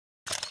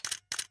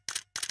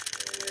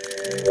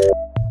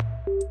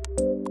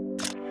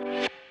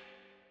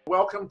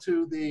welcome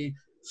to the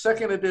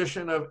second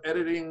edition of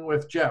Editing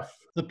with Jeff.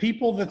 The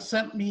people that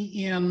sent me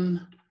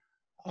in,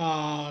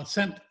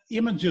 sent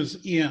images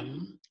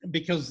in,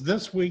 because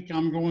this week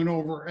I'm going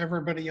over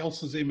everybody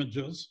else's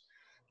images.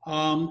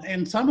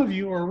 And some of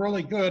you are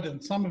really good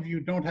and some of you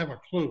don't have a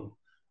clue.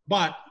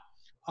 But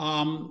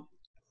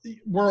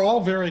we're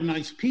all very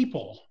nice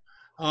people.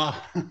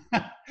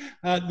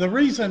 The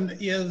reason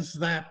is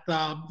that,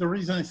 the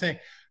reason I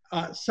say,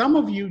 some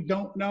of you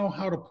don't know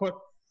how to put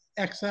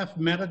XF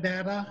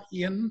metadata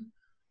in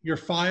your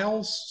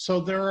files.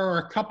 So there are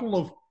a couple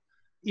of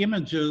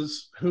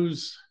images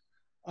whose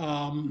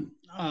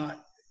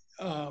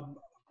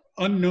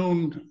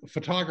unknown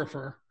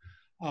photographer.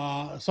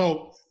 And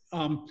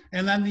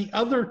then the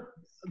other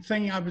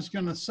thing I was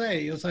going to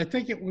say is I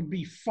think it would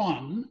be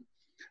fun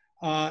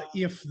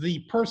if the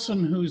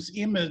person whose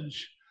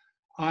image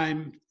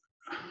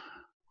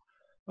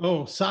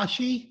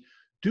Sashi,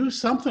 do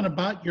something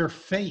about your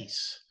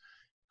face.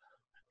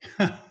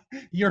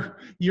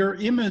 your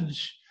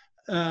image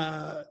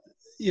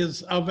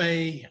is of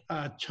a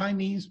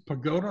Chinese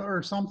pagoda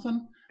or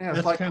something. Yeah,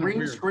 it's like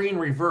green screen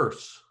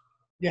reverse.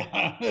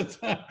 Yeah,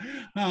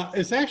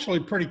 it's actually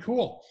pretty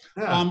cool.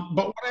 Yeah.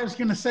 But what I was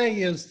going to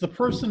say is the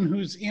person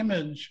whose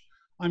image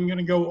I'm going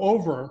to go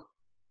over,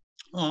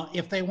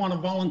 if they want to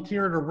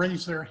volunteer to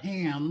raise their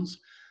hands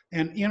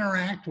and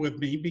interact with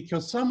me,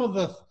 because some of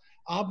the,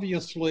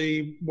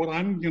 obviously what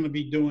I'm going to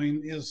be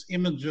doing is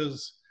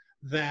images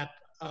that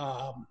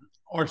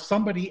are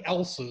somebody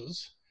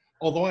else's,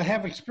 although I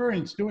have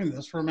experience doing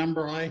this.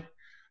 Remember, I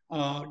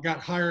got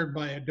hired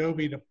by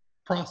Adobe to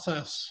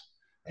process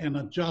and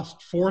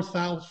adjust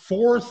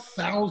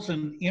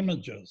 4,000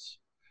 images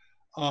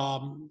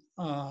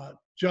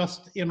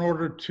just in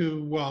order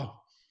to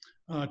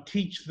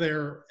teach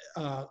their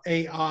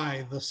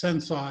AI, the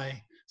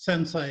Sensei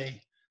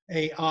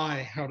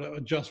AI, how to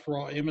adjust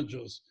raw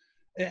images.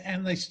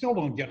 And they still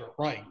don't get it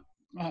right.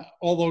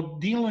 Although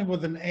dealing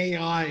with an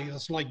AI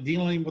is like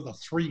dealing with a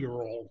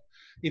 3-year-old.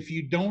 If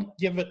you don't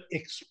give it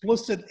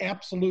explicit,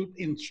 absolute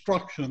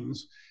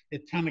instructions,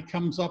 it kind of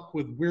comes up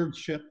with weird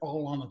shit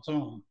all on its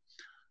own.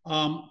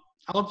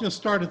 I'll just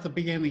start at the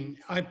beginning.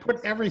 I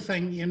put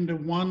everything into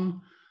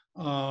one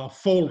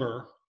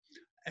folder,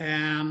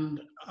 and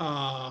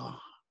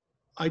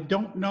I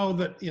don't know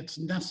that it's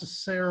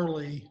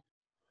necessarily,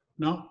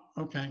 no,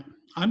 okay.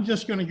 I'm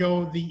just gonna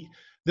go,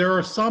 there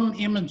are some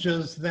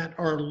images that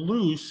are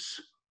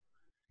loose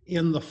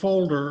in the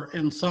folder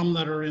and some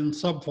that are in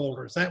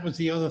subfolders. That was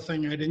the other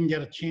thing I didn't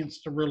get a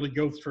chance to really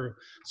go through.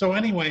 So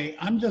anyway,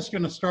 I'm just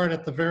gonna start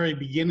at the very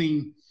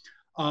beginning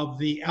of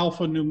the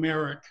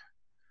alphanumeric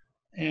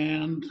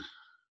and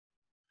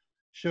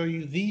show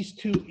you these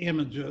two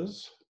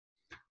images.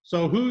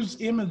 So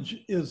whose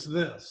image is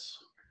this?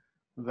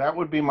 That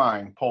would be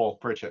mine, Paul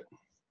Pritchett.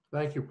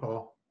 Thank you,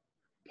 Paul.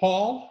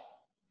 Paul?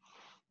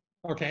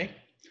 Okay.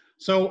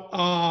 So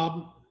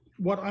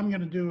what I'm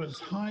going to do is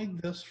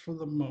hide this for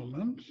the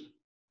moment.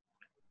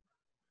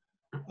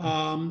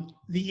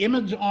 The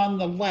image on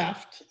the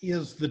left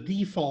is the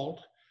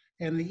default,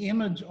 and the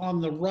image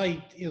on the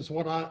right is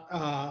what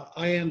I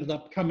ended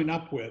up coming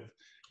up with.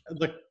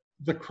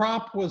 The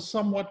crop was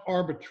somewhat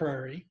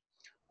arbitrary,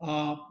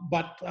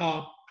 but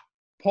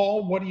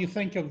Paul, what do you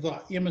think of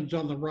the image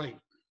on the right?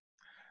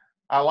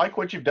 I like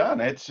what you've done.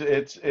 It's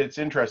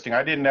interesting.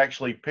 I didn't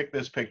actually pick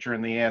this picture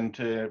in the end.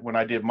 When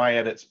I did my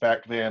edits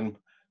back then,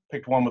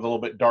 picked one with a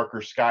little bit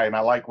darker sky, and I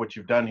like what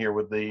you've done here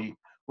with the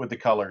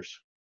colors.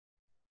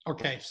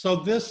 Okay, so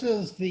this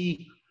is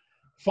the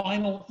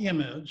final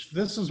image.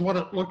 This is what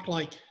it looked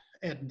like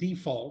at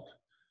default,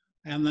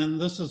 and then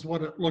this is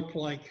what it looked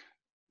like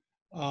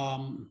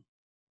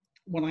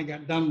when I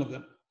got done with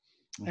it.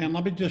 And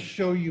let me just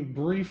show you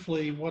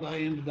briefly what I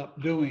ended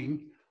up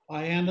doing.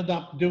 I ended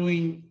up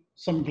doing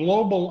some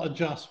global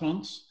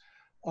adjustments,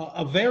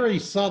 a very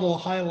subtle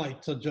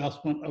highlights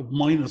adjustment of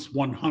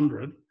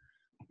 -100,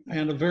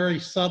 and a very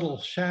subtle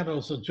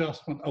shadows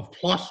adjustment of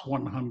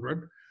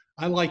 +100.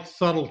 I like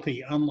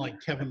subtlety, unlike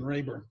Kevin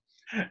Raber.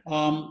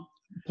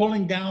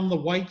 Pulling down the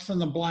whites and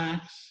the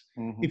blacks.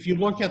 Mm-hmm. If you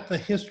look at the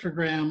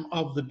histogram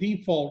of the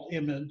default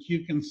image,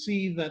 you can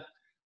see that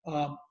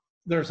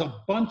there's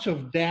a bunch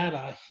of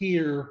data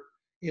here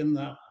in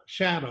the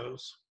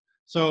shadows.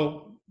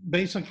 So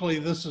basically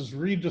this is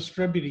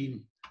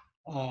redistributing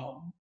a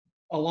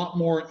lot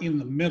more in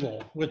the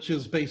middle, which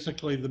is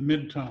basically the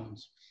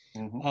midtones.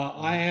 Mm-hmm.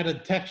 I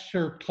added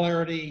texture,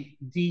 clarity,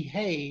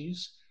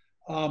 dehaze,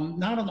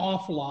 not an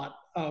awful lot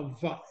of,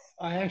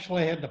 I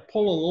actually had to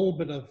pull a little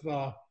bit of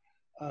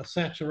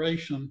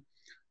saturation,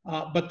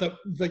 but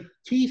the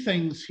key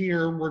things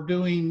here, we're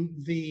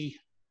doing the,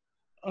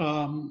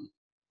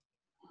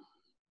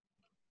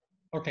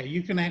 okay,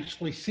 you can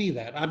actually see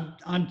that.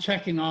 I'm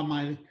checking on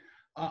my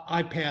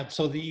iPad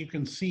so that you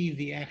can see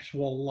the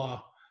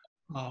actual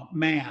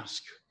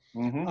mask.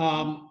 Mm-hmm.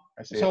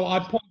 I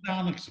pulled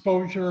down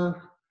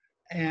exposure,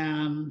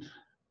 and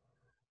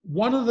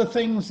one of the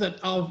things that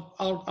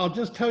I'll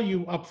just tell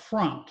you up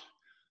front,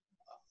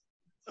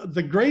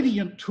 the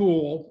gradient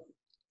tool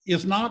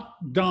is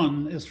not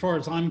done as far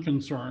as I'm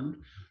concerned,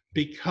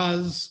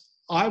 because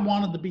I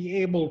wanted to be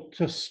able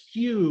to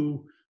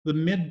skew the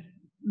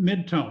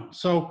midtone.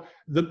 So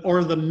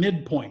the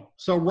midpoint.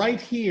 So right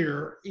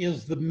here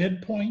is the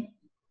midpoint.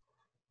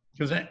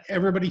 Does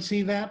everybody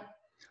see that?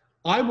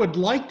 I would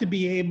like to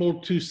be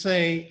able to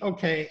say,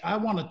 okay, I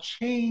want to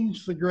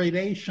change the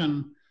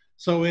gradation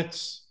so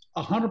it's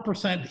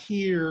 100%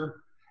 here,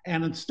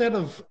 and instead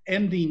of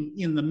ending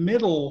in the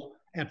middle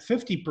at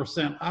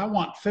 50%, I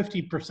want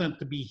 50%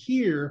 to be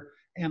here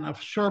and a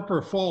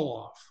sharper fall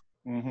off.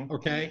 Mm-hmm.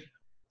 Okay.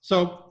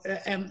 So,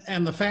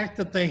 and the fact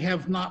that they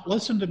have not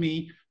listened to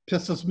me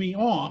pisses me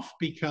off,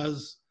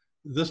 because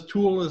this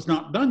tool is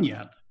not done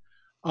yet.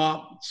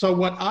 So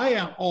what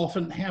I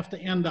often have to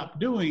end up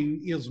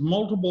doing is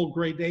multiple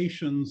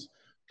gradations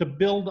to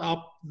build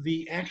up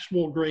the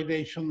actual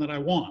gradation that I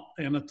want.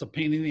 And it's a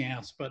pain in the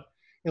ass, but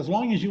as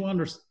long as you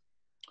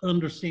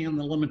understand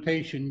the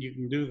limitation, you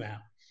can do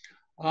that.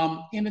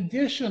 In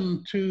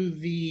addition to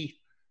the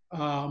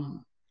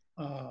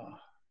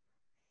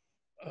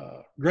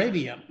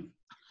gradient,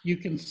 you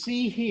can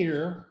see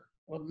here,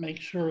 let's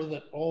make sure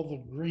that all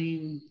the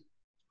green,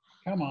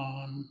 come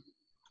on.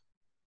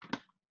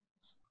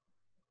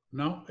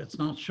 No, it's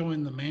not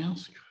showing the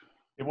mask.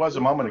 It was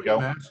a moment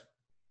ago.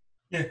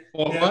 Yeah.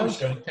 Oh, it Yeah,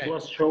 was? okay. Okay. It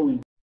was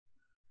showing.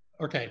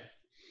 Okay.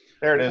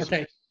 There it is.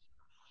 Okay.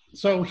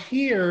 So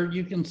here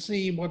you can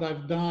see what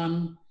I've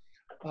done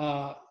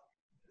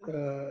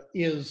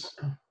is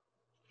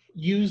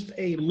used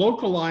a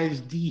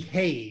localized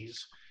dehaze.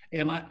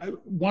 And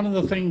one of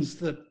the things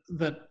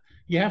that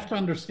you have to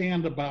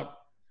understand about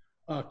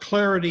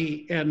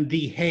clarity and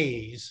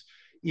dehaze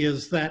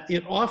is that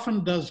it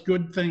often does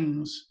good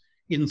things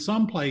in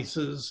some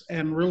places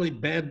and really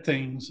bad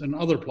things in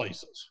other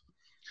places.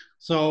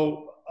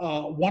 So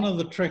one of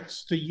the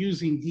tricks to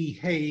using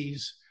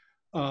dehaze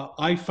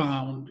I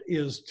found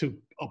is to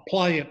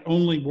apply it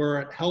only where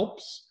it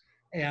helps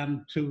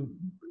and to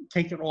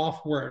take it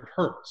off where it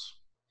hurts.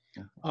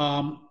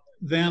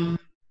 Then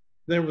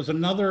there was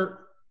another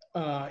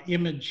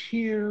image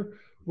here,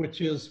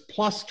 which is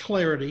plus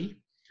clarity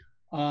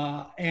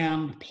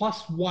and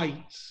plus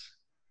whites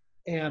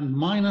and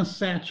minus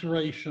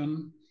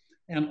saturation.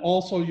 And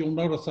also you'll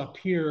notice up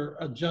here,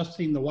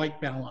 adjusting the white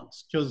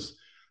balance, because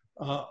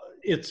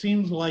it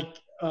seems like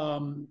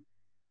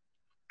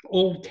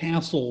old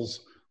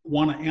castles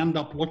want to end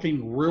up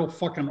looking real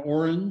fucking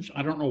orange.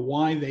 I don't know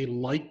why they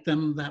like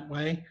them that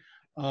way,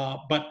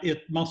 but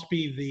it must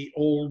be the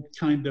old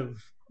kind of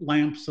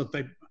lamps that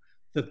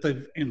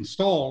they've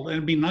installed. And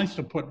it'd be nice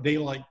to put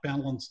daylight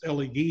balanced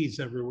LEDs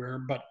everywhere,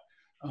 but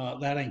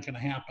that ain't gonna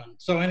happen.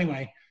 So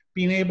anyway,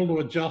 being able to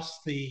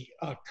adjust the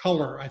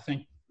color, I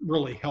think,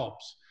 really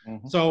helps.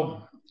 Mm-hmm.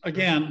 So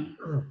again,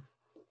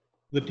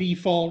 the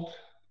default,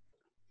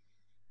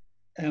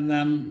 and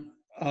then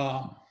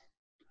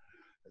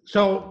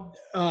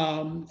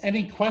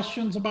any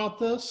questions about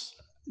this?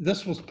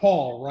 This was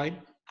Paul,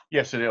 right?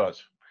 Yes, it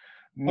was.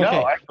 No,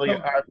 okay. actually,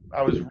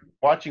 I was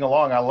watching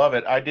along. I love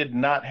it. I did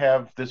not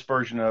have this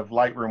version of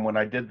Lightroom when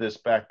I did this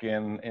back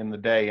in the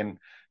day, and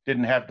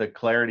didn't have the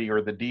clarity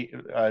or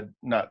the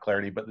not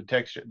clarity, but the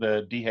texture,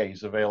 the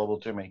dehaze available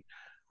to me.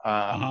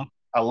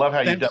 I love how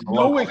you've done the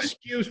logo. No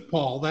excuse,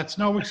 Paul. That's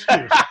no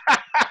excuse.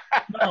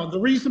 No, the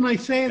reason I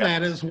say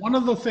that is one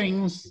of the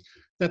things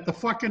that the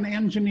fucking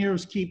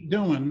engineers keep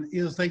doing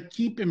is they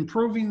keep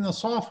improving the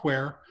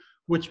software,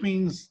 which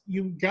means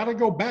you got to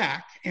go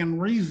back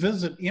and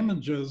revisit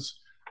images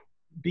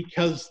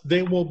because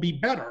they will be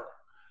better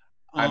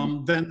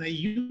than they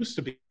used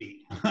to be.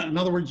 In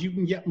other words, you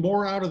can get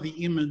more out of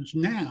the image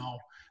now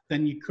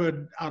than you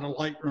could out of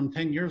Lightroom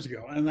 10 years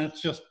ago. And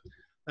that's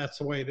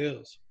the way it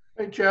is.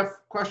 Hey, Jeff,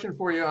 question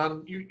for you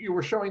on, you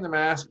were showing the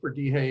mask for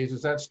dehaze.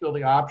 Is that still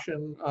the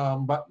option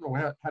button? Or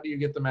how do you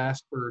get the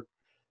mask for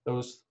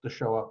those to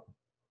show up?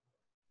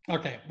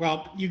 Okay,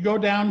 well, you go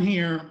down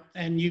here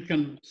and you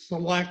can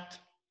select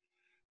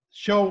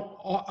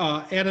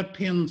show edit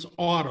pins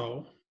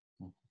auto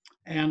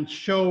and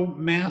show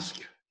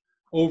mask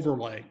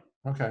overlay.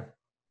 Okay.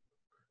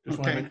 Just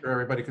want to make sure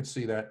everybody could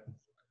see that.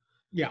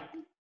 Yeah.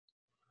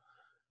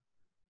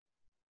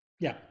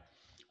 Yeah.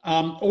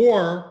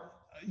 Or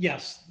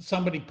yes,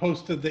 somebody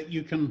posted that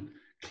you can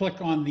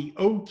click on the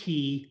O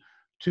key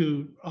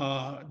to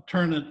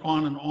turn it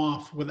on and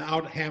off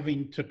without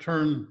having to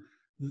turn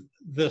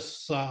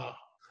this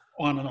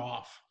on and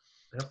off.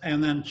 Yep.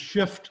 And then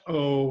Shift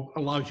O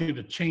allows you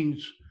to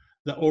change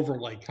the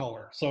overlay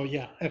color. So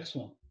yeah,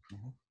 excellent.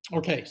 Mm-hmm.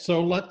 Okay,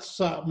 so let's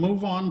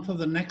move on to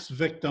the next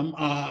victim.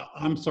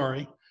 I'm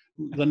sorry,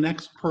 the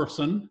next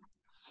person.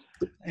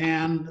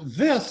 And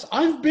this,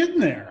 I've been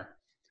there.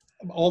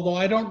 Although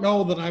I don't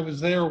know that I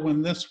was there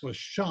when this was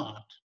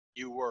shot.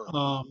 You were.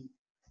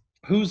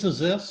 Whose is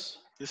this?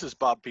 This is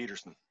Bob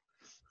Peterson.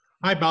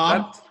 Hi,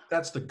 Bob.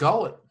 That's the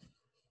gullet.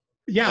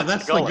 Yeah,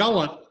 that's the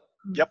gullet.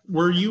 Yep.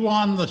 Were you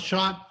on the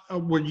shot?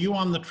 Were you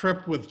on the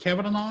trip with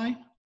Kevin and I?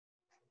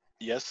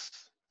 Yes,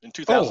 in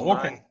 2009. Oh,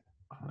 okay.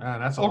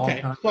 That's a long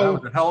time. So that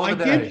was a hell of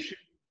a day.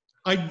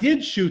 I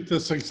did shoot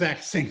this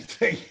exact same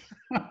thing.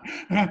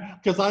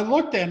 Because I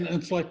looked at it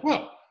and it's like,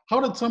 well, how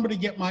did somebody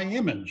get my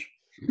image?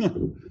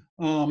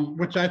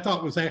 Which I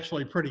thought was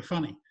actually pretty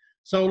funny.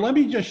 So let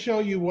me just show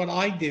you what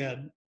I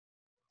did.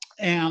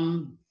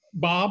 And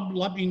Bob,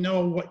 let me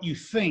know what you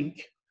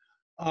think.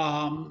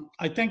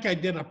 I think I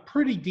did a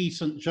pretty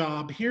decent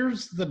job.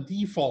 Here's the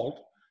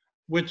default,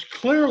 which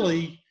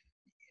clearly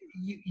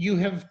you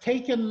have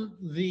taken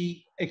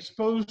the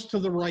exposed to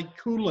the right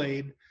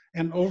Kool-Aid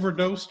and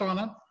overdosed on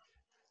it?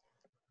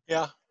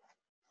 Yeah.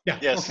 Yeah,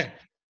 Yes. okay.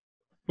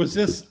 Was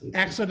this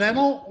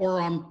accidental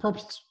or on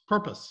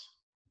purpose?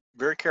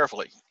 Very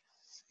carefully.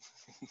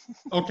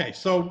 Okay,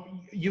 so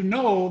you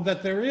know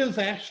that there is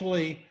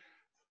actually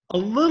a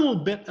little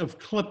bit of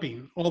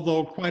clipping,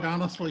 although quite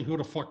honestly, who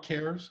the fuck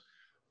cares?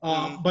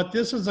 But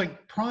this is a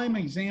prime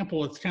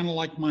example. It's kind of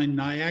like my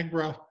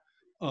Niagara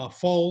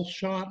Falls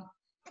shot,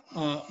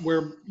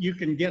 where you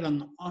can get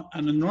an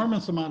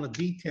enormous amount of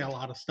detail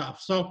out of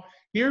stuff. So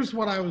here's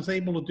what I was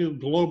able to do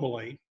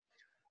globally.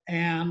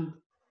 And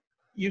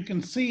you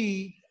can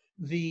see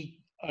the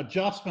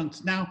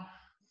adjustments. Now,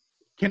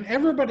 can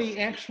everybody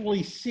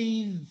actually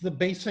see the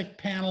basic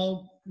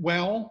panel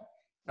well?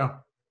 Oh.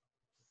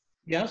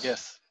 Yes?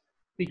 Yes.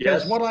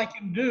 Because Yes. what I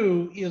can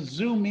do is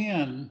zoom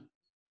in.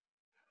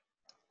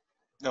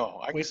 No,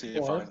 I can Wait see it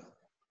for fine. it.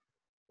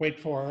 Wait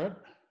for it.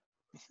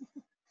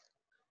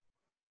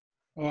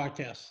 Oh,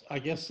 I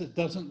guess it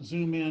doesn't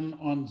zoom in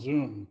on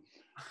Zoom.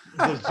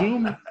 The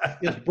Zoom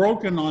is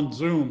broken on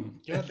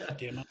Zoom. God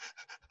damn it.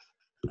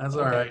 That's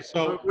all Okay, right.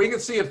 so- We can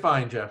see it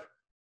fine, Jeff.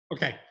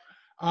 Okay.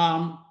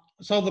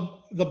 So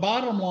the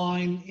bottom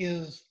line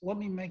is, let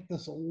me make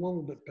this a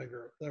little bit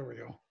bigger. There we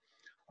go.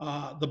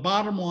 The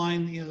bottom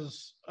line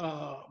is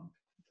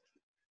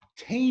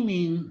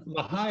taming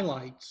the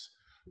highlights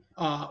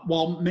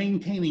while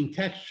maintaining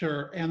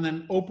texture and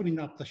then opening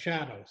up the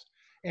shadows.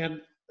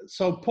 And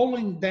so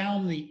pulling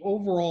down the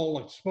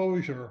overall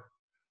exposure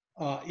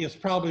is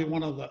probably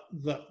one of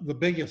the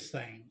biggest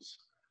things.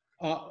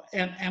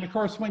 And of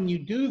course, when you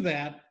do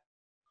that,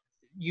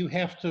 you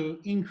have to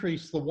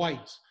increase the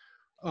whites.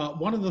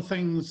 One of the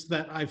things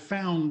that I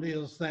found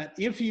is that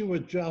if you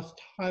adjust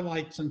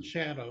highlights and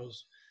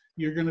shadows,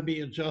 you're going to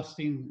be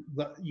adjusting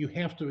you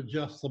have to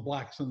adjust the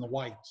blacks and the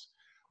whites.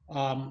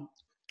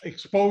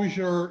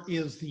 Exposure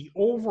is the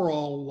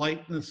overall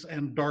lightness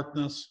and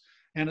darkness,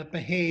 and it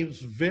behaves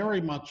very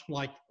much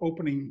like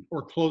opening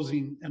or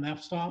closing an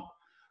f-stop.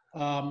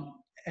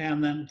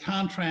 And then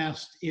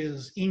contrast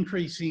is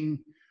increasing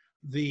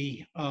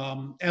the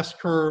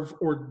S-curve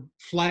or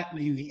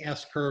flattening the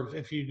S-curve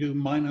if you do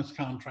minus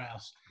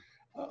contrast.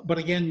 But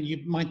again,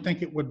 you might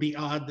think it would be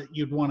odd that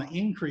you'd want to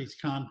increase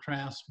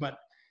contrast, but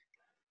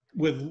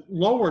with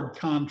lowered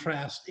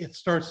contrast, it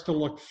starts to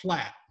look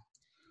flat.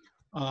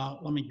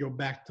 Let me go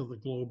back to the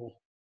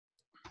global.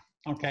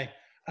 Okay,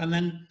 and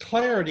then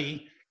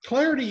clarity.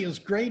 Clarity is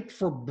great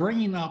for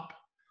bringing up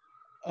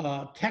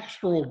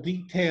textural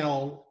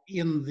detail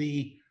in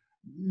the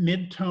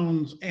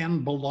midtones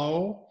and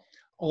below,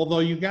 although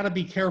you got to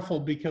be careful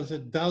because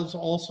it does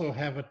also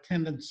have a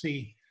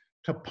tendency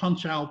to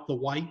punch out the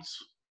whites.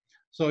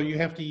 So you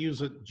have to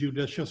use it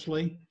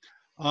judiciously.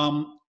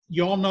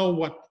 You all know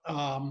what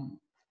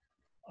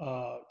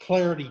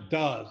clarity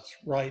does,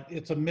 right?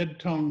 It's a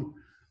mid-tone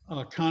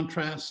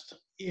contrast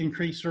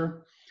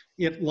increaser.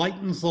 It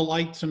lightens the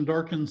lights and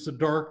darkens the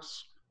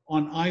darks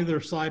on either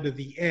side of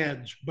the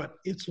edge, but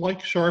it's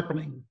like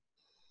sharpening,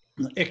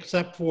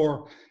 except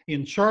for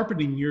in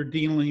sharpening, you're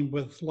dealing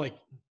with like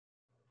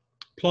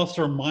plus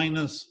or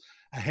minus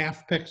a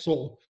half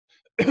pixel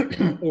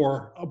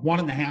or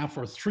 1.5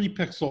 or 3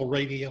 pixel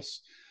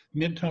radius.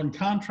 Mid-tone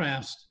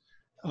contrast,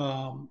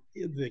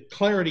 the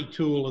clarity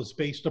tool is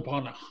based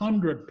upon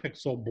 100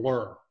 pixel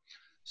blur.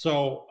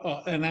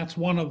 So, and that's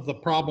one of the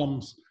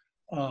problems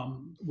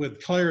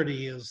with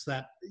clarity is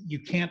that you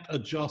can't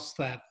adjust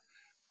that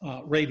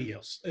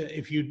radius.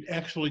 If you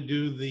actually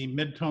do the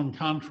mid-tone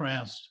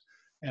contrast,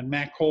 and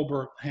Matt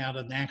Colbert had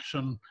an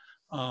action,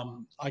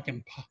 I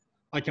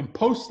can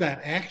post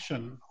that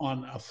action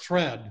on a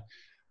thread.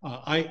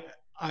 I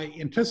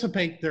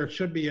anticipate there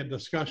should be a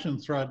discussion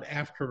thread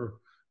after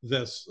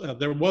this.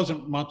 There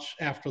wasn't much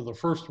after the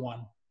first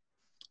one,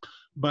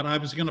 but I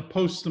was going to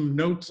post some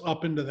notes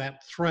up into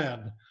that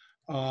thread.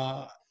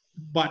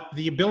 But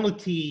the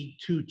ability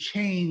to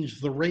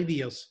change the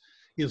radius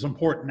is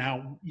important.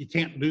 Now, you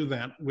can't do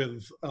that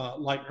with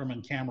Lightroom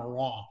and Camera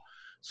Raw.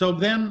 So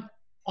then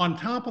on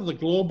top of the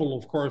global,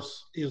 of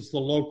course, is the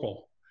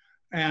local.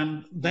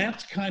 And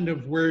that's kind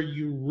of where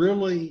you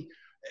really,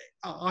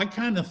 I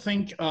kind of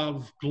think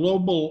of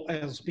global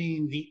as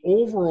being the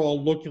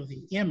overall look of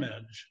the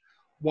image,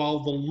 while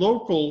the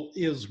local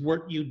is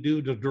what you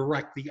do to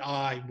direct the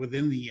eye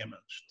within the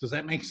image. Does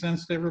that make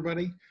sense to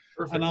everybody?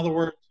 Perfect. In other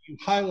words, you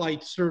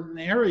highlight certain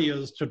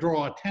areas to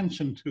draw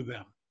attention to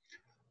them.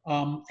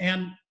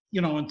 And,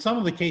 you know, in some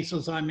of the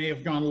cases, I may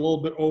have gone a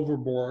little bit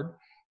overboard.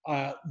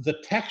 The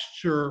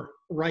texture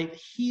right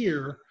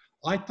here,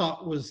 I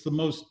thought was the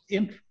most,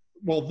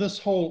 well, this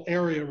whole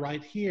area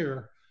right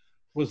here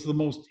was the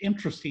most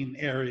interesting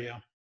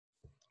area.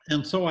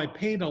 And so I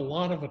paid a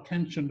lot of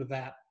attention to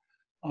that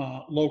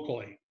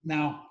locally.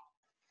 Now,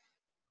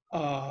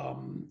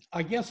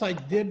 I guess I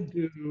did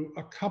do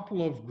a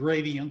couple of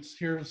gradients.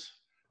 Here's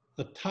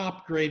the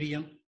top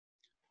gradient.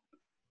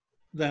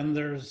 Then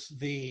there's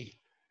the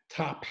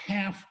top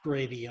half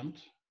gradient.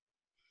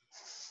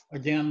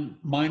 Again,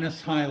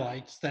 minus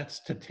highlights. That's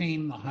to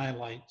tame the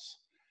highlights.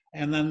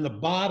 And then the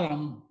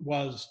bottom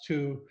was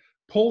to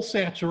pull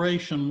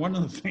saturation. One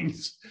of the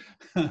things,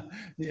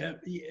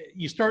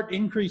 you start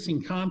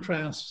increasing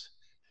contrast,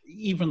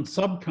 even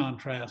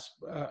subcontrast,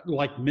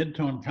 like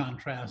midtone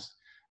contrast,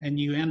 and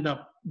you end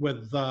up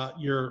with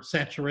your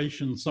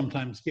saturation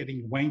sometimes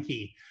getting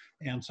wanky.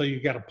 And so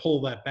you got to pull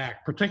that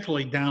back,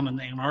 particularly down in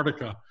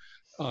Antarctica.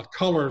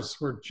 Colors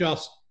were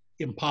just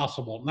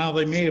impossible. Now,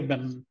 they may have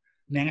been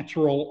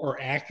natural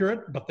or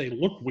accurate, but they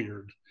look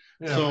weird.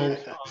 Yeah. So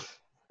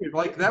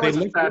like that was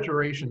a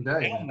saturation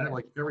day.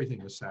 Like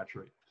everything was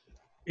saturated.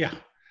 Yeah.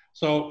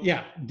 So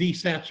yeah,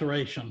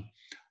 desaturation.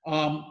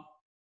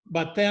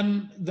 But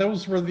then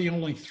those were the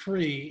only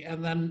three.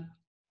 And then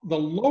the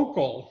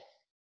local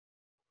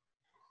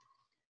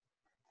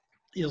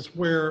is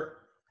where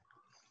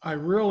I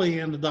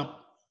really ended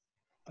up,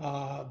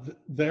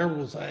 there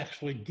was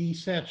actually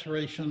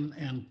desaturation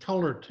and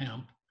color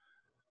temp.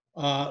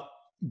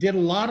 Did a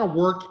lot of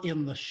work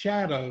in the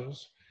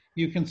shadows.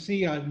 You can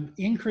see I'm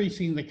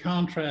increasing the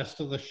contrast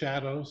of the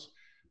shadows,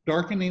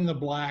 darkening the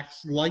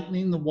blacks,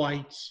 lightening the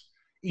whites,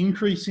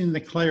 increasing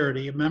the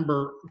clarity.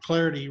 Remember,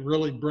 clarity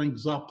really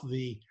brings up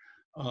the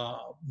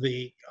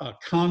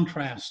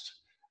contrast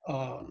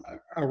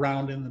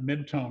around in the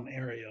midtone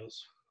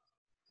areas.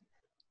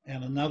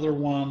 And another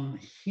one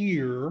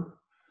here.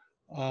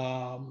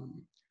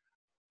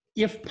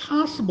 If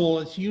possible,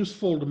 it's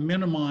useful to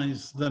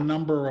minimize the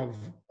number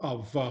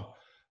of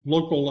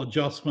local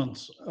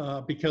adjustments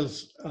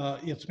because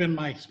it's been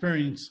my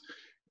experience,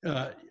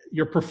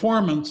 your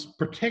performance,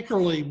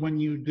 particularly when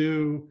you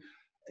do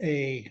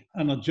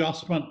an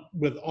adjustment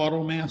with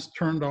auto mask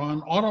turned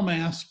on. Auto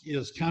mask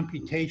is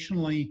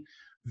computationally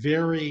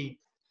very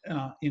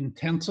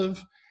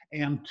intensive,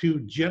 and to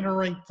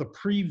generate the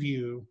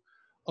preview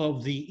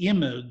of the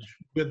image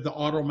with the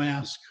auto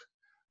mask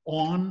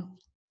on,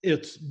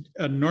 it's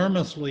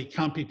enormously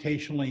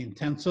computationally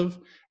intensive,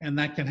 and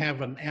that can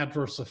have an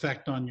adverse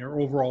effect on your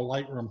overall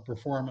Lightroom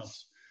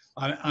performance.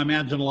 I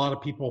imagine a lot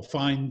of people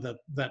find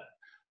that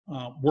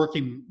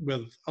working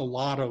with a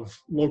lot of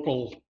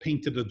local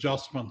painted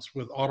adjustments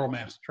with auto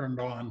mask turned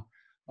on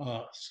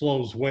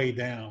slows way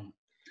down.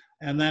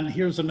 And then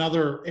here's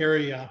another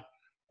area,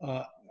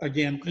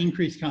 again,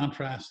 increased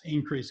contrast,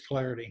 increased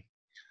clarity.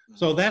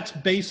 So that's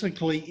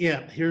basically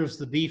it. Here's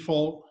the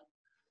default,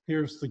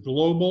 here's the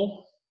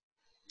global,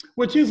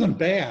 which isn't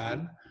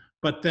bad,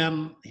 but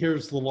then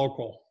here's the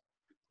local,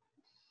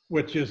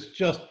 which is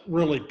just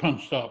really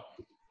punched up.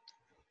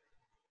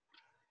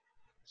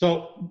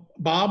 So,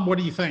 Bob, what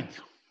do you think?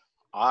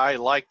 I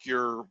like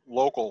your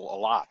local a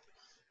lot.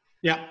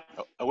 Yeah.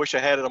 I wish I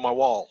had it on my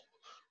wall.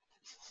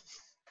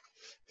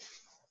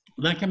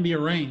 That can be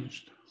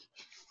arranged.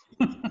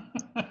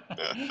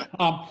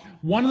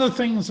 One of the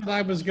things that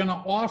I was going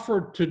to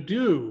offer to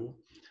do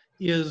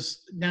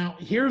is, now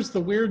here's the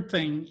weird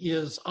thing,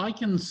 is I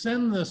can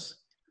send this,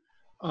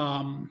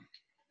 I'm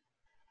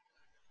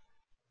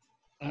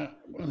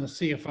going to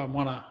see if I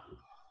want to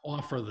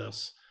offer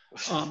this.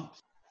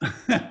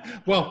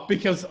 Well,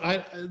 because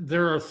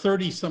there are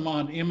 30 some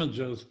odd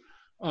images.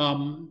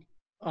 I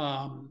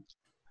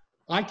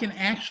can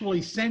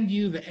actually send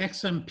you the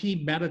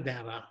XMP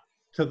metadata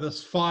to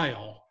this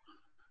file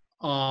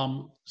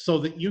so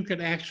that you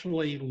could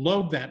actually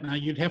load that. Now,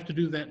 you'd have to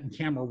do that in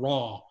Camera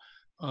Raw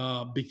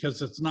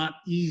because it's not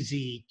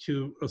easy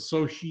to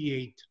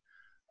associate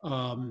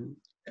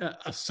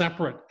a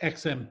separate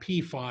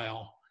XMP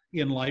file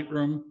in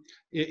Lightroom.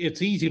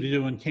 It's easy to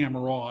do in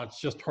Camera Raw.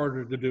 It's just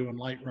harder to do in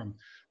Lightroom.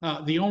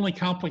 The only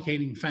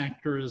complicating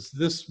factor is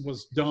this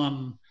was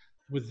done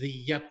with the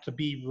yet to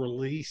be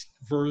released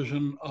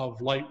version of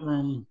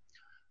Lightroom.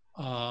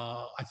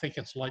 I think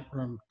it's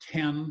Lightroom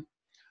 10,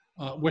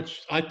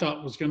 which I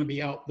thought was going to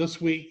be out this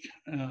week.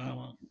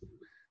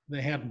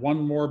 They had one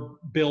more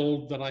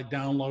build that I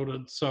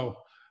downloaded, so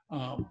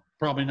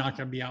probably not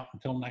going to be out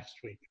until next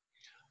week.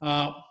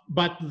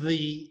 But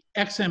the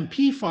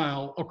XMP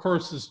file, of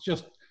course, is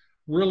just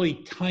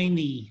really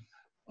tiny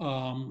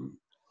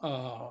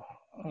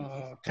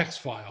text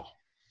file,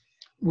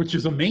 which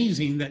is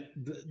amazing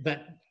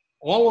that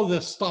all of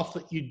this stuff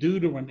that you do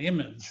to an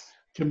image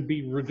can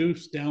be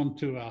reduced down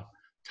to a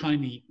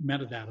tiny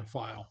metadata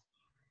file.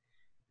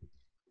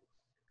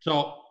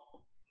 So,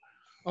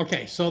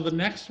 okay, so the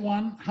next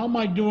one, how am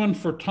I doing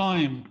for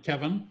time,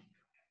 Kevin?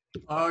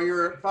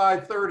 You're at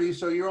 5:30,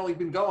 so you've only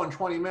been going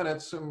 20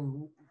 minutes,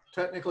 and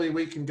technically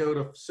we can go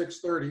to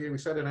 6:30. We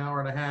said an hour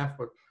and a half,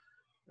 but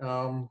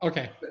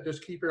okay,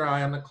 just keep your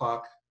eye on the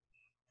clock.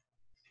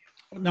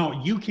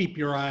 No, you keep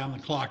your eye on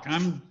the clock.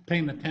 I'm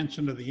paying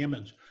attention to the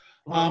image.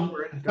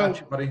 Got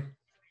you, buddy.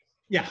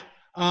 Yeah.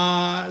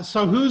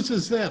 So whose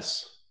is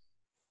this?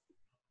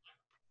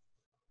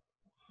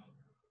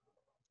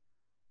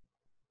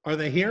 Are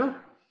they here?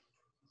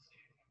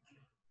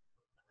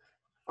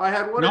 I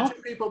had one No? or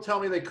two people tell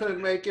me they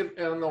couldn't make it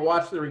and they'll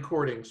watch the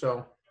recording,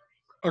 so.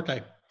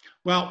 Okay.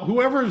 Well,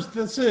 whoever's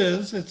this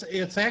is,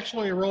 it's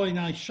actually a really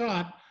nice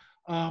shot,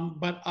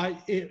 but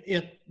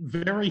it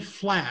very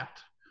flat.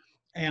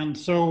 And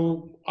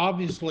so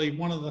obviously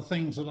one of the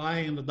things that I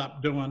ended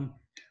up doing,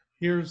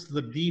 here's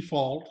the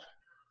default,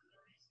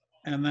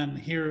 and then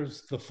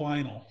here's the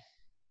final.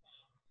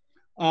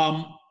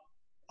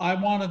 I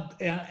wanted,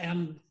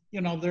 and you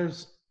know,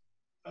 there's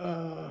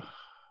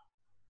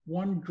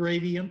one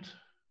gradient,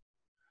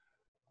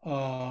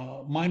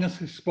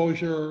 minus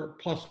exposure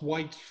plus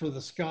whites for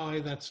the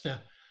sky. That's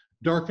to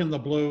darken the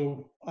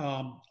blue.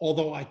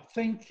 Although I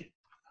think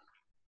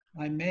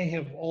I may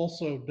have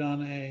also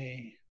done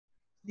a,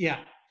 yeah,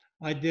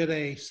 I did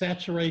a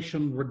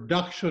saturation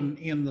reduction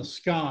in the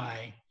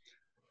sky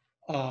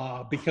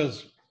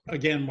because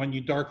again, when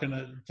you darken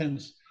it, it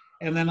tends,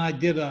 and then I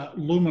did a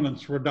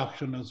luminance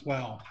reduction as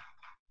well.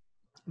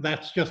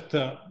 That's just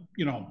to,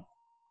 you know,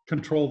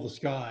 control the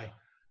sky.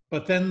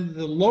 But then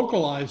the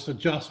localized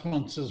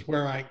adjustments is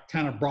where I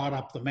kind of brought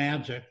up the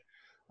magic.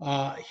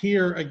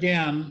 Here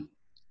again,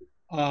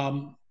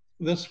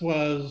 this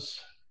was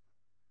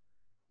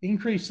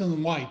increase in the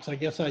whites. I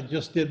guess I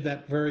just did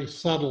that very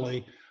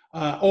subtly.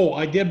 Oh,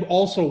 I did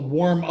also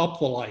warm up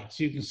the lights.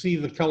 You can see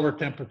the color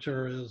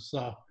temperature is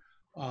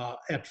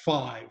at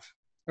 5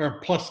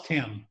 or plus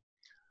 10.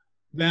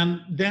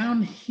 Then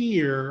down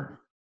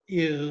here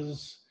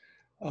is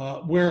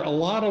where a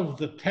lot of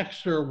the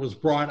texture was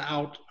brought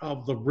out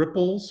of the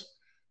ripples,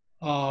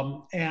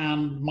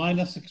 and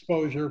minus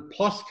exposure,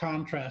 plus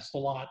contrast a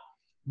lot,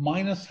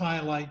 minus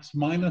highlights,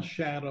 minus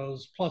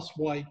shadows, plus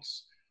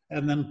whites,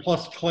 and then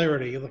plus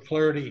clarity. The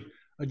clarity,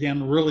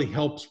 again, really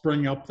helps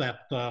bring up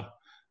that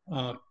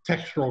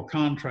textural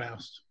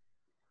contrast.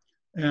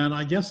 And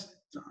I guess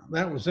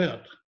that was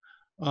it.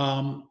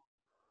 I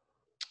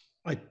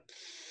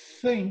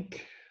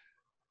think,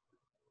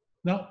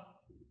 no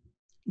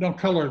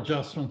color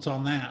adjustments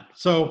on that.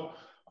 So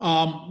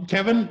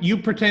Kevin, you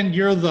pretend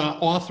you're the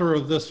author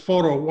of this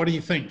photo. What do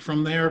you think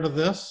from there to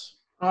this?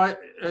 I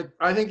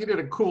think you did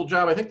a cool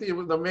job. I think the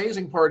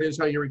amazing part is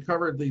how you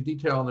recovered the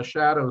detail in the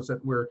shadows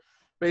that were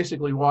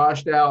basically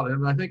washed out.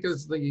 And I think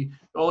is the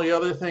only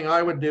other thing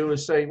I would do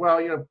is say,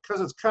 well, you know,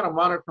 because it's kind of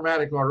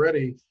monochromatic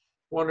already,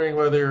 wondering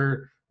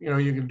whether, you know,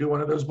 you can do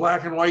one of those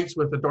black and whites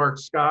with the dark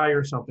sky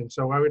or something.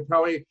 So I would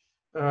probably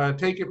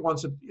take it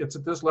once it's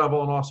at this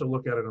level and also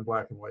look at it in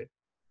black and white.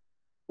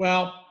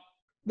 Well,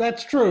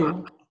 that's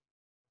true.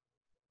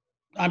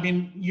 I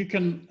mean, you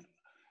can,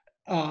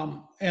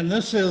 and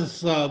this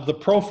is the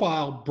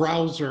profile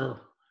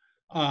browser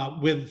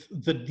with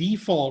the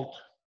default.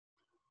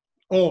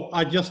 Oh,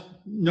 I just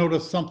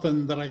noticed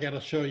something that I got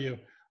to show you.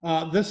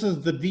 This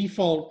is the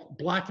default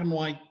black and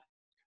white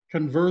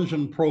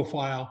conversion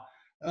profile.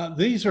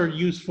 These are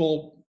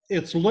useful.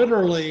 It's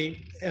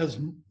literally, as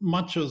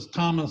much as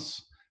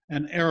Thomas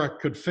and Eric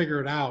could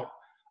figure it out,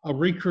 a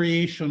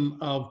recreation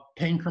of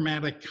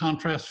panchromatic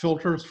contrast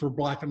filters for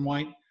black and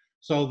white.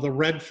 So the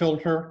red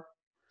filter,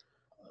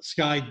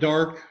 sky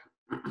dark,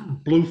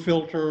 blue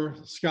filter,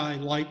 sky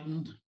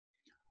lightened.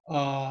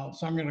 So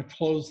I'm going to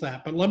close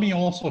that. But let me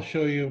also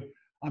show you,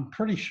 I'm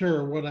pretty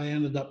sure what I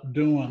ended up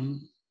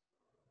doing.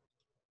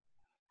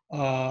 You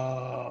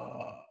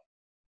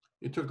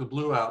took the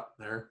blue out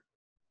there.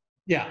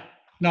 Yeah,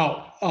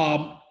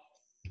 no.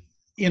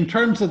 In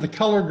terms of the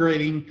color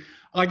grading,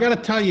 I got to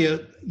tell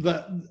you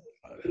that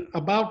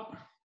about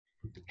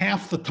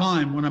half the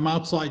time when I'm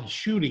outside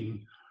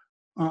shooting,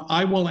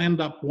 I will end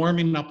up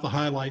warming up the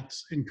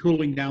highlights and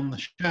cooling down the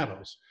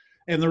shadows.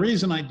 And the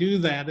reason I do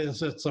that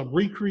is it's a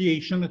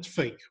recreation, it's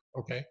fake,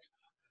 okay?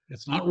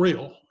 It's not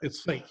real,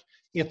 it's fake.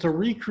 It's a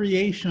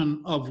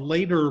recreation of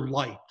later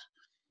light.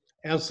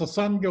 As the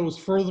sun goes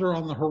further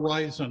on the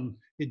horizon,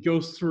 it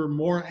goes through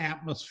more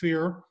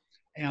atmosphere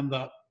and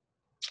the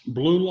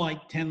blue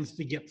light tends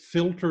to get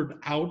filtered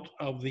out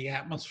of the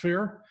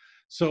atmosphere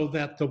so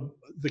that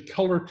the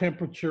color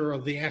temperature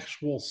of the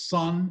actual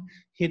sun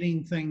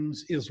hitting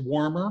things is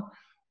warmer,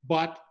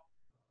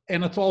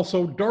 and it's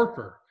also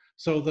darker,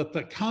 so that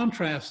the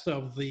contrast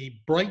of the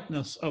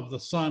brightness of the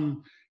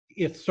sun,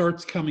 it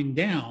starts coming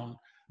down.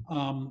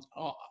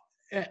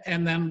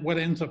 And then what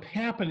ends up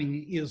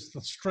happening is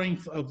the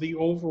strength of the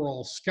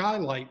overall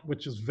skylight,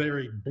 which is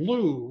very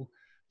blue,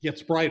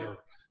 gets brighter.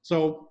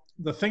 So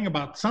the thing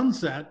about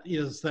sunset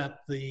is that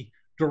the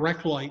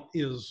direct light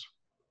is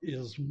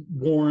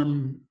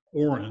warm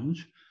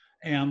orange,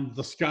 and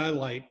the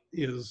skylight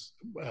is,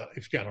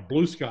 if you got a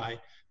blue sky,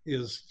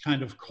 is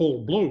kind of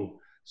cold blue.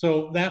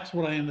 So that's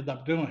what I ended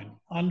up doing.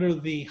 Under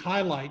the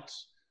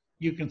highlights,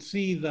 you can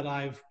see that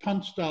I've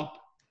punched up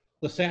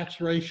the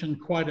saturation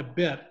quite a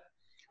bit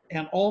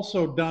and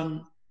also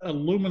done a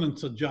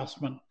luminance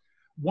adjustment.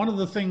 One of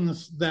the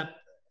things that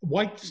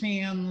white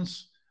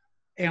sands,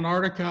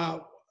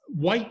 Antarctica,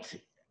 white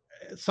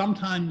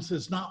sometimes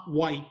is not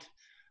white.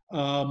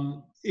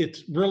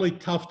 It's really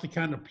tough to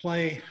kind of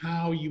play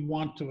how you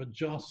want to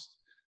adjust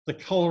the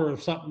color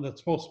of something that's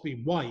supposed to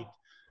be white.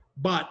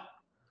 But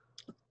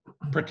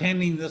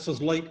pretending this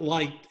is late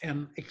light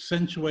and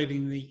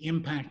accentuating the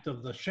impact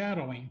of the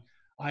shadowing,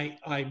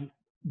 I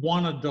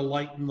wanted to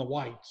lighten the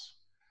whites.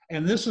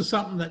 And this is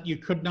something that you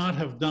could not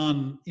have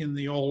done in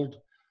the old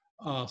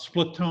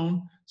split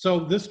tone. So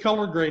this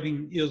color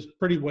grading is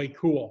pretty way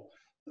cool.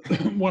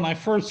 When I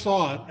first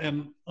saw it,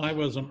 and I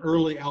was an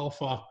early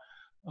alpha,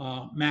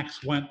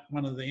 Max Went,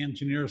 one of the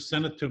engineers,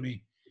 sent it to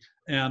me.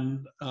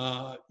 And,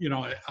 you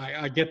know,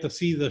 I get to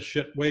see this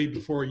shit way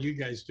before you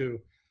guys do.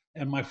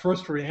 And my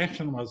first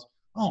reaction was,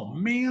 oh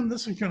man,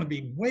 this is going to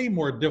be way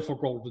more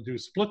difficult to do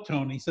split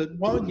tone. He said,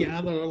 well,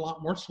 yeah, there are a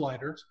lot more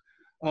sliders.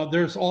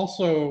 There's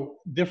also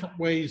different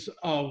ways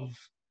of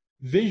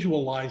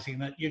visualizing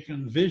that. You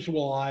can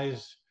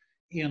visualize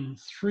in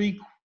 3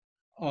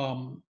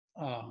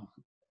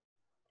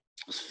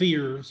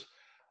 spheres,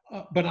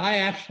 but I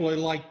actually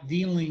like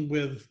dealing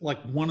with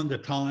like one at a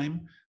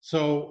time.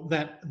 So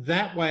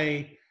that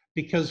way,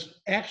 because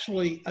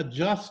actually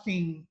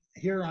adjusting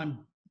here, I'm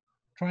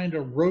trying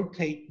to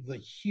rotate the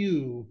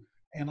hue,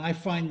 and I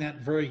find that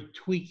very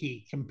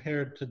tweaky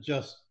compared to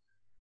just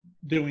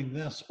doing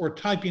this or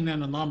typing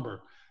in a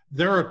number.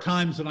 There are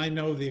times that I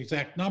know the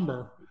exact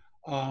number.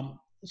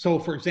 So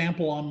for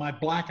example, on my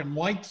black and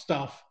white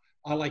stuff,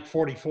 I like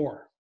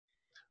 44.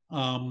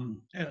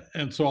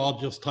 And so I'll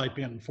just type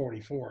in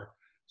 44.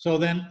 So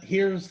then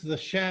here's the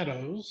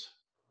shadows,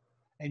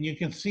 and you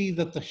can see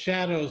that the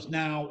shadows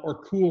now are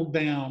cooled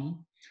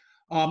down.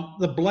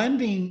 The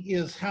blending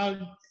is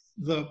how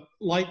the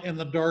light and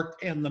the dark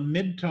and the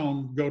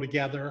mid-tone go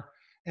together,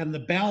 and the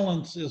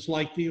balance is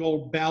like the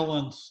old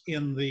balance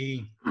in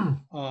the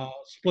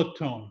split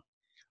tone.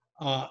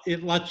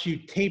 It lets you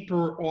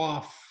taper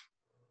off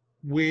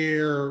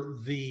where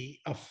the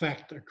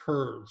effect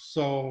occurs.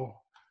 So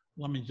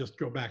let me just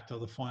go back to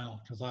the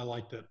final because I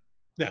liked it.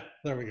 Yeah,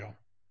 there we go.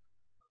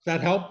 Does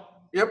that help?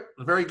 Yep,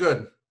 very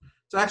good.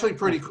 It's actually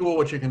pretty cool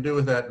what you can do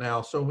with that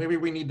now. So maybe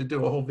we need to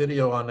do a whole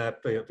video on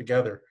that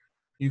together.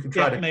 You can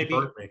try to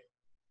convert me.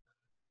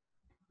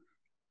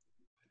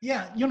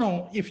 Yeah, you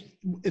know,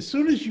 as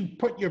soon as you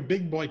put your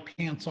big boy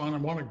pants on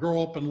and want to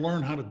grow up and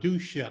learn how to do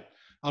shit,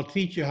 I'll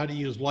teach you how to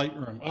use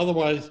Lightroom.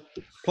 Otherwise,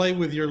 play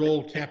with your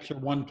little Capture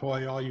One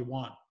toy all you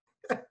want.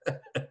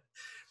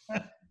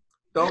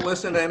 Don't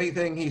listen to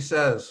anything he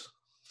says.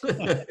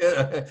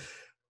 Okay.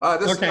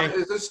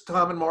 Is this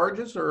Tom and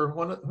Marge's or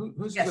one?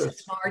 Who's yes, this?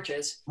 It's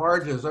Marge's.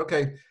 Marge's.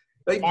 Okay.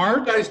 You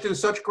guys do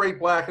such great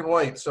black and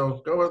white.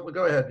 So go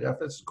ahead, Jeff.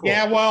 That's cool.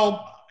 Yeah,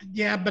 well,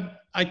 yeah,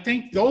 but I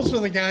think those are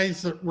the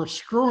guys that were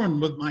screwing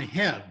with my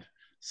head,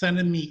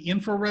 sending me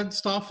infrared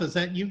stuff. Is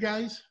that you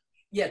guys?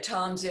 Yeah,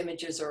 Tom's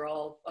images are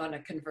all on a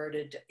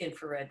converted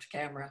infrared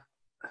camera.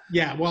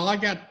 Yeah, well, I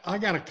got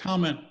a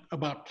comment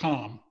about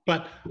Tom,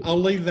 but I'll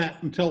leave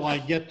that until I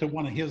get to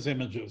one of his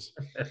images.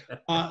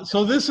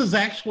 So this is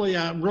actually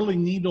a really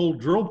neat old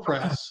drill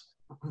press.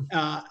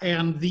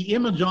 And the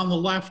image on the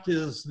left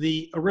is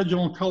the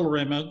original color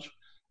image,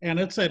 and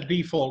it's at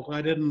default.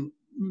 I didn't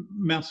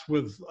mess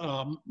with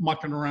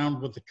mucking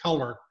around with the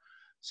color.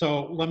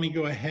 So let me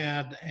go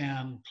ahead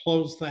and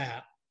close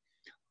that.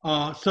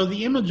 So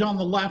the image on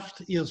the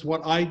left is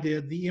what I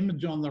did. The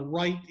image on the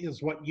right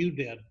is what you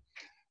did.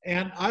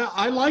 And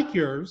I like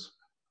yours.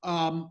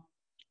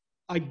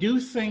 I do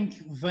think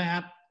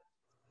that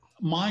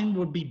mine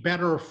would be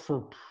better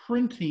for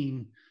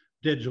printing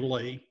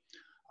digitally,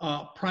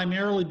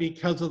 primarily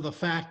because of the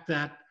fact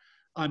that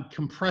I'm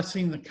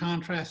compressing the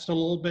contrast a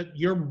little bit.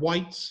 Your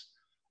whites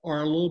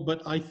are a little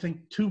bit, I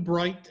think, too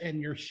bright,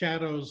 and your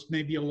shadows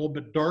maybe a little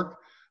bit dark.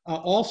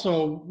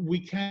 Also,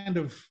 we kind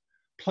of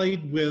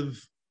played with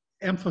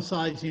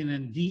emphasizing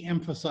and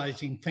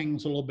de-emphasizing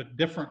things a little bit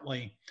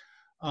differently.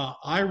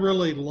 I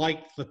really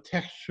liked the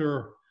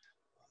texture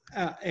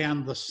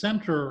and the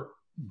center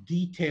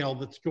detail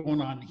that's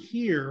going on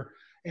here,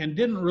 and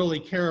didn't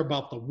really care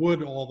about the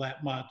wood all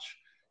that much.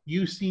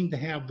 You seem to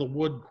have the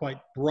wood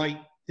quite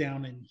bright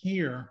down in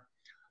here.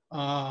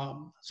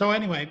 So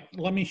anyway,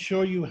 let me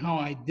show you how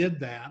I did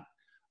that.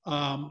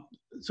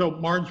 So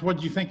Marge, what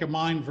do you think of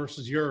mine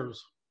versus yours?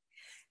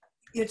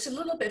 It's a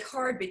little bit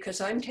hard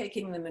because I'm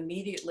taking them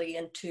immediately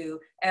into,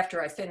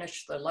 after I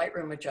finish the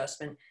Lightroom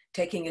adjustment,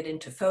 taking it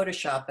into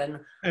Photoshop and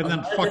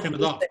then fucking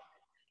it up.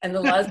 And a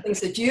lot of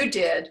things that you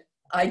did,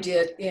 I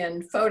did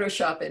in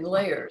Photoshop in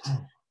layers.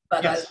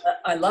 But yes.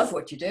 I love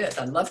what you did.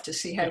 I'd love to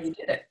see how you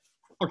did it.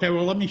 Okay,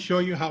 well, let me show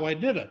you how I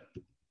did it.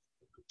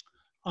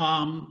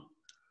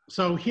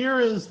 So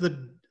here is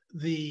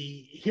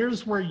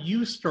here's where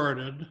you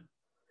started.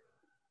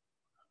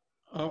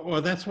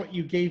 Or that's what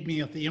you gave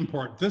me at the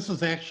import. This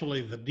is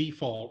actually the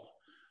default.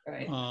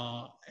 Right.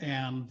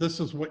 And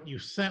this is what you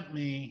sent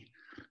me.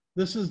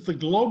 This is the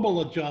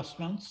global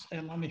adjustments.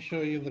 And let me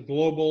show you the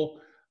global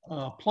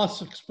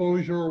plus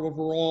exposure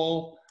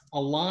overall,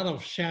 a lot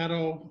of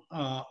shadow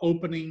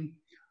opening,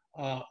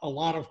 a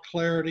lot of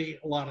clarity,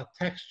 a lot of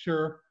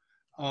texture,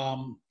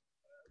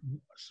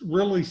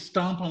 really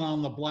stomping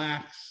on the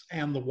blacks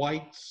and the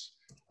whites,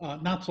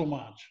 not so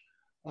much.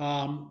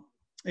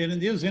 And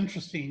it is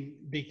interesting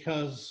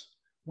because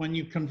when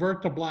you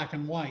convert to black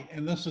and white,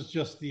 and this is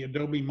just the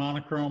Adobe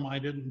monochrome, I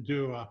didn't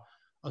do a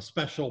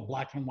special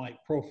black and white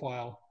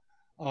profile.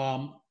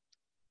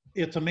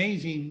 It's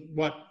amazing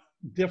what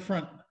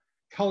different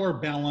color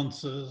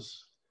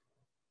balances,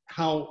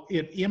 how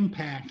it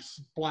impacts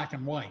black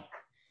and white.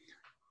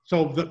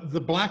 So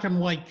the black and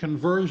white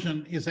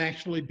conversion is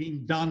actually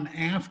being done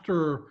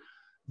after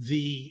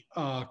the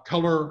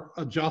color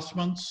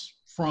adjustments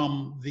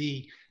from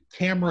the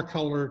camera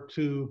color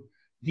to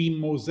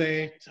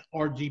demosaicked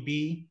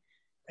RGB.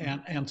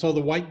 And so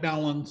the white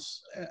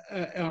balance,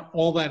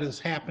 all that is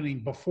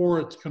happening before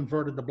it's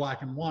converted to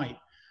black and white.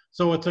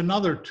 So it's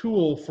another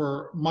tool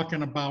for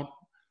mucking about.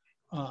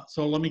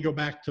 So let me go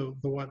back to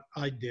what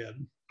I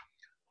did.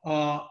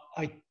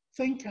 I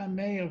think I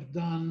may have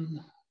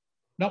done,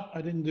 nope,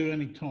 I didn't do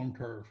any tone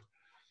curve.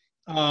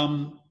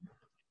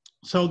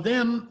 So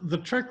then the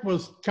trick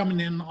was coming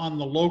in on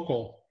the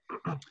local.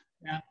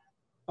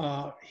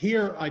 And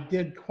here I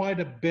did quite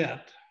a bit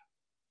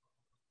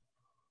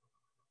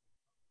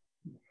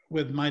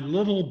with my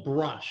little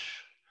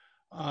brush.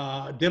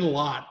 Did a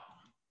lot.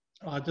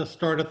 Just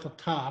start at the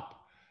top.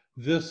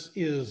 This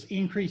is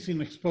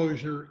increasing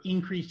exposure,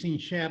 increasing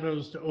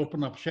shadows to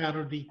open up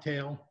shadow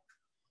detail.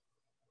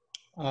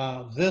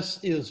 This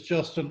is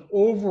just an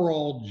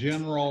overall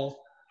general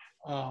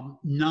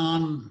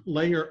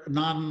non-layer,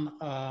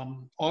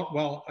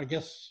 well, I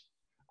guess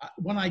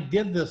when I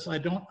did this, I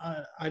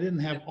didn't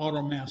have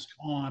auto mask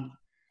on.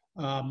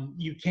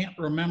 You can't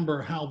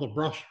remember how the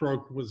brush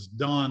stroke was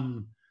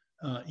done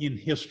in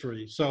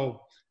history.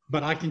 So,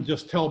 but I can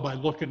just tell by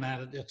looking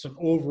at it, it's an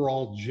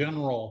overall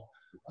general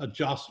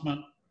adjustment.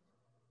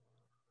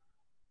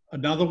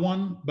 Another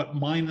one, but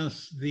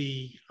minus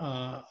the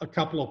a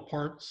couple of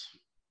parts.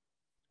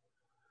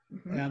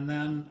 Mm-hmm. And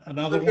then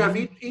another So, Jeff,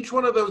 one. each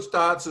one of those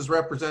dots is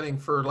representing,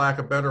 for lack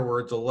of better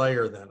words, a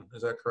layer then.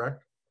 Is that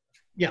correct?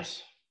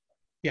 Yes.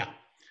 Yeah.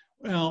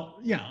 Well,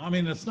 yeah, I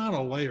mean, it's not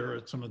a layer,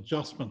 it's an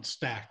adjustment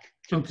stack.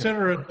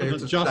 Consider it an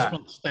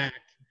adjustment stack.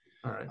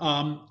 All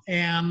right.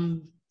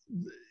 And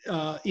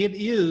it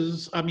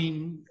is, I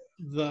mean,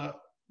 the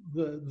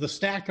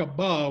stack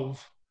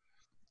above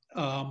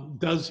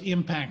does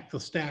impact the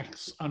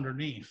stacks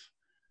underneath.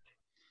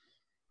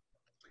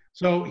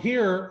 So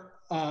here,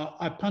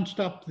 I punched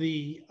up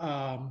the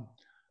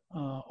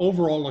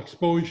overall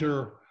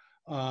exposure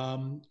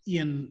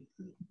in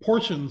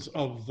portions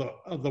of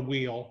the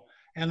wheel,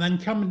 and then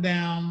coming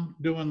down,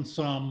 doing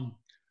some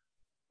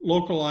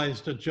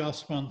localized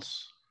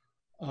adjustments.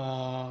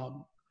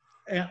 And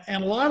a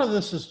lot of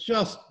this is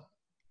just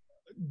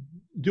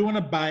doing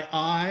it by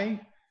eye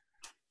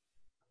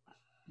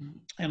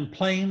and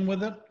playing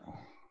with it.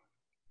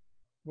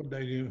 What did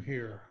I do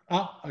here?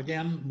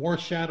 Again, more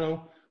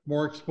shadow,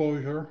 more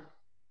exposure.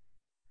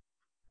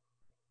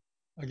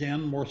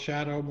 Again, more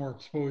shadow, more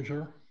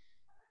exposure.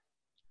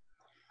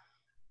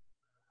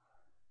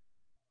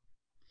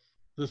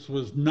 This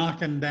was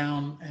knocking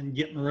down and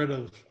getting rid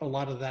of a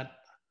lot of that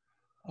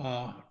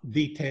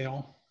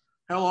detail.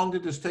 How long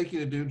did this take you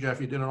to do, Jeff?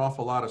 You did an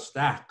awful lot of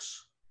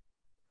stacks.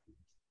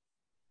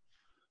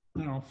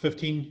 I don't know,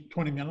 15,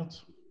 20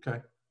 minutes. Okay.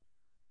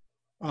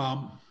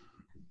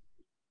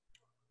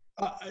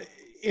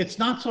 It's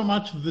not so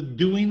much the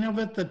doing of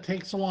it that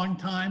takes a long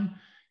time.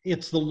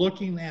 It's the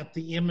looking at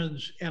the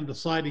image and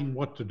deciding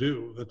what to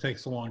do that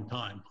takes a long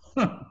time.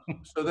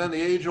 So then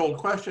the age-old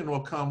question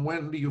will come,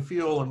 when do you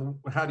feel and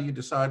how do you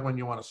decide when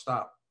you want to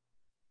stop?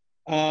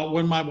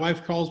 When my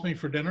wife calls me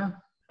for dinner.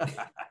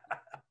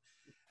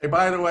 Hey,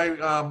 by the way,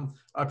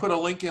 I put a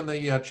link in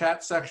the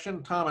chat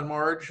section. Tom and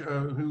Marge,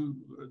 who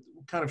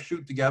kind of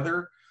shoot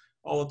together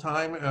all the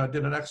time,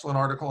 did an excellent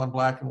article on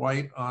black and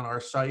white on our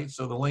site.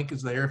 So the link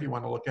is there if you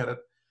want to look at it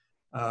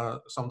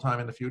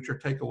sometime in the future.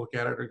 Take a look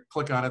at it or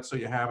click on it so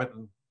you have it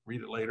and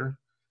read it later.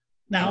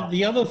 Now,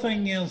 the other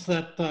thing is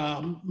that,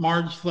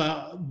 Marge,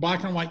 the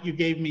black and white you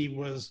gave me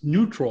was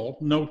neutral,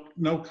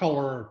 no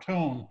color or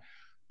tone,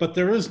 but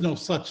there is no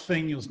such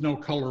thing as no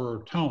color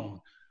or tone.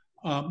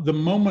 The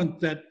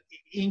moment that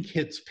ink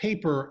hits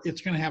paper,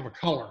 it's going to have a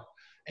color.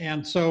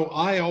 And so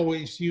I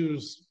always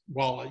use,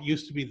 well, it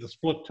used to be the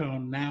split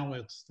tone, now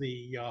it's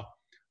the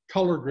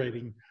color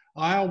grading.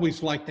 I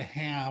always like to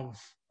have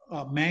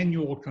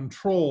manual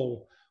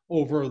control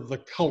over the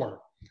color.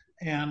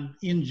 And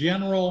in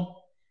general,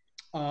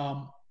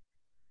 for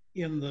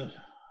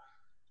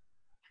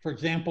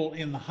example,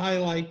 in the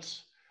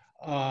highlights,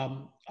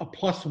 a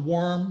plus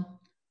warm,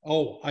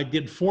 oh, I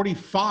did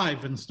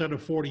 45 instead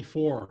of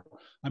 44.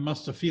 I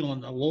must have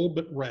feeling a little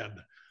bit red.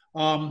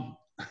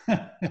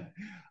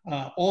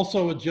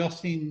 Also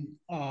adjusting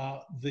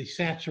the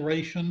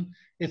saturation.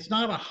 It's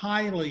not a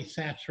highly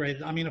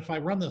saturated. I mean, if I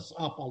run this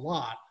up a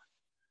lot,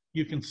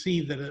 you can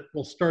see that it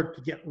will start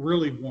to get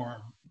really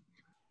warm.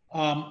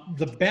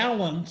 The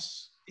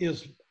balance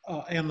is,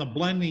 and the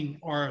blending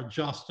are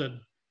adjusted.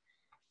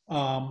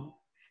 But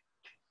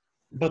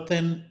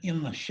then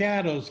in the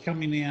shadows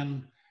coming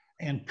in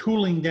and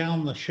cooling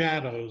down the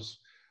shadows,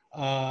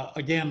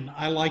 again,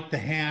 I like to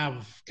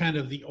have kind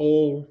of the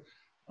old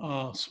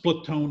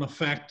split tone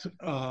effect.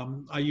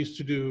 I used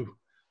to do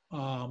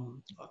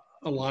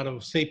a lot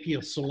of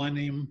sepia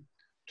selenium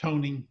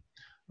toning.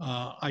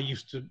 I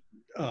used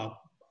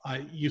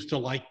to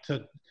like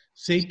to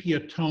sepia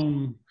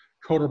tone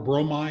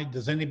cotobromide.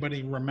 Does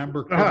anybody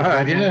remember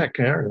cotobromide?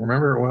 Yeah, I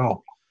remember it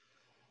well.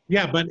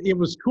 Yeah, but it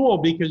was cool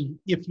because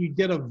if you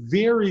did a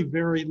very,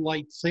 very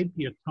light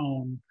sepia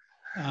tone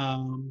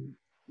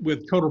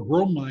with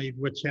cotobromide,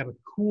 which had a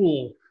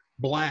cool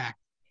black,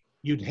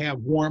 you'd have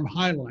warm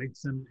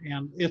highlights. And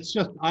it's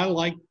just, I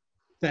like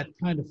that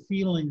kind of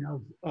feeling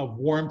of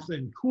warmth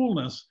and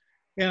coolness.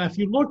 And if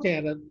you look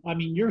at it, I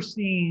mean, you're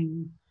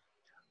seeing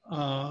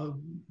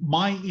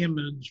my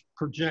image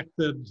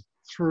projected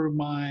through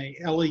my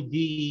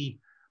LED,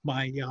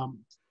 my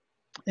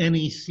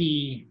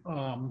NEC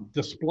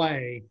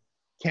display,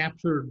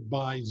 captured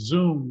by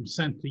Zoom,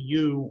 sent to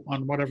you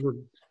on whatever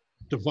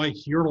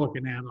device you're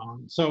looking at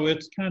on. So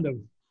it's kind of,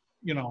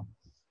 you know,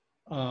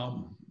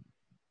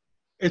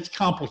 it's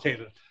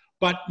complicated.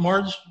 But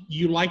Marge,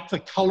 you like the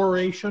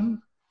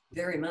coloration?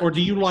 Very much. Or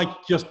do you like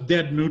just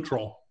dead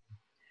neutral?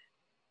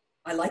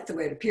 I like the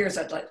way it appears.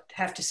 I'd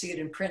have to see it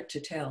in print to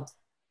tell.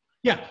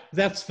 Yeah,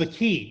 that's the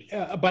key.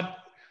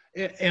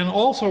 And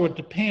also it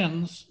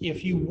depends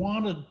if you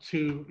wanted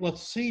to,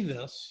 let's see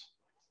this.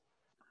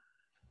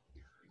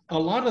 A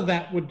lot of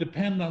that would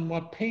depend on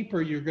what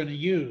paper you're going to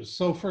use.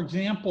 So for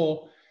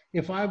example,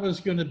 if I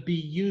was going to be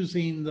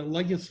using the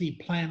Legacy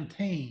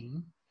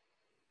Plantain,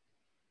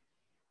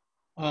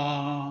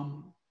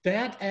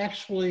 that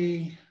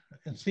actually,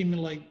 and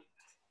simulate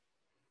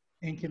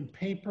ink and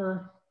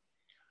paper,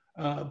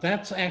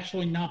 that's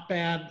actually not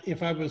bad.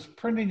 If I was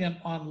printing it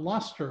on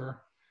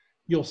luster,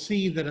 you'll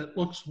see that it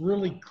looks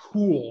really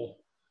cool.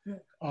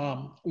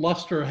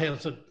 Luster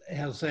has a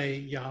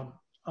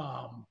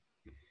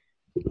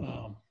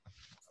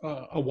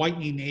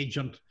whitening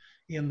agent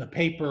in the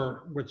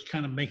paper, which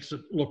kind of makes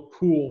it look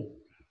cool.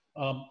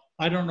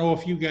 I don't know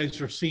if you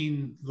guys are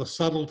seeing the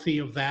subtlety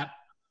of that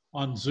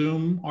on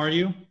Zoom, are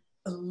you?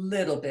 A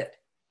little bit.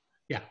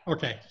 Yeah,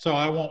 okay, so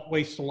I won't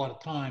waste a lot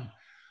of time.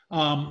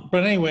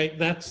 But anyway,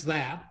 that's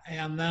that.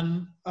 And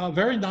then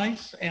very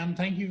nice, and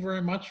thank you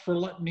very much for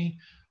letting me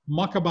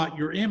muck about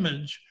your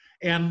image.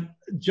 And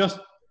just,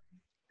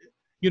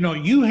 you know,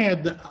 you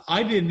had,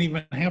 I didn't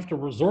even have to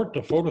resort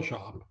to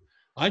Photoshop.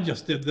 I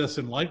just did this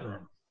in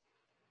Lightroom.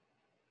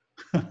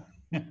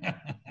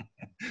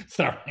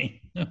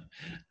 Sorry.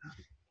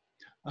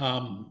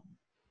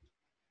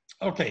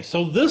 Okay,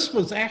 so this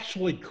was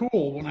actually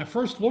cool. When I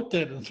first looked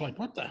at it, it's like,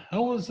 what the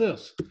hell is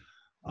this?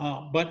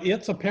 But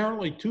it's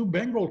apparently two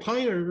Bengal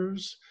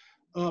tigers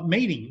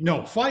mating,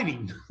 no,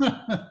 fighting.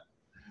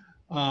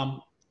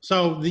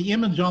 So the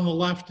image on the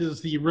left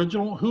is the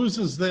original. Whose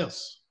is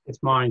this?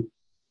 It's mine.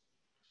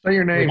 Say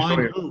your name.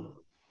 Mine who?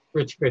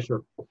 Rich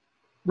Fisher.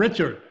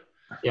 Richard.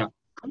 Yeah.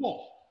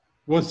 Cool.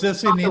 Was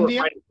this in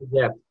India?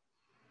 Yeah.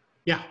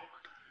 Yeah.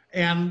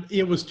 And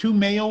it was two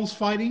males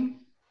fighting?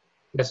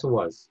 Yes, it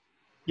was.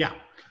 Yeah.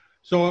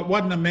 So it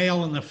wasn't a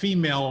male and a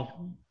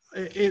female.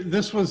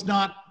 This was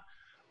not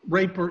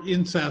rape or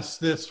incest.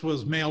 This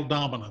was male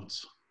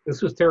dominance.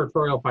 This was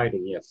territorial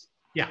fighting, yes.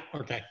 Yeah,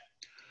 okay.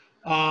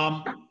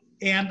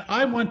 And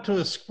I went to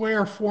a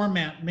square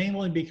format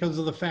mainly because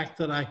of the fact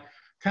that I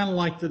kind of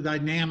like the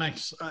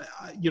dynamics.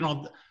 You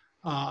know,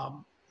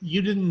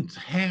 you didn't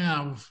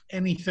have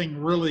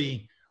anything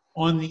really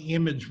on the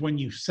image when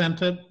you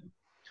sent it.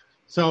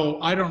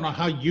 So I don't know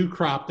how you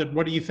cropped it.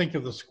 What do you think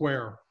of the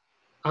square?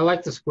 I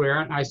like the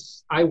square. And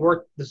I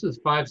worked, this is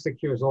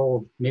 5-6 years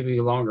old, maybe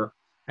longer.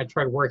 I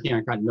tried working, I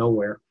got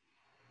nowhere.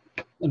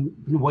 And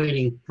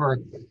waiting for,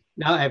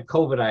 now I have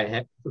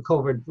COVID, the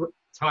COVID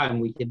time,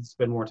 we can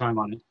spend more time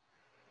on it.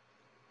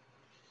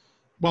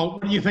 Well,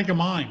 what do you think of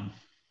mine?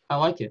 I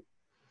like it.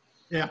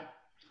 Yeah.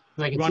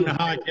 You want to know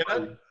how I did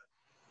it?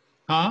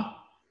 Huh?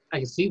 I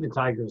can see the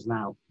tigers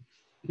now.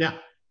 Yeah.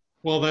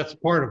 Well, that's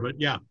part of it,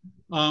 yeah.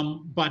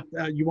 But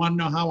you want to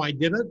know how I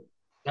did it?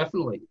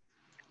 Definitely.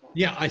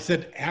 Yeah, I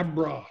said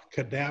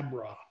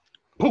abracadabra.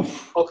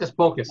 Poof. Hocus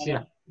pocus,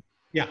 yeah.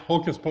 Yeah,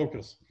 hocus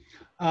pocus.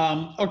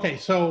 Okay,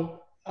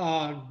 so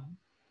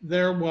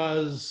there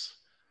was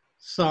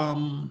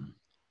some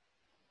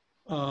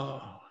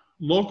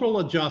local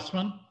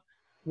adjustment,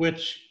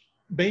 which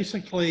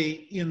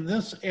basically in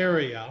this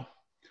area,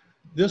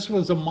 this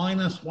was a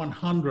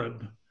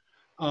 -100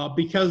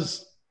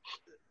 because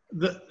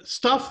the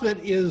stuff that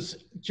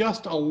is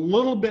just a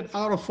little bit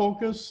out of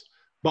focus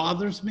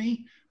bothers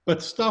me,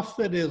 but stuff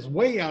that is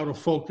way out of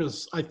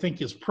focus, I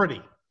think is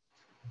pretty.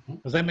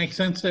 Does that make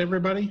sense to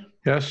everybody?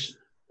 Yes.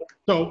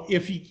 So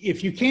if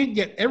you can't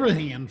get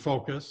everything in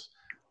focus,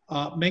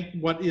 make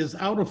what is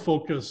out of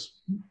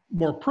focus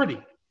more pretty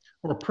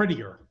or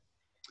prettier.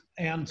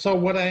 And so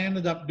what I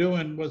ended up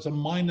doing was a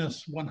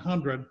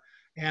 -100.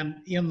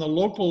 And in the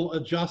local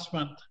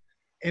adjustment,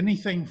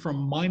 anything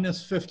from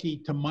 -50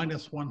 to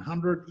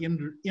 -100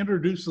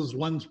 introduces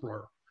lens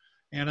blur.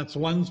 And it's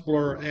lens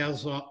blur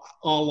as a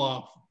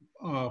la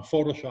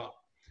Photoshop.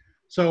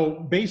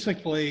 So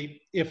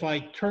basically, if I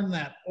turn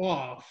that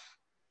off,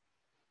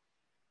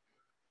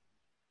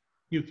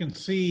 you can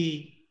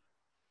see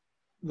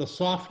the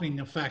softening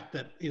effect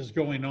that is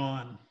going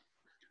on,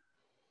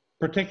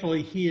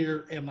 particularly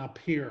here and up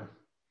here.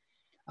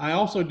 I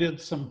also did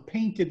some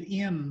painted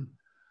in.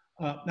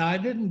 Now I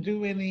didn't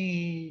do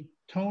any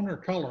tone or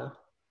color.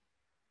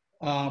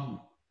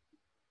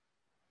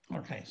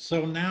 Okay,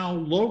 so now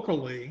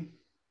locally,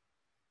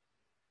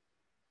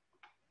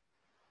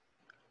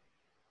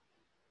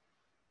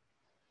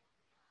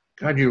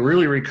 God, you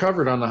really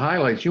recovered on the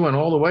highlights. You went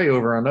all the way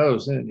over on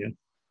those, didn't you?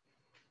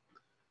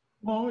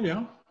 oh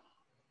yeah,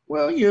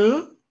 Well,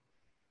 yeah.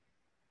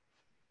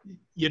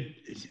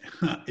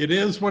 it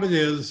is what it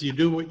is. You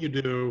do what you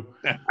do.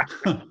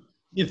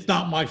 It's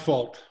not my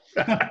fault.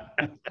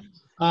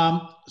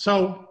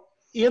 So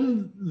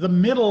in the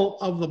middle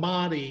of the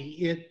body,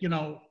 it, you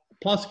know,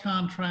 plus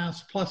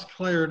contrast, plus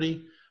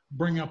clarity,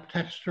 bring up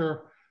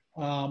texture,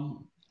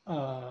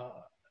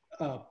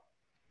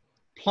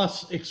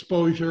 plus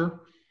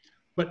exposure.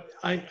 But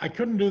I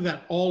couldn't do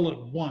that all at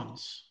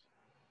once.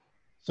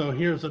 So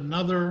here's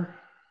another.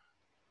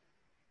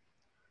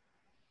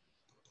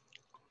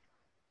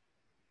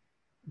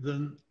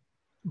 Then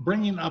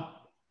bringing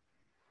up,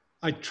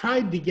 I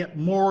tried to get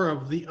more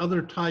of the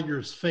other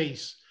tiger's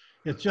face.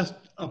 It's just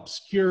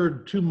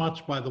obscured too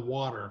much by the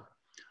water.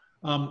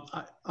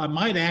 I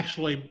might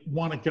actually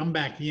want to come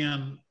back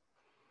in,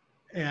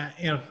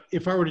 and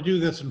if I were to do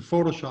this in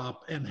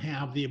Photoshop and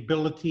have the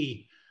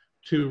ability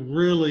to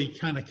really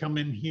kind of come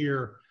in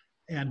here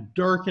and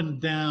darken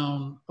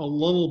down a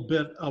little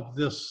bit of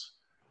this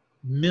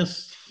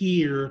mist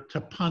here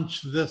to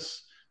punch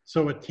this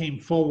so it came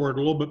forward a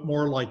little bit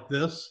more like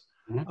this.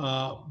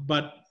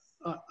 But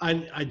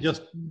I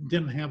just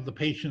didn't have the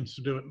patience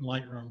to do it in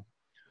Lightroom.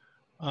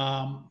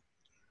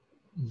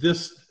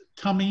 This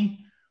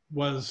tummy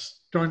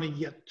was starting to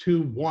get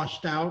too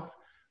washed out.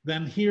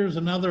 Then here's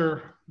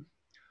another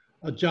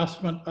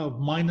adjustment of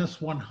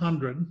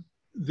 -100.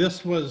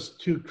 This was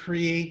to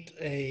create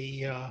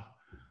a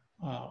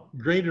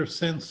greater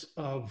sense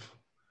of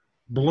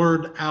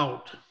blurred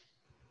out.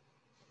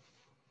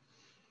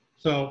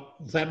 So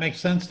does that make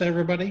sense to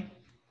everybody?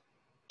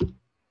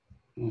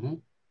 Mm-hmm.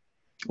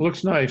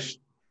 Looks nice.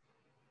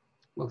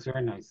 Looks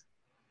very nice.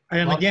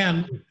 And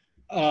again,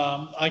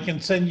 I can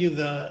send you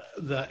the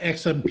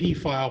XMP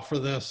file for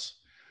this.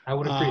 I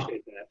would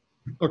appreciate that.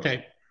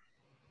 Okay.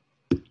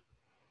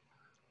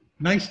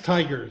 Nice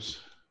tigers.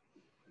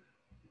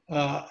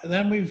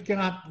 Then we've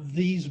got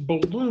these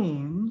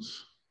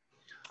balloons.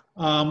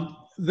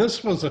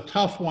 This was a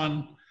tough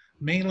one,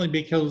 mainly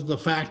because of the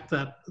fact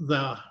that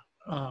the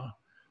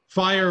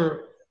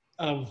fire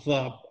of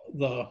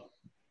the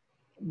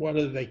what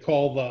do they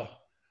call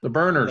The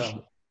burners.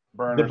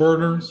 the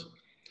burners,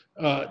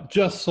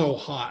 just so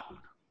hot.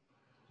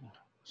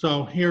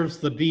 So here's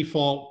the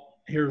default,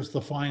 here's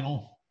the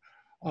final.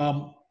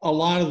 A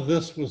lot of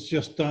this was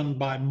just done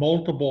by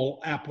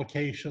multiple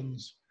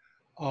applications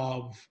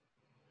of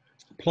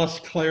plus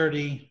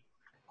clarity,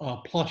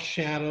 plus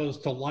shadows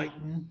to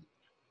lighten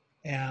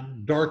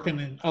and darken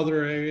in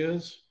other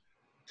areas,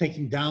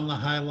 taking down the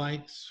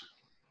highlights.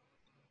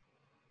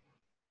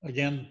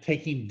 Again,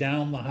 taking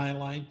down the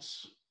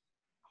highlights.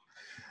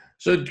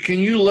 So can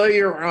you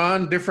layer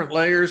on different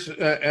layers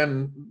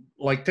and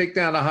like take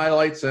down the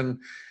highlights and,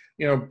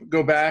 you know,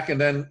 go back and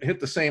then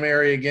hit the same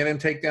area again and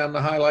take down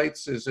the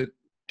highlights?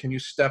 Can you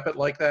step it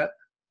like that?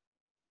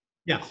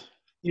 Yes,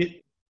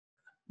 it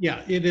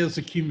is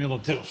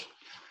accumulative.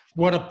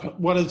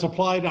 What is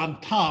applied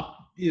on top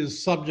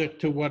is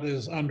subject to what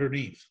is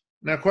underneath.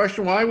 Now,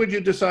 question, why would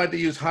you decide to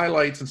use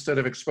highlights instead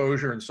of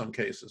exposure in some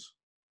cases?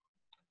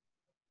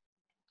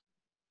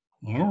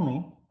 I don't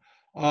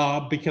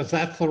know, because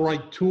that's the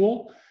right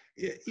tool.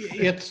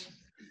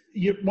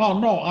 Well,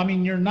 no, I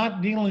mean, you're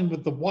not dealing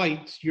with the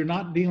whites, you're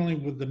not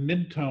dealing with the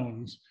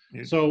midtones.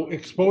 So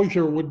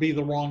exposure would be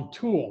the wrong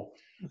tool.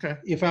 Okay.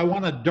 If I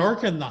want to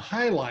darken the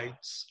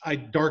highlights, I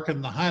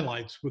darken the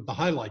highlights with the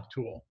highlight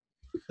tool.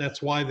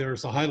 That's why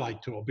there's a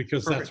highlight tool,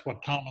 because Perfect. That's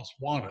what Thomas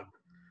wanted.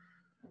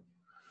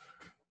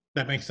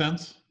 That makes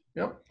sense?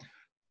 Yep.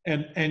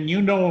 And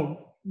you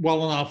know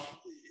well enough,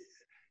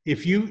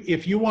 if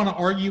you want to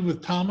argue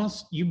with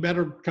Thomas, you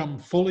better come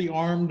fully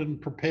armed and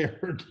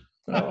prepared.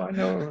 Oh, I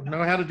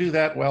know how to do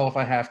that well if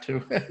I have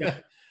to.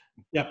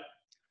 Yep.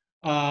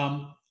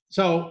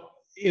 So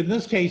in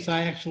this case,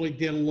 I actually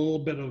did a little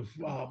bit of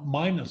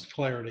minus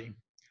clarity.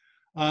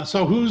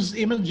 So whose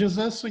image is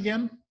this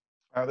again?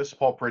 This is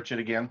Paul Pritchett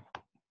again.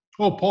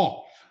 Oh,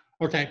 Paul.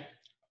 Okay.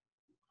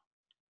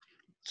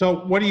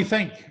 So what do you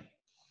think?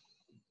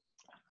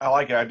 I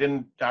like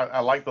it. I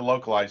like the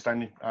localized.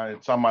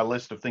 It's on my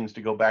list of things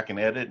to go back and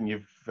edit, and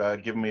you've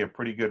given me a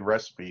pretty good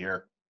recipe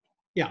here.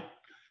 Yeah.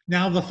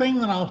 Now, the thing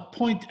that I'll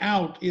point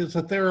out is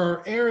that there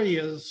are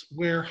areas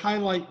where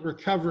highlight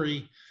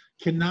recovery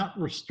cannot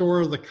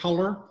restore the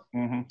color.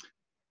 Mm-hmm.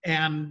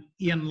 And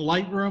in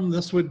Lightroom,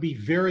 this would be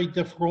very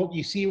difficult.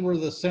 You see where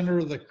the center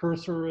of the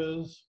cursor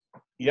is?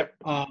 Yep.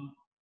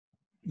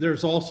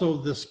 There's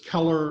also this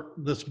color,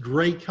 this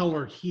gray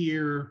color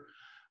here.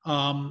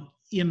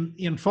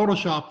 In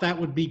Photoshop, that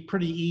would be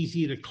pretty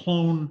easy to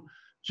clone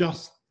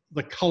just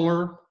the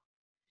color.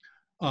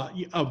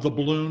 of the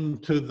balloon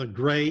to the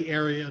gray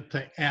area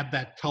to add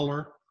that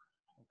color.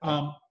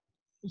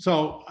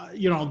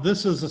 You know,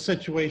 this is a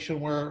situation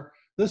where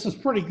this is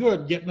pretty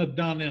good getting it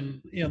done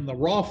in the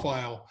raw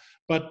file,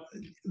 but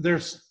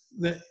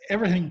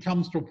everything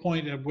comes to a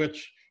point at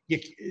which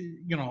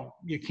you know,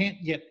 you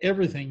can't get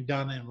everything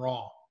done in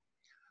raw.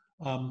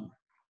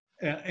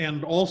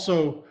 And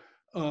also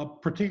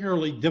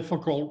particularly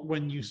difficult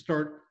when you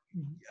start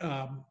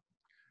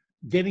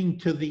getting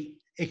to the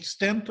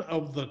extent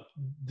of the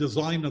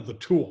design of the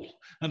tool.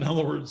 In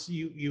other words,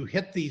 you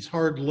hit these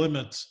hard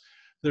limits.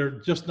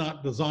 They're just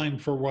not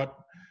designed for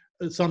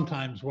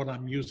sometimes what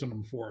I'm using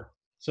them for.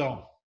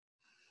 So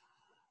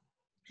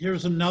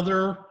here's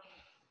another,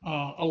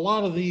 a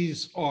lot of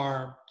these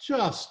are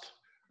just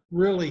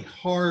really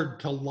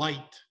hard to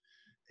light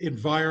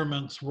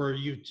environments where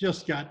you've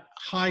just got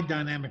high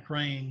dynamic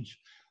range.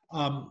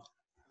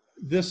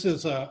 This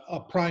is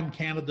a prime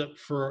candidate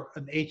for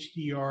an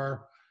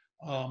HDR.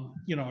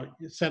 You know,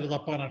 you set it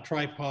up on a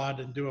tripod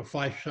and do a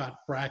 5-shot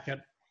bracket,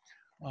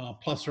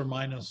 plus or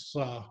minus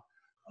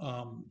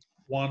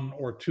 1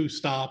 or 2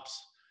 stops,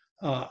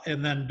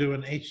 and then do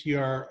an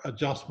HDR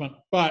adjustment.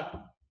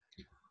 But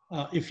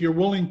if you're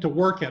willing to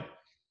work it,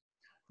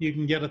 you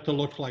can get it to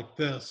look like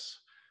this.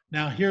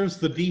 Now here's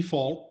the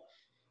default.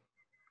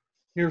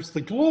 Here's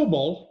the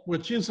global,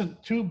 which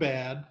isn't too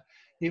bad.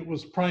 It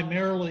was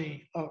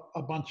primarily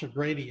a bunch of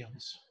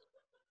gradients.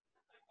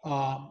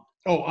 Oh,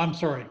 I'm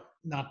sorry,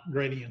 not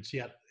gradients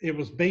yet. It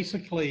was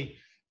basically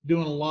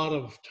doing a lot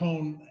of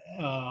tone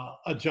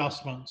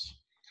adjustments.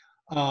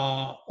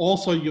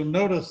 Also, you'll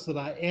notice that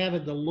I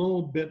added a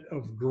little bit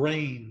of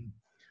grain.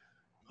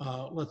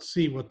 Let's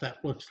see what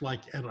that looks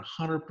like at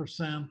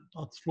 100%.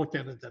 Let's look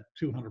at it at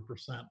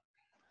 200%.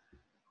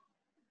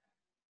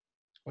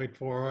 Wait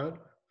for it.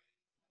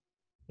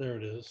 There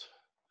it is.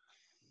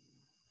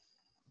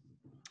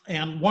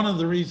 And one of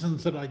the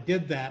reasons that I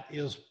did that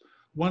is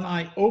when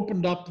I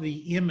opened up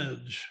the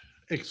image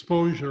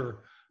exposure,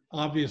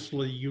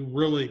 obviously you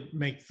really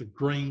make the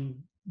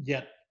grain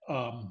get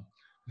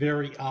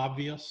very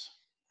obvious.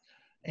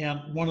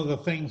 And one of the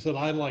things that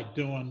I like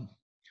doing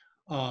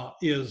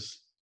is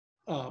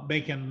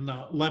making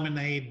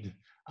lemonade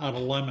out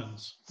of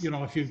lemons. You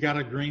know, if you've got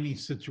a grainy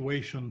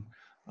situation,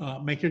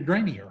 make it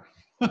grainier,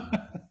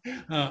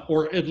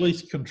 or at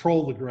least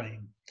control the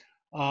grain.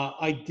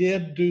 I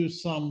did do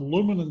some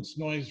luminance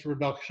noise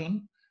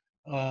reduction,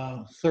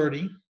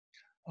 30,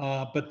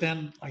 but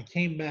then I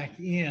came back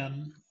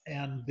in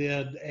and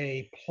did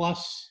a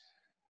plus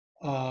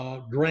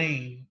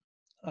grain,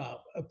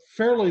 a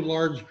fairly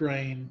large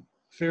grain,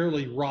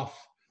 fairly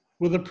rough,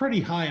 with a pretty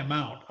high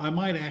amount. I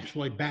might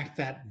actually back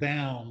that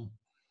down.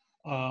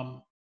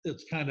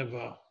 It's kind of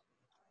a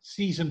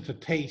season to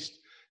taste.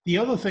 The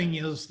other thing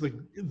is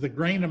the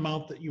grain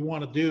amount that you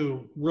want to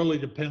do really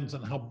depends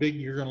on how big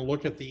you're going to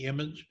look at the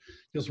image.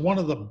 Because one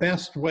of the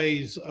best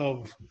ways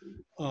of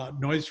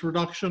noise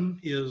reduction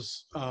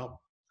is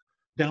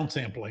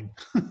downsampling.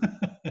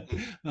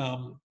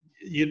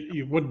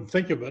 You wouldn't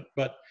think of it,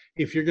 but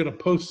if you're going to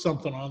post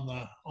something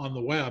on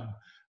the web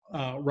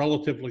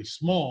relatively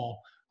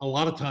small, a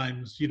lot of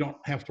times you don't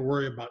have to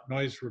worry about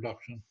noise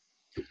reduction.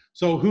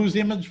 So whose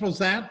image was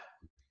that?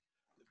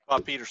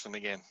 Bob Peterson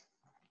again.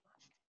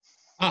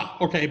 Ah,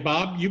 okay,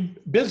 Bob, you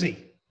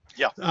busy.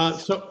 Yeah.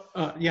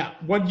 Yeah,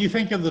 what do you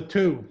think of the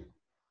two?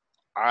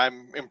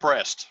 I'm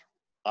impressed.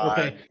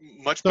 Okay.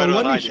 Much better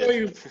than I did. So let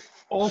me show you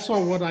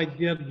also what I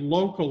did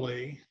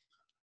locally.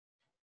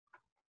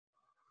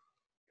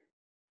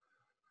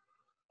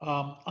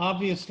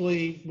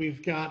 Obviously,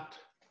 we've got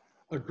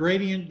a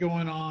gradient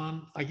going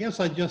on. I guess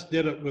I just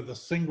did it with a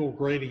single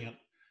gradient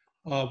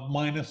of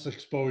minus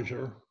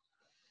exposure,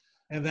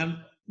 and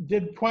then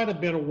did quite a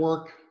bit of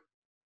work.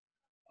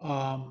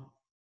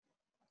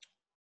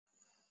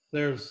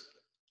 There's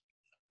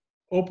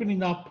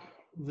opening up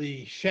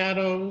the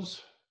shadows,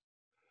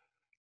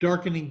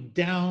 darkening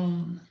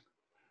down.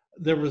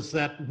 There was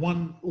that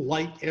one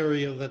light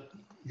area that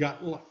got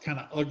kind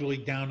of ugly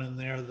down in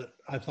there that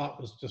I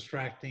thought was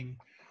distracting.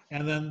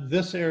 And then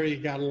this area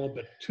got a little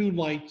bit too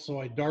light,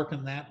 so I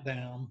darkened that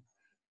down.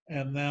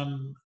 And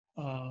then,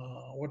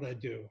 what did I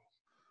do?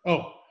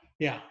 Oh,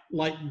 yeah,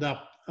 lightened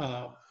up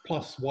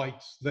plus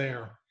whites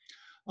there.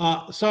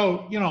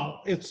 So, you know,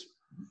 it's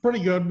pretty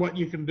good what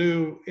you can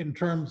do in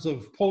terms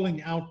of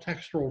pulling out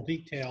textural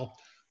detail.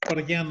 But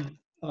again,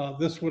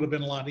 this would have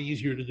been a lot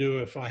easier to do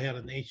if I had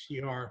an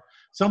HDR.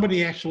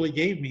 Somebody actually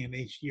gave me an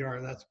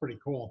HDR. That's pretty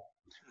cool.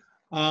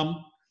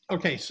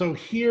 Okay, so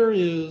here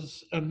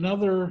is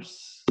another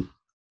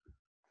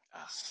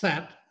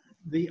set.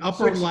 The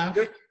upper left.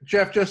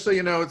 Jeff, just so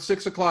you know, it's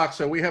 6 o'clock,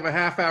 so we have a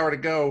half hour to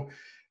go.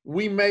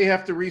 We may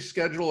have to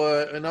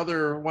reschedule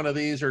another one of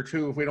these or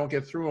two if we don't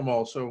get through them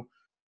all. So,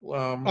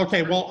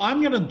 okay, well,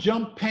 I'm going to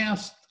jump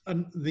past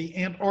the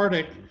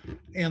Antarctic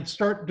and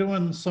start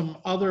doing some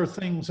other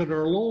things that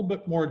are a little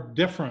bit more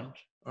different.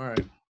 All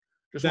right.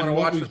 Just want to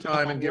watch the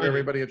time and give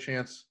everybody a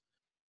chance.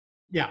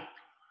 Yeah.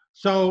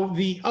 So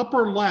the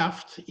upper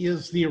left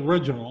is the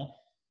original.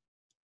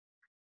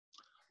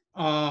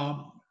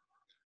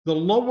 the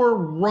lower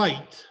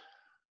right,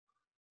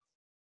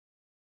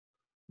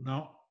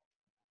 no.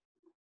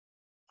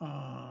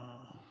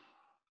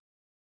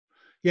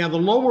 Yeah, the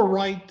lower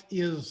right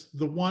is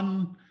the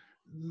one,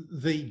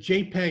 the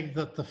JPEG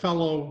that the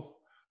fellow,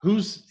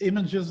 whose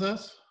image is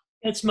this?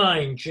 It's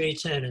mine, Jay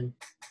Tenon.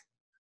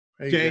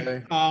 Hey, Jay.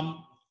 Jay.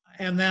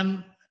 And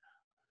then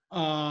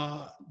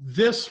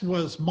this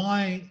was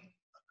my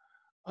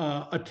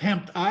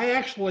attempt. I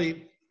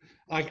actually,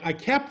 I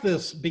kept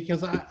this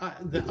because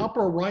the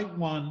upper right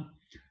one,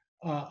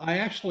 I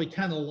actually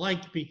kind of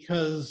liked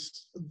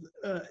because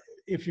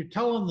if you're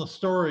telling the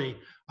story,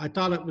 I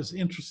thought it was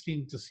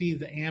interesting to see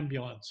the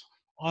ambulance.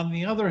 On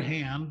the other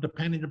hand,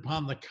 depending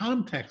upon the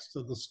context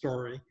of the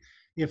story,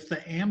 if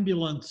the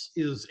ambulance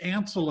is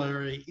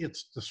ancillary,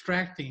 it's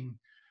distracting.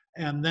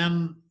 And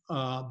then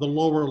the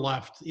lower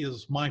left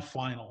is my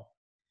final.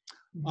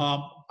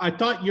 I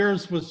thought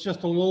yours was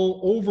just a little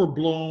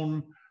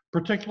overblown,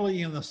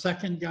 particularly in the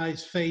second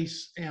guy's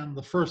face and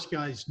the first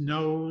guy's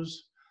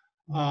nose.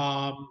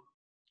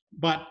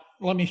 But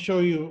let me show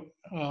you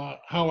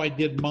how I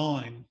did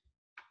mine.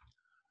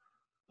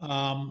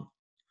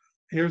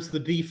 Here's the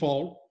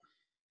default.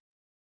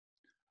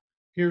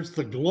 Here's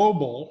the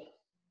global.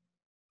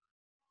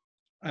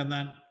 And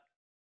then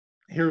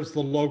here's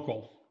the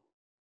local.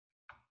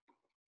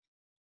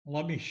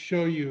 Let me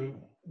show you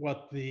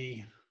what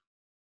the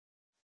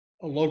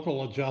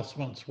local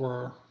adjustments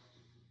were.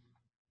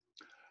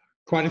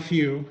 Quite a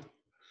few.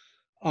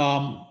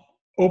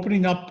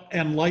 Opening up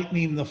and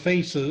lightening the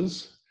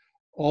faces,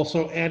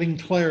 also adding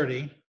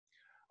clarity.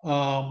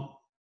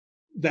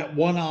 That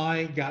one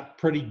eye got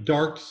pretty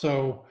dark,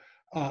 so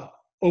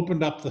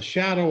opened up the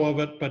shadow of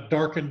it, but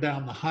darkened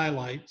down the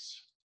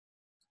highlights.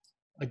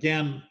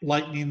 Again,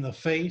 lightening the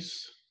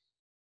face,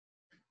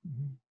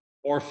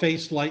 or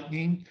face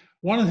lightening.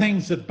 One of the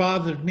things that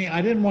bothered me,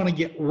 I didn't want to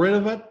get rid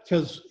of it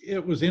because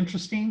it was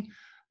interesting,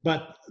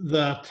 but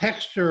the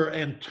texture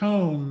and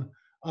tone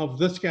of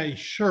this guy's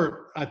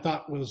shirt I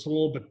thought was a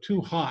little bit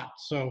too hot,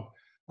 so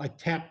I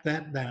tapped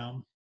that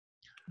down.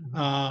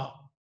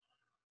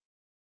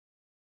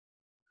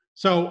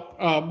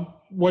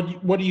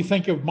 What do you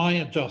think of my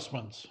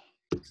adjustments?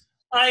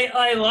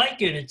 I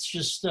like it. It's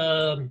just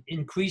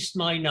increased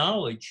my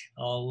knowledge.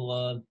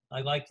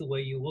 I like the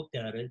way you looked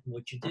at it and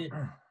what you did.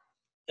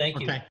 Thank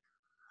you. Okay.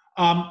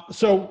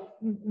 So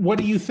what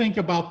do you think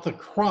about the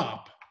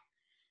crop?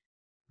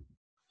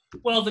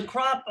 Well, the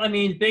crop, I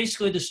mean,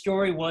 basically the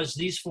story was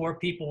these four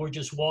people were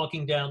just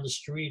walking down the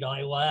street.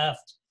 I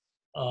laughed.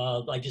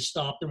 I just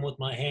stopped them with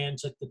my hand,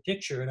 took the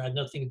picture. It had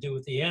nothing to do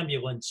with the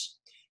ambulance.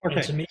 Okay,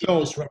 And to me,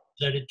 so, this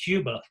represented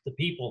Cuba, the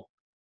people.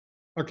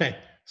 okay,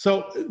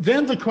 so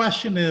then the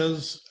question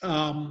is,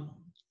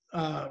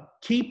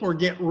 keep or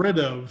get rid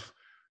of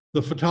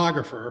the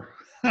photographer.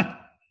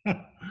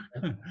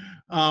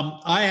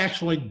 I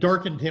actually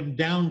darkened him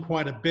down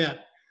quite a bit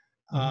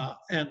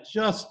and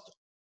just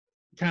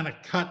kind of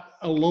cut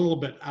a little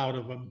bit out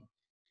of him.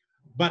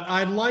 But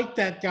I like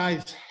that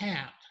guy's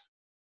hat.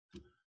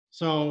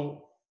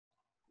 So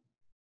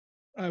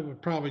I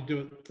would probably do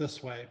it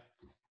this way.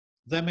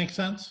 Does that make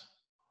sense?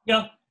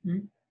 Yeah.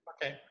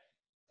 Okay.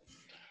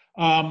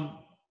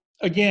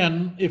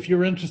 Again, if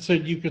you're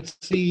interested, you could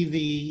see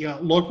the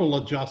local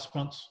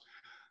adjustments.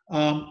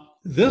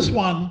 This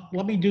one,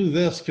 let me do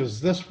this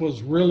because this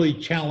was really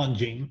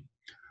challenging.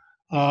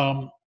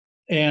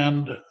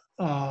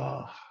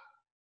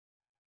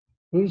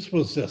 Whose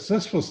was this?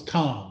 This was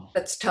Tom.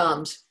 That's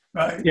Tom's.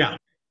 Right. Yeah.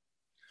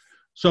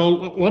 So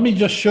let me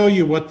just show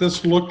you what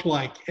this looked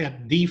like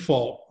at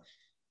default.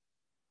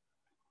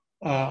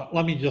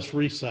 Let me just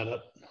reset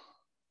it.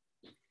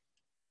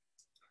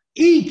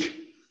 Eek!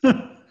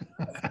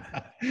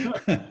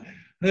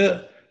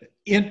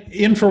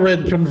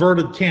 Infrared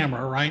converted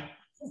camera, right?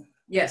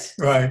 Yes.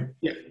 Right.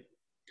 Yeah.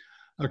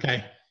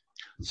 Okay.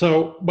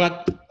 So,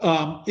 but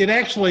it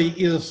actually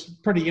is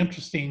pretty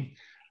interesting.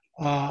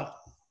 And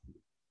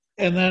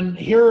then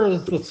here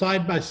is the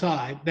side by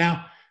side.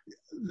 Now,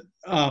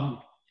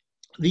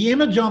 the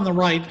image on the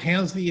right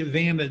has the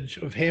advantage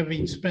of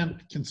having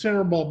spent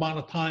considerable amount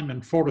of time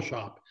in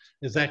Photoshop.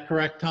 Is that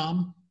correct,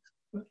 Tom?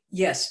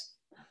 Yes.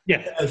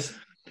 Yeah. Yes.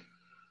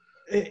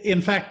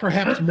 In fact,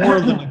 perhaps more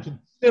than a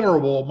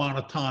considerable amount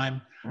of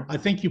time. I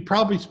think you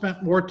probably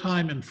spent more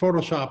time in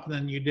Photoshop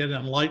than you did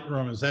in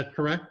Lightroom. Is that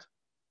correct?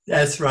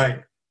 That's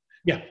right.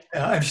 Yeah.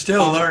 I'm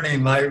still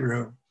learning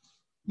Lightroom.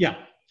 Yeah.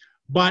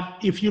 But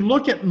if you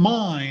look at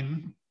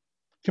mine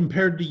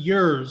compared to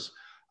yours,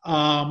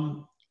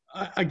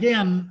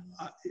 again,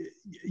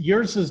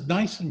 yours is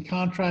nice and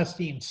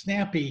contrasty and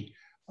snappy,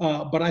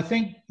 but I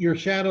think your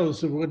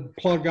shadows would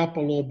plug up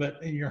a little bit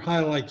and your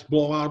highlights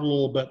blow out a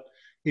little bit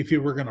if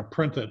you were going to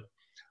print it.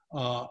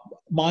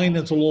 Mine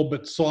is a little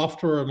bit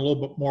softer and a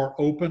little bit more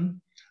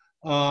open.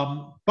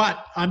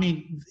 But I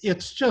mean,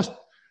 it's just,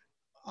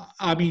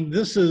 I mean,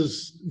 this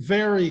is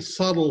very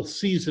subtle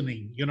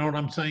seasoning. You know what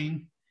I'm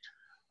saying?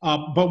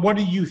 But what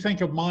do you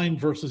think of mine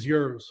versus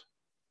yours?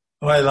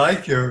 Oh, I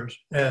like yours.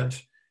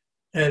 Yes.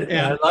 And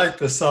I like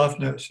the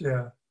softness.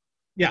 Yeah.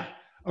 Yeah.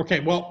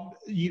 Okay. Well,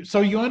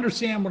 so you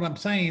understand what I'm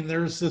saying.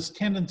 There's this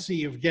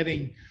tendency of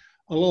getting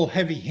a little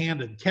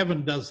heavy-handed.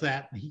 Kevin does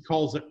that, and he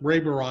calls it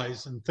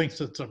Raberize and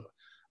thinks it's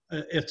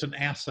an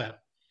asset.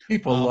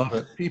 People love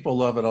it. People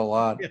love it a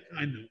lot. Yeah,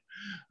 I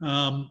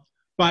know.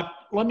 But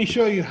let me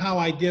show you how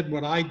I did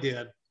what I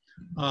did.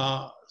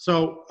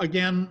 So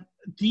again,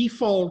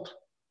 default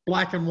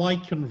black and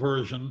white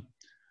conversion,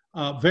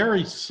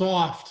 very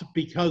soft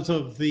because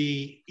of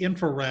the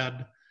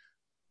infrared.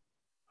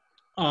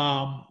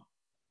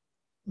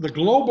 The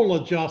global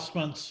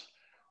adjustments,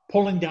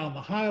 pulling down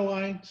the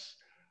highlights,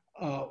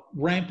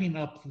 ramping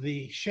up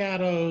the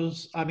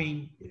shadows. I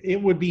mean,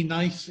 it would be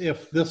nice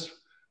if this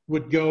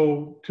would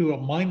go to a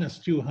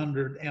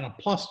 -200 and a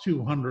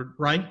 +200,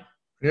 right?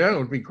 Yeah, it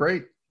would be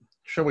great.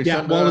 Shall we?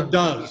 Yeah, well, it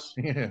does.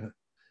 Yeah.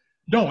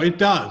 No, it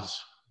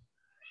does.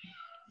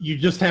 You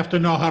just have to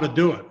know how to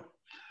do it.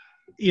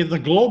 In the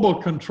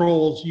global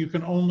controls, you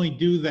can only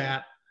do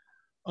that.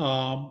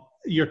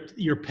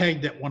 You're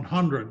pegged at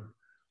 100,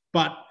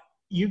 but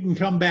you can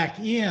come back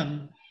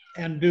in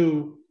and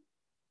do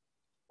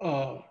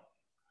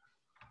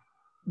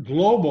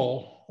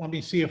global. Let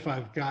me see if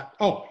I've got,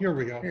 oh, here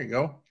we go. Here you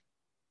go.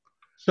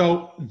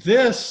 So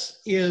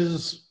this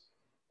is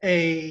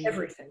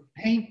Everything.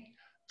 paint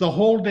the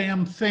whole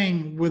damn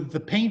thing with the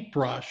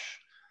paintbrush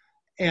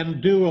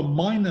and do a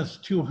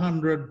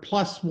 -200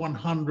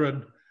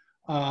 +100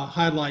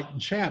 highlight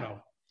and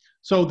shadow.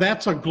 So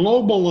that's a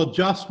global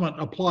adjustment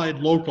applied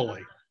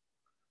locally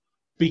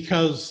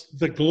because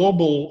the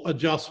global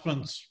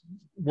adjustments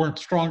weren't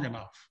strong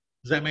enough.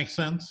 Does that make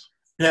sense?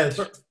 Yes.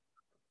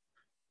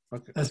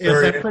 Okay. That's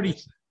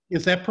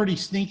Is that pretty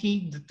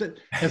sneaky?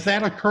 Has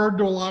that occurred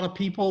to a lot of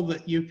people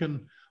that you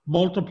can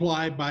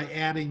multiply by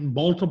adding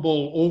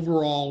multiple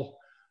overall?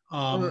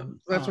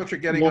 That's what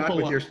you're getting at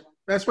with your.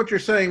 That's what you're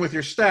saying with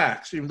your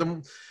stacks. You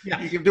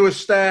can do a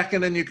stack,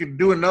 and then you can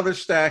do another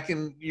stack,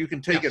 and you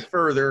can take it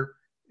further,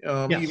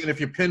 even if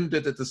you pinned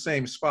it at the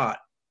same spot.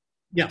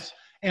 Yes,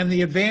 and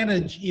the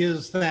advantage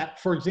is that,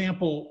 for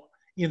example,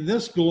 in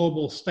this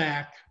global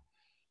stack,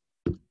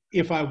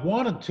 if I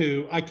wanted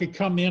to, I could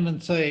come in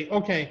and say,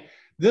 okay,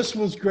 this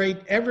was great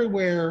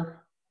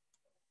everywhere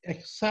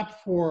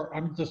except for,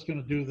 I'm just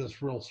going to do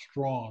this real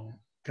strong.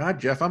 God,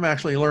 Jeff, I'm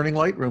actually learning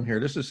Lightroom here.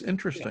 This is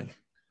interesting.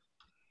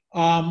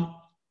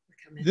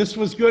 This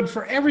was good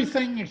for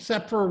everything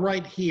except for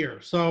right here.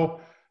 So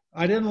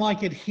I didn't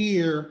like it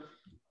here.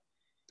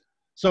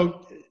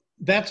 So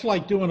that's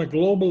like doing a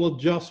global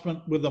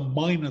adjustment with a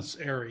minus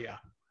area.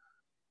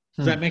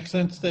 Does that make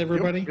sense to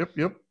everybody?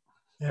 Yep.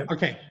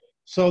 Okay.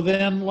 So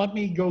then let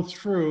me go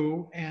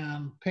through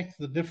and pick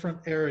the different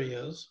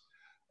areas.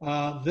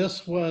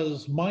 This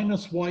was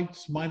minus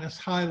whites, minus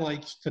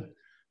highlights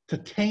to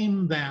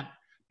tame that,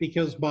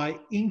 because by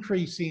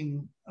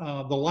increasing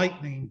the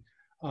lightening,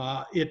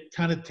 it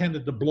kind of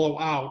tended to blow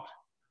out.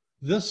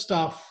 This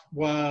stuff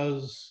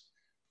was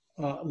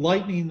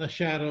lightening the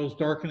shadows,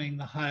 darkening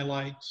the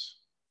highlights.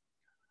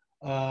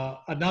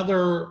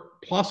 Another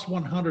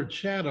 +100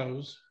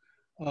 shadows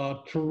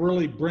to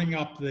really bring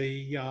up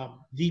the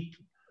deep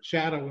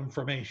shadow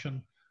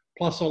information,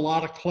 plus a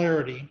lot of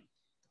clarity.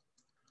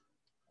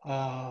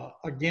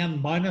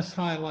 Again, minus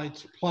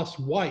highlights, plus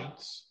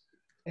whites,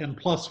 and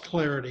plus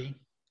clarity.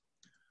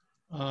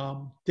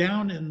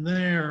 Down in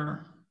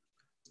there,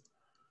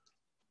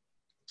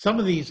 some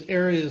of these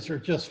areas are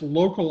just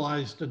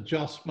localized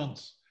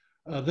adjustments.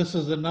 This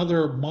is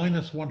another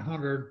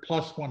 -100,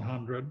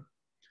 +100.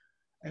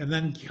 And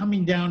then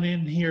coming down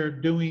in here,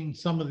 doing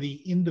some of the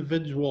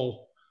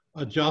individual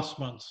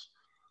adjustments,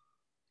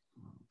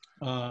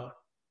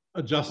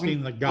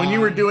 adjusting the guide. When you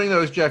were doing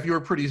those, Jeff, you were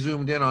pretty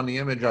zoomed in on the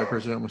image, I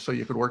presume, so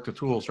you could work the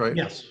tools, right?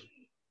 Yes.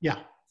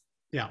 Yeah.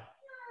 Does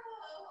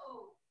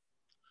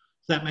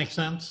that make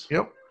sense?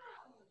 Yep.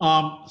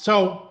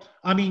 So,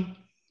 I mean,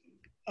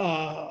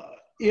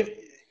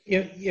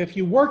 if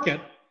you work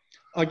it,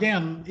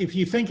 again, if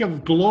you think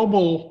of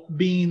global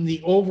being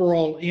the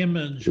overall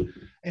image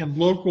and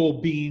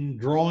local being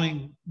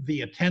drawing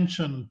the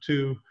attention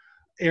to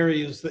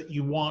areas that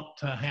you want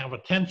to have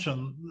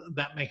attention,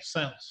 that makes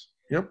sense.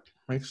 Yep,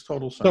 makes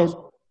total sense.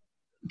 So,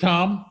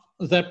 Tom,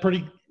 is that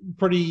pretty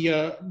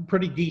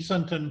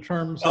decent in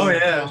terms of? Oh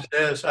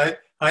yes.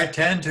 I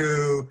tend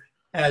to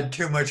add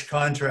too much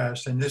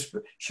contrast, and this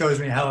shows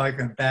me how I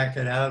can back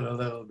it out a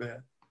little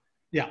bit.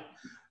 Yeah.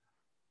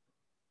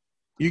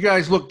 You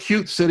guys look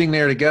cute sitting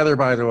there together,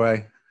 by the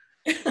way.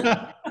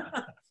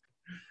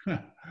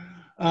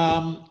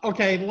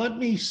 Okay, let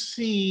me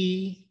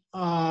see.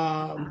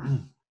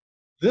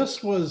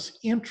 This was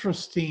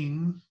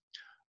interesting.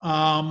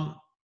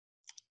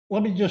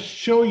 Let me just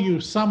show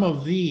you some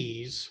of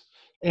these,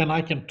 and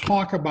I can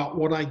talk about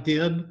what I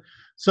did.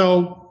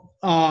 So,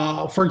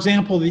 for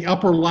example, the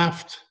upper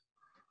left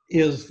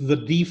is the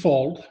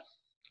default.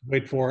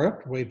 Wait for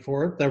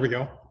it. There we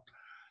go.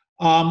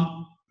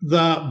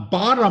 The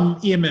bottom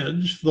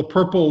image, the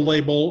purple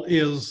label,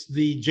 is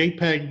the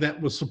JPEG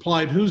that was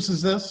supplied. Whose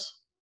is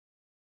this?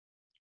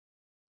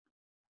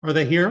 Are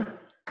they here?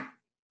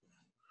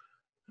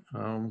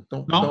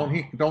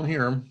 Don't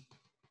hear them.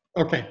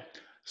 Okay.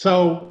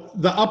 So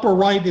the upper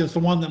right is the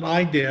one that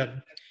I did.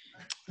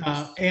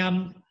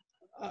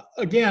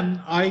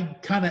 Again, I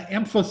kind of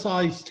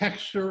emphasize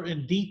texture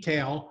and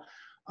detail.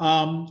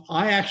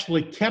 I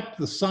actually kept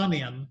the sun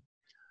in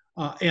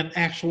and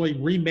actually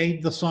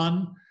remade the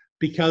sun,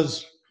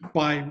 because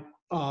by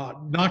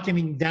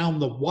knocking down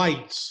the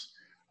whites,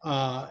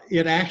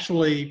 it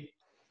actually,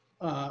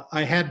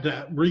 I had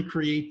to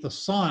recreate the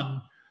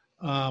sun.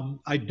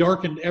 I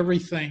darkened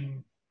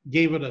everything,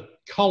 gave it a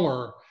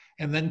color,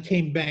 and then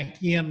came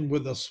back in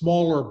with a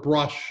smaller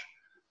brush.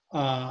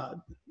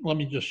 Let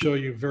me just show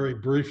you very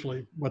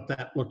briefly what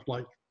that looked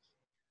like.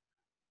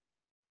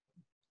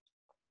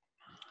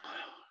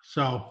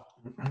 So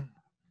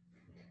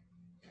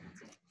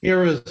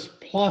here is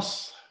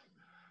plus,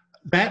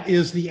 that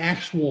is the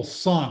actual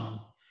sun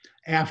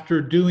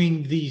after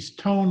doing these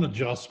tone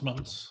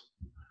adjustments.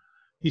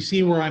 You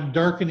see where I'm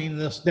darkening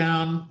this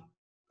down?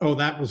 Oh,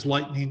 that was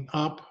lightening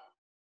up.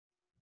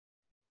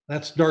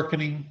 That's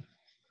darkening.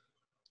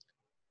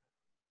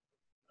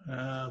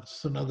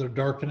 It's another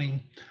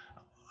darkening.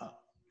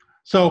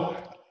 So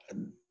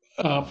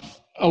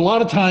a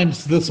lot of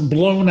times this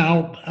blown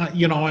out,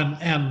 you know,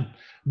 and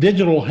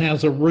digital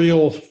has a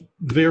real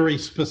very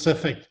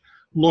specific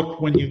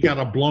look when you got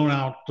a blown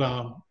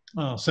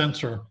out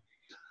sensor.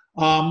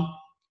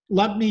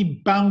 Let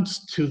me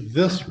bounce to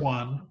this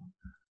one.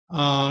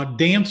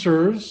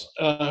 Dancers,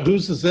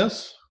 whose is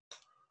this?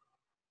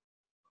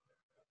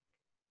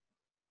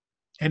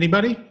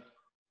 Anybody?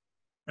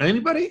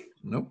 Anybody?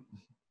 Nope.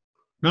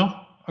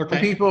 No?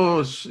 Okay.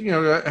 People, you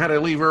know, had to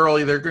leave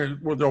early.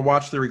 They'll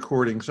watch the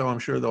recording, so I'm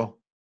sure they'll.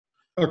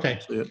 Okay.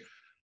 See it.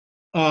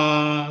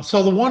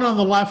 So the one on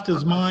the left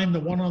is mine. The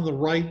one on the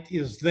right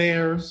is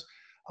theirs.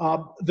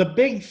 The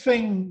big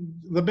thing,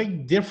 the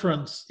big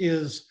difference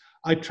is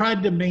I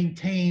tried to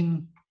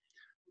maintain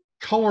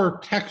color,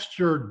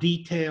 texture,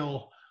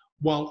 detail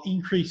while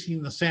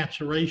increasing the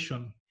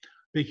saturation,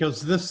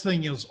 because this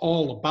thing is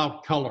all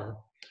about color.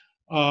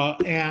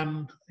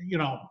 And, you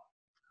know,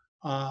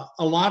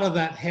 a lot of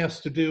that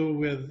has to do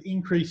with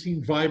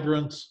increasing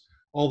vibrance,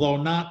 although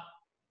not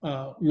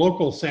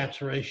local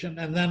saturation,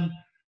 and then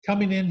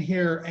coming in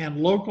here and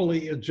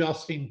locally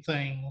adjusting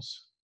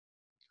things,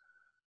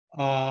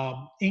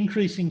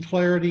 increasing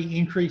clarity,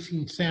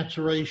 increasing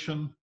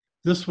saturation.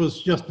 This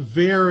was just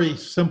very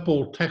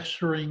simple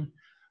texturing.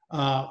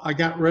 I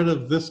got rid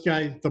of this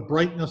guy, the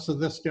brightness of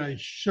this guy's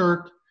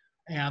shirt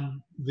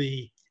and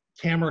the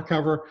camera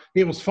cover.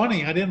 It was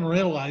funny, I didn't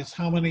realize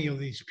how many of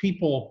these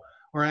people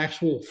are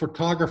actual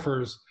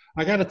photographers.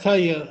 I got to tell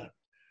you,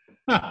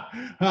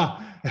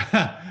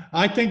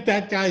 I think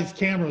that guy's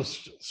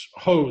camera's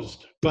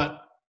hosed.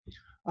 But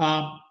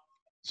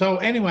so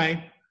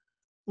anyway,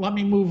 let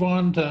me move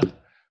on to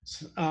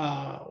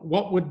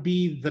what would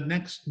be the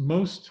next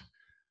most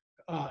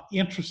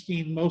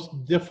interesting,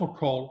 most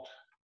difficult.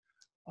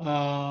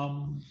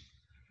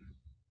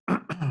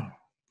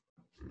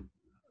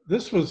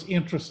 This was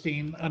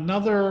interesting.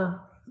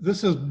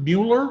 This is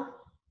Mueller.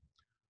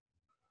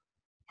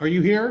 Are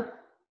you here?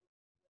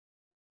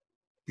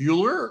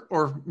 Bueller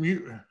or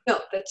Mueller? No,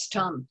 that's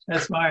Tom.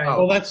 That's my,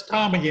 Oh, that's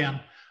Tom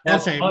again.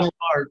 that's Okay, my well,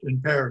 art in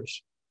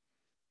Paris.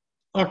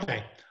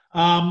 okay.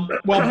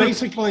 Well,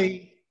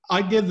 basically,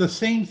 I did the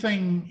same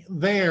thing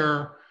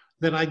there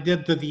that I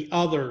did to the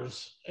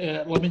others.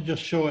 Let me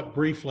just show it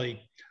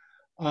briefly.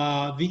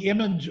 The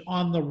image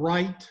on the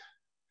right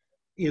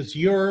is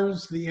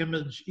yours. The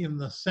image in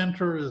the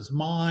center is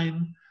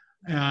mine.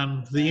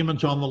 And the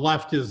image on the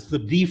left is the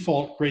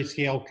default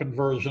grayscale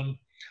conversion.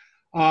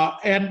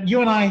 And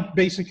you and I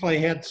basically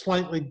had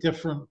slightly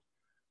different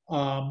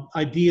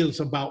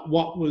ideas about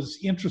what was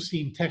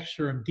interesting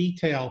texture and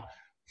detail.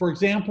 For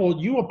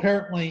example, you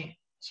apparently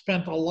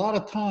spent a lot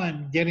of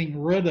time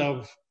getting rid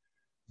of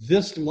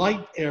this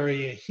light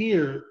area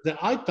here that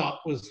I thought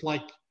was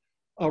like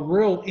a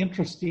real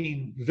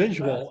interesting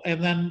visual.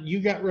 And then you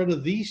got rid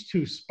of these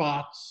two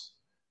spots,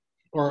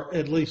 or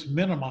at least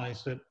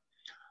minimized it.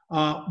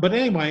 But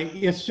anyway,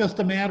 it's just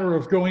a matter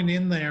of going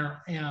in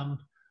there and,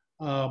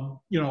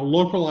 you know,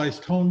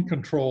 localized tone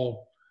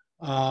control.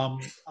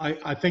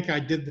 I think I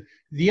did.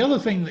 The other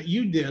thing that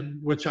you did,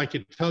 which I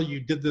could tell you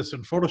did this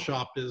in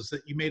Photoshop, is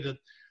that you made it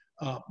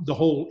the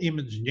whole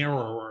image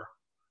narrower.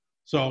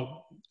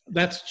 So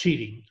that's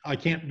cheating. I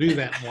can't do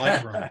that in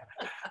Lightroom.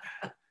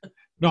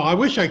 No, I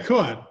wish I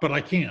could, but I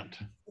can't.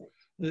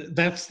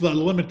 That's the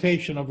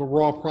limitation of a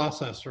raw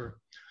processor.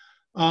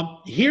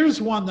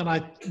 Here's one that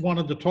I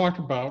wanted to talk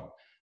about,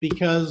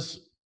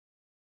 because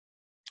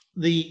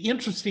the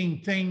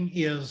interesting thing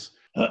is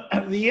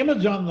the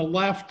image on the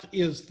left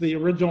is the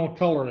original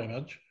color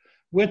image,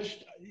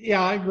 which,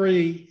 yeah, I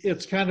agree,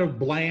 it's kind of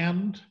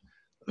bland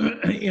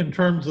in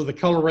terms of the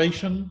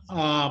coloration.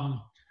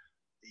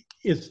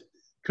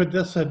 Could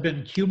this have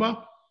been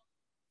Cuba?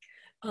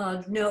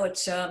 No,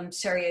 it's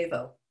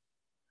Sarajevo.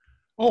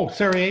 Oh,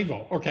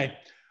 Sarajevo, okay.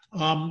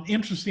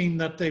 Interesting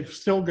that they've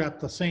still got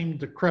the same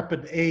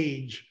decrepit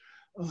age,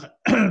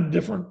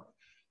 different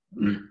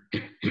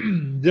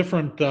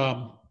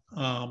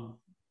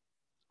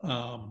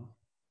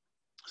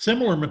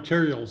Similar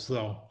materials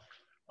though.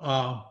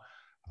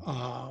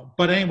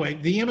 But anyway,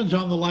 the image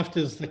on the left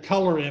is the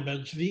color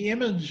image. The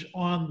image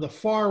on the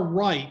far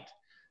right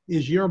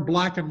is your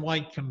black and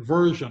white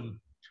conversion.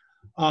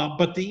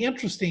 But the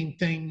interesting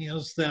thing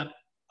is that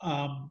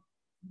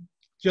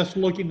just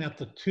looking at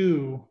the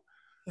two,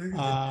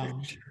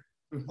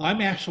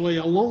 I'm actually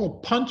a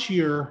little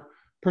punchier,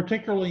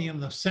 particularly in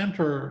the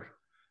center,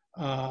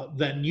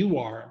 than you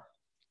are.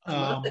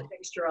 I love the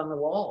texture on the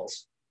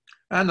walls.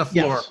 And the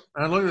floor. Yes.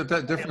 And look at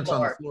that difference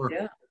on the floor.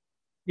 Yeah.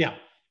 Yeah.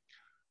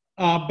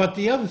 But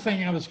the other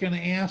thing I was going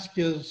to ask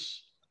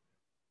is,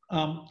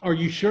 are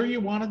you sure you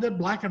wanted it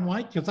black and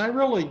white? Because I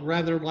really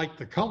rather like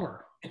the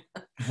color.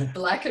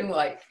 Black and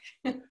white.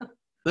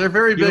 They're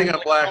very big don't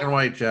on black and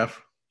white,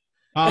 Jeff.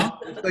 Huh?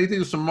 They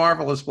do some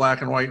marvelous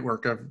black and white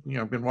work. I've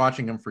been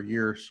watching them for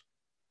years.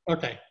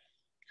 Okay.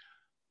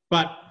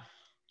 But,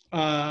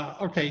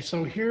 okay,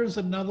 so here's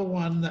another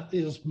one that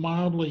is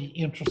mildly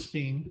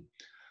interesting.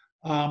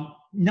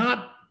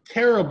 Not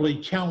terribly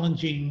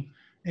challenging.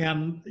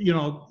 And,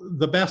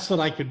 the best that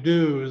I could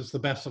do is the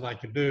best that I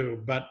could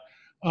do. But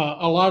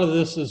a lot of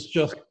this is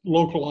just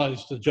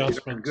localized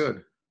adjustments.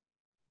 Good.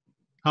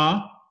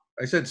 Huh?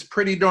 I said it's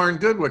pretty darn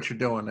good what you're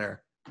doing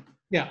there.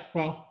 Yeah,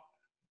 well,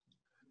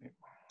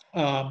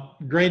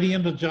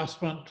 gradient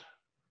adjustment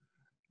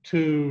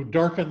to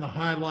darken the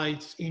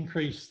highlights,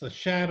 increase the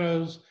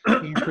shadows,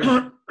 increase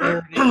the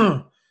clarity.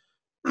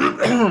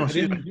 I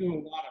didn't do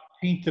a lot of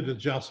painted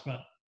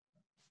adjustment,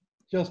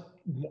 just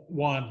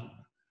one.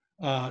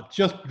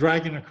 Just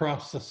dragging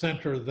across the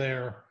center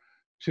there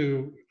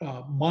to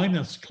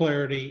minus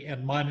clarity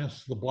and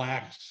minus the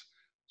blacks,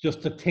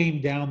 just to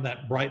tame down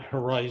that bright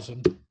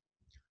horizon.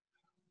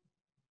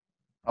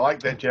 I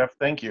like that, Jeff.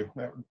 Thank you.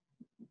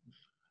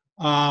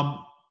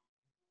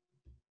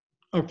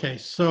 Okay,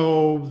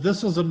 so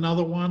this is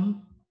another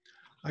one.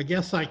 I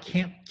guess I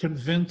can't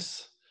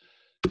convince.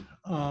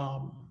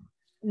 No,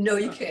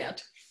 you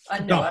can't. I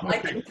know. No, I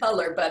like it in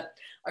color, but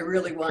I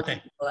really want Okay.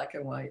 it in black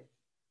and white.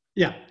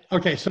 Yeah,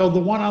 okay, so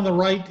the one on the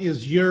right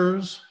is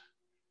yours,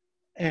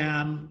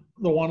 and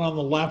the one on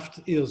the left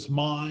is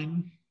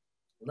mine.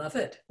 Love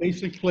it.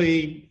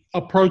 Basically,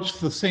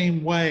 approached the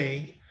same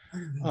way.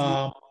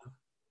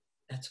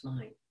 That's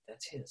mine.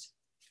 That's his.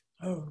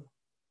 Oh,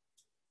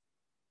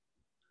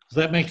 Does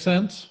that make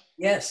sense?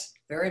 Yes,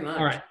 very much.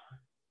 All right.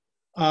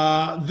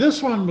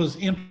 This one was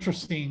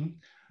interesting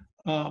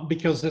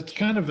because it's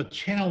kind of a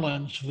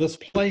challenge, this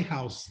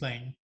playhouse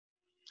thing.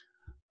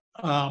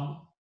 I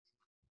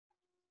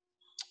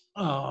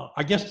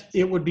guess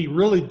it would be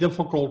really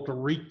difficult to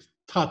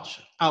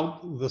retouch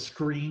out the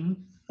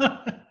screen.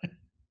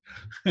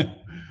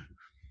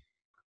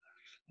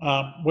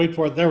 Wait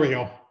for it. There we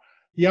go.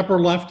 The upper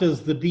left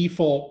is the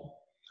default.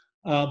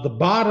 The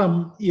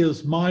bottom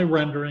is my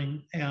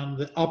rendering, and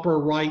the upper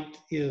right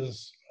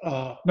is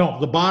no.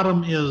 The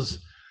bottom is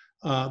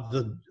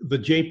the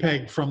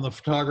JPEG from the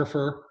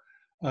photographer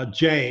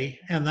Jay,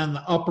 and then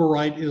the upper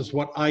right is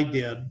what I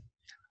did.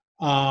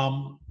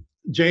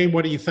 Jay,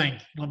 what do you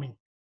think? Let me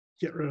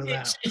get rid of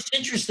that. It's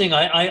interesting.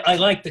 I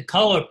like the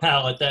color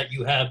palette that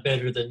you have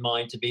better than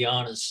mine, to be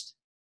honest.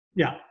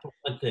 Yeah. For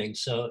one thing.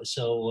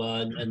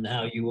 And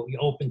how you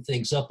open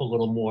things up a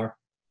little more.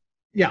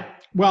 Yeah.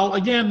 Well,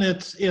 again,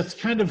 it's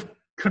kind of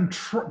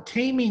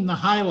taming the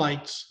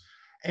highlights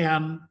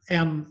and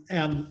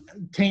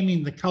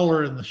taming the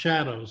color and the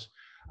shadows.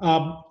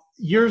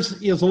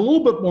 Yours is a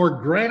little bit more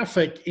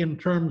graphic in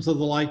terms of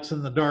the lights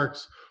and the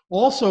darks.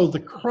 Also, the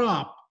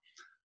crop,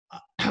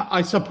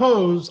 I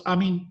suppose, I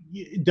mean,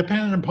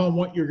 depending upon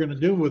what you're going to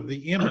do with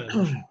the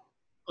image,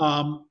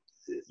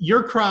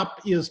 your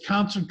crop is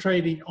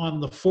concentrating on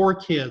the 4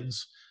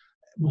 kids.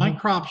 My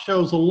crop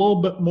shows a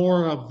little bit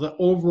more of the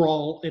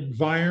overall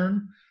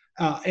environment.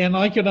 And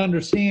I could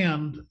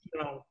understand,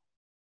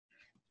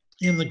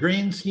 in the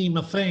grand scheme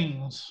of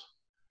things,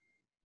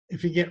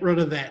 if you get rid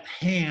of that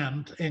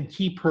hand and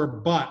keep her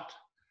butt,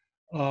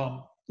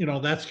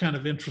 that's kind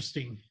of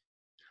interesting.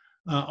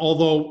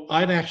 Although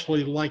I'd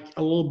actually like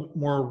a little bit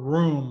more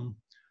room,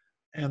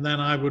 and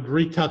then I would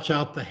retouch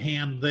out the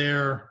hand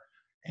there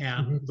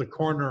and the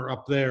corner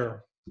up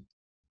there.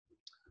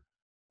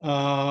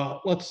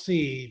 Let's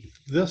see,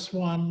 this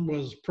one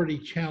was pretty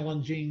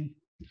challenging,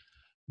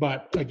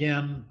 but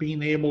again,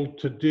 being able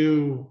to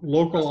do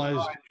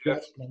localized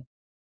adjustment.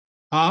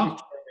 Huh?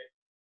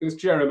 It was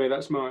Jeremy,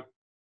 that's mine.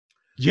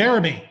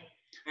 Jeremy.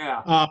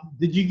 Yeah.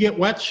 Did you get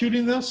wet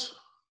shooting this?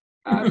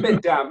 A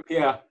bit damp,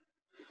 yeah.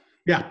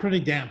 Yeah, pretty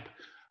damp.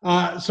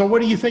 So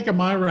what do you think of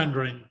my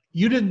rendering?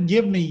 You didn't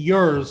give me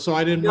yours, so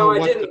I didn't know what.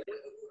 No, I didn't.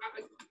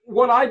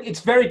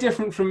 It's very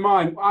different from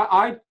mine.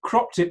 I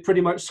cropped it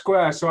pretty much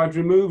square, so I'd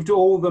removed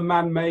all the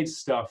man-made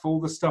stuff, all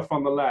the stuff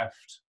on the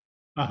left.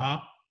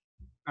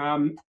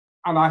 And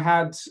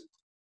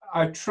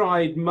I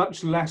tried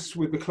much less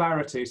with the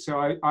clarity,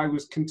 so I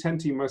was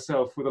contenting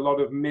myself with a lot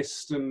of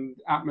mist and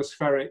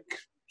atmospheric,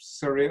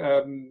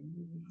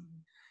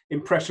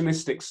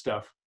 impressionistic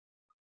stuff.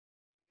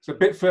 So a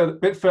bit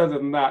further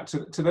than that,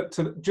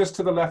 just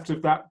to the left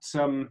of that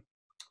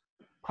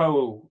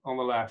pole on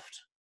the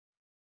left.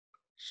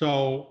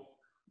 So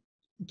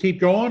keep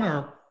going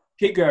or?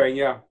 Keep going,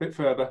 yeah, a bit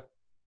further.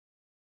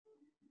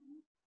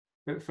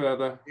 Bit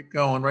further. Keep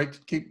going, right?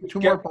 Keep two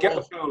Get more the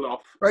poles. pole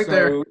off. Right So,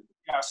 there.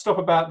 yeah, stop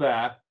about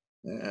there.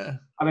 Yeah.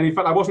 And then in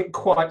fact, I wasn't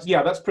quite,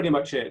 yeah, that's pretty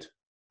much it.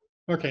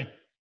 Okay.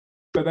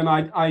 But then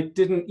I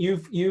didn't,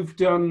 you've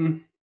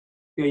done,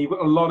 yeah, you've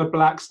got a lot of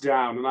blacks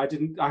down, and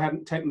I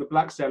hadn't taken the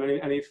blacks down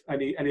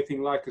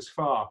anything like as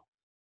far.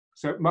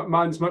 So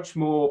mine's much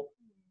more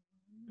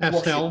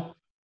Pastel. washy.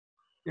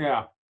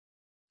 Yeah.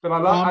 But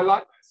I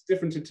like this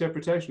different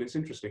interpretation. It's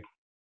interesting.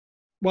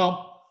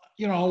 Well,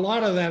 you know, a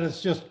lot of that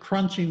is just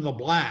crunching the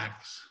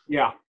blacks.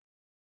 Yeah.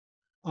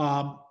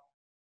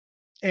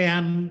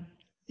 And,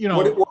 you know.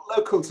 What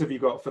locals have you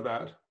got for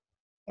that?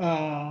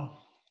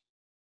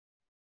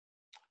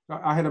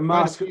 I had a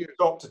mask at the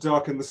top to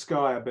darken the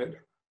sky a bit.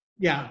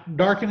 Yeah,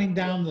 darkening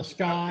down the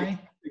sky.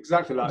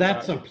 Exactly like that.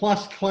 That's a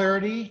plus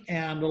clarity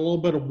and a little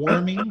bit of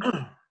warming.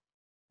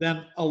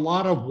 Then a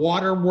lot of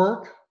water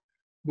work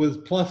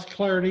with plus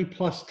clarity,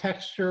 plus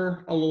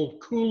texture, a little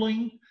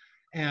cooling,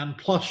 and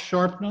plus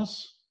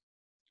sharpness.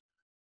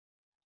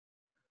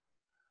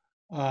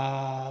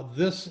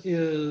 This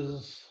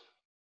is,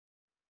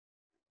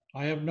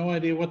 I have no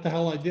idea what the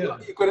hell I did.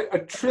 You've got a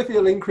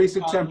trivial increase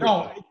of temperature.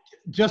 No,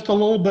 just a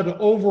little bit of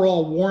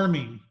overall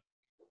warming.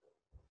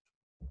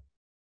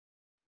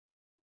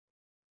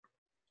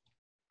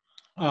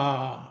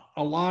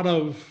 A lot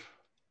of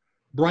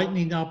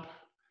brightening up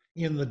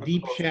in the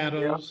deep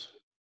shadows.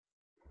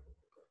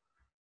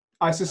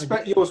 I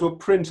suspect yours will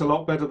print a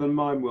lot better than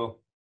mine will.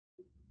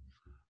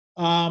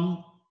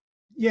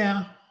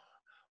 Yeah.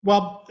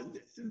 Well,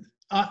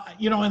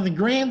 you know, in the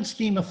grand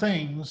scheme of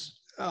things,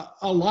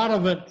 a lot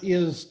of it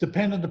is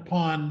dependent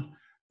upon,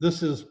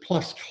 this is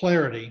plus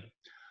clarity.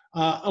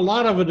 A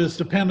lot of it is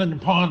dependent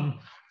upon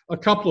a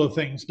couple of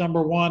things.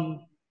 Number one,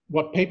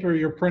 what paper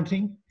you're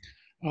printing.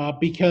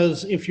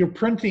 Because if you're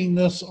printing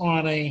this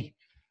on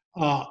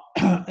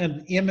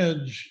an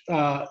image,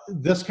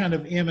 this kind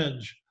of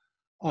image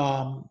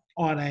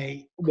on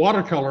a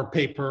watercolor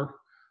paper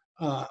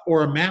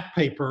or a map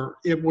paper,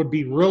 it would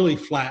be really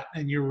flat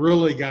and you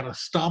really got to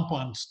stomp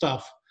on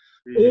stuff.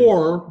 Mm-hmm.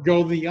 Or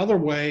go the other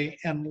way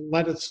and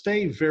let it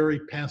stay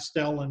very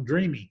pastel and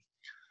dreamy.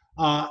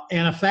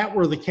 And if that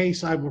were the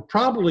case, I would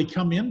probably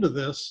come into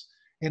this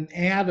and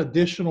add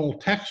additional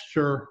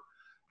texture.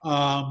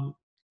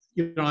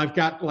 You know, I've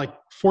got like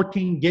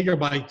 14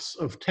 gigabytes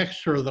of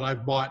texture that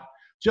I've bought,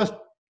 just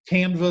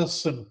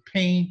canvas and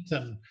paint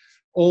and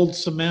old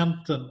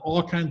cement and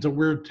all kinds of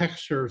weird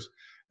textures.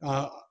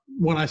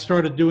 When I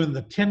started doing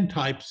the tin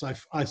types,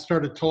 I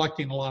started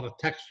collecting a lot of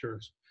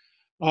textures.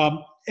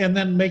 And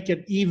then make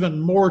it even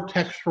more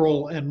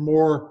textural and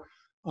more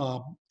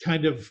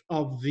kind of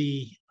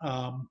the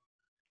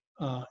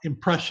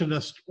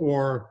impressionist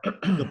or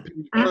the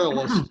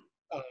pictorialist.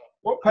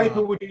 What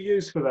paper would you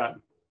use for that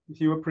if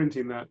you were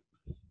printing that?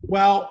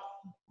 Well,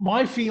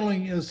 my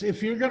feeling is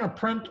if you're going to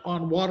print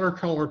on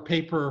watercolor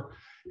paper,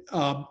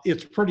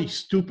 it's pretty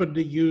stupid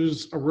to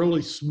use a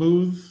really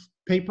smooth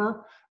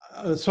paper.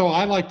 So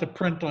I like to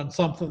print on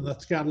something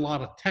that's got a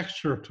lot of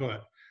texture to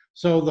it.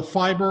 So the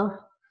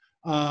fiber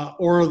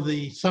or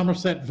the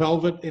Somerset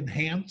Velvet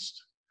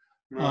Enhanced,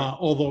 right.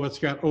 Although it's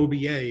got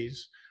OBAs,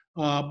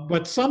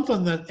 but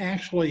something that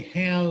actually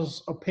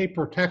has a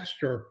paper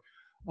texture.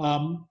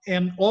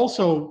 And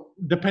also,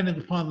 depending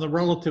upon the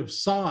relative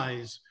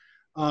size,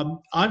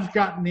 I've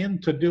gotten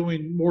into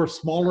doing more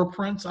smaller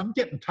prints. I'm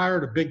getting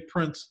tired of big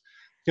prints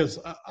because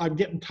I'm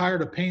getting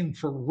tired of paying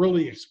for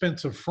really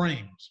expensive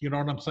frames. You know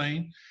what I'm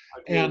saying?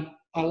 And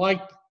I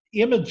like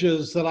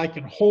images that I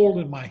can hold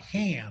in my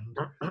hand.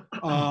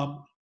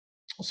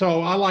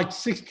 So I like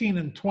 16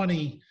 and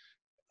 20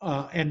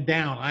 and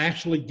down. I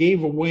actually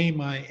gave away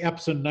my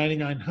Epson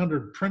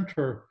 9900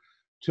 printer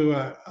to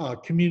a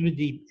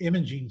community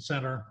imaging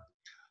center.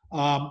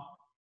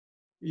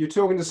 You're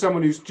talking to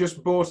someone who's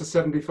just bought a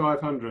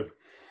 7500.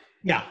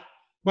 Yeah.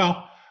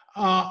 Well,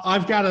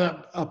 I've got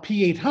a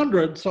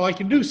P800, so I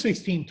can do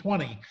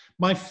 1620.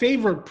 My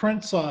favorite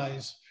print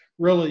size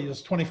really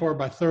is 24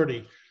 by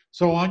 30.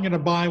 So I'm going to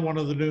buy one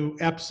of the new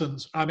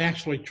Epsons. I'm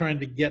actually trying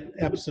to get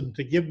Epson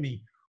to give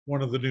me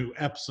one of the new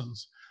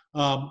Epsons,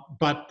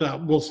 but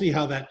we'll see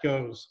how that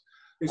goes.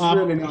 It's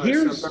really nice. I'm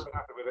very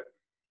happy with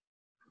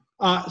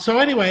it. So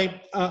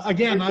anyway,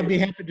 again, I'd be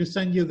happy to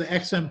send you the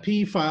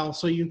XMP file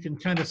so you can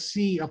kind of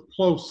see up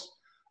close.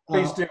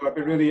 Please do. I'd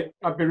be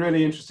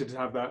really interested to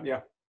have that.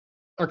 Yeah.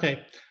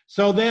 Okay.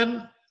 So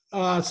then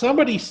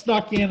somebody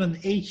snuck in an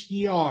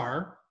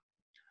HDR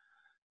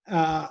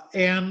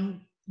and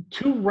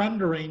two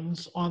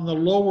renderings on the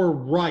lower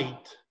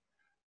right.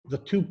 The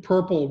two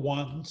purple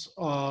ones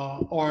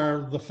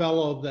are the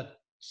fellow that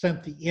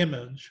sent the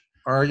image.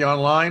 Are you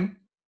online?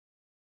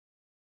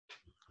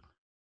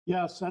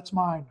 Yes, that's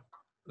mine.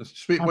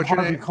 What's your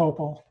Harvey name?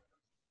 Kopel.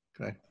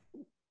 Okay.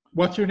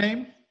 What's your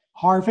name?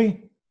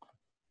 Harvey?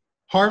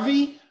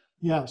 Harvey?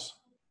 Yes.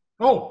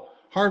 Oh,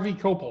 Harvey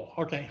Kopel.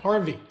 Okay,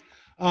 Harvey.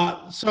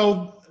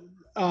 So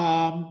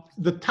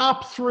the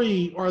top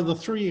three are the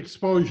three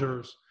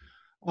exposures.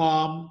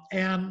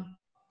 And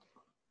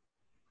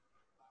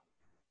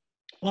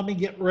let me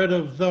get rid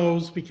of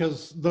those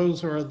because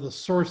those are the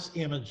source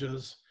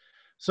images.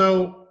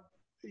 So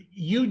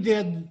you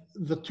did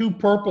the two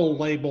purple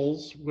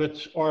labels,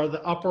 which are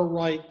the upper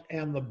right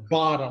and the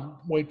bottom.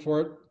 Wait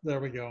for it. There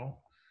we go.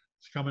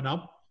 It's coming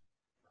up.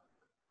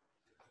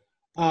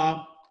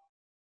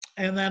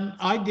 And then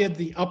I did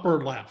the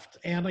upper left.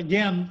 And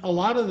again, a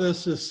lot of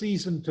this is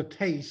seasoned to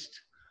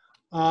taste.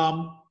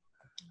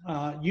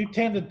 You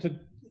tended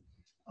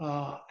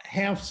to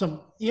have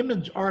some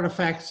image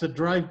artifacts that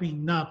drive me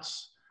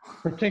nuts,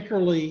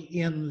 particularly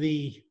in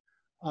the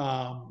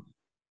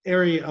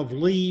area of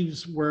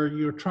leaves where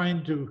you're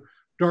trying to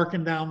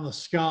darken down the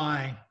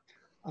sky.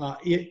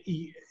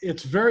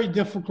 It's very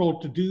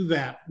difficult to do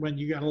that when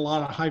you got a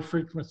lot of high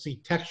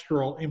frequency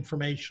textural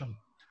information.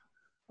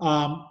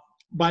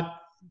 But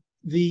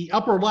the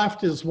upper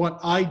left is what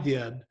I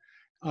did.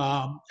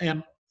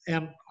 And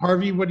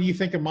Harvey, what do you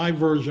think of my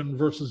version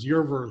versus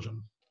your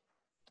version?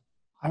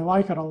 I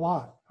like it a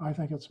lot. I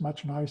think it's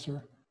much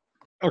nicer.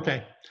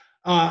 Okay.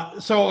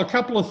 So a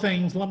couple of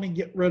things. Let me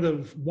get rid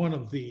of one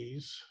of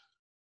these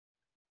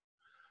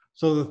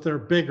so that they're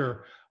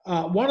bigger.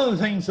 One of the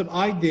things that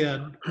I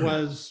did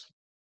was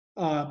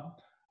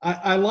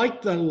I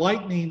liked the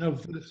lightning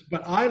of this,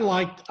 but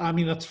I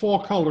mean, it's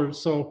fall colors,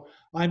 so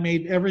I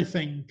made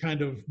everything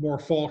kind of more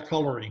fall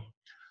colory.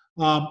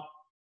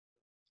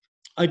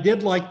 I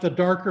did like the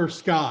darker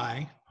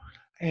sky,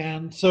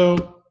 and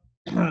so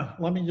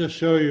let me just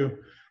show you.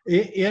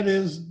 It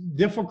is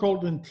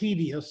difficult and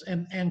tedious,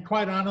 and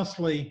quite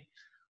honestly,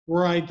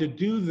 were I to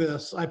do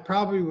this, I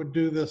probably would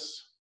do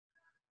this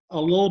a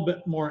little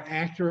bit more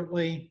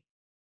accurately.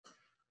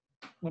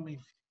 Let me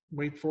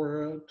wait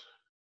for it.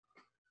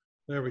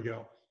 There we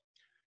go.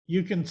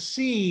 You can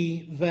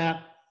see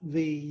that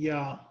the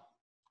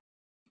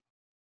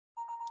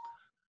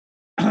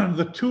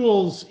the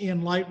tools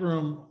in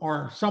Lightroom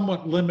are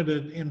somewhat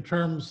limited in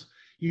terms,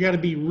 you got to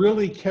be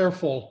really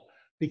careful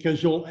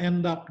because you'll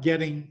end up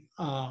getting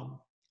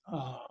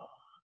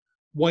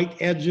white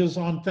edges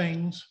on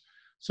things.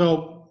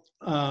 So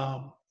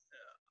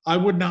I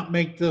would not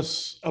make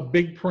this a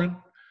big print.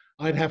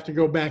 I'd have to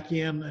go back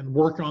in and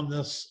work on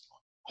this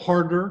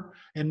harder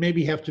and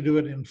maybe have to do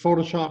it in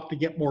Photoshop to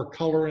get more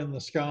color in the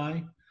sky.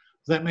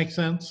 Does that make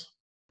sense?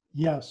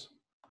 Yes.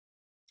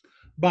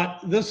 But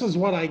this is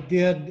what I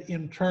did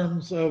in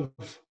terms of,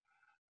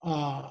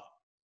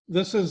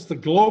 this is the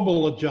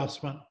global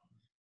adjustment,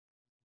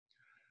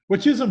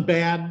 which isn't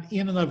bad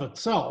in and of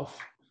itself,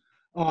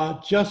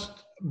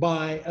 just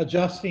by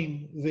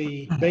adjusting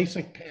the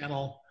basic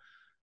panel.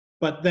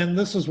 But then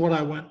this is what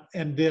I went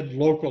and did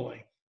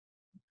locally.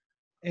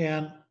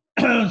 And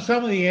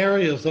some of the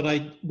areas that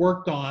I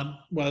worked on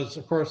was,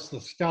 of course,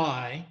 the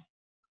sky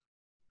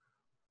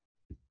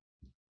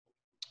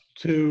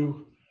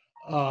to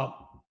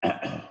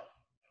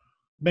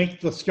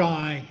make the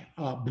sky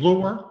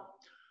bluer.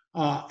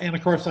 And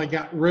of course, I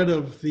got rid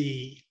of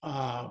the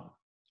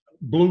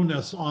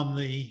blueness on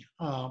the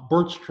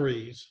birch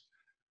trees.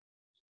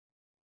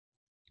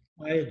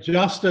 I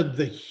adjusted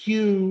the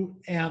hue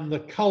and the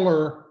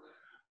color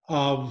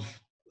of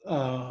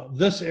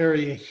this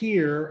area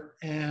here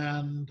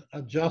and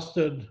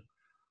adjusted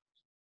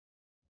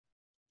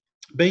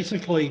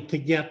basically to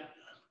get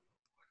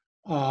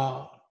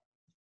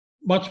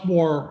much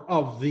more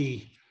of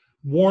the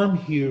warm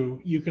hue.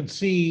 You can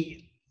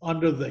see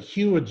under the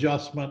hue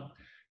adjustment,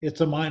 it's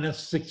a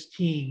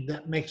 -16.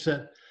 That makes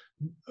it,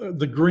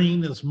 the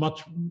green is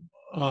much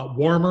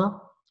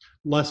warmer,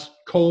 less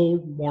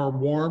cold, more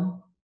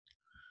warm.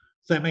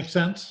 Does that make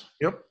sense?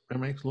 Yep,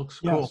 that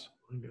looks cool. Yes.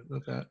 I'm good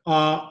with that.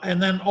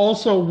 And then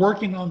also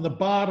working on the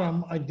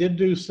bottom, I did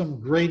do some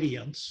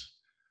gradients.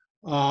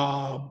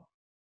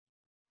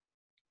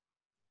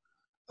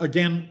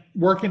 Again,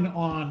 working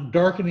on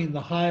darkening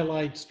the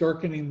highlights,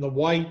 darkening the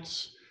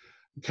whites,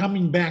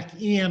 coming back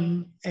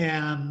in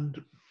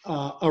and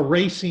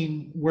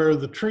erasing where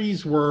the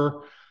trees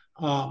were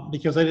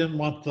because I didn't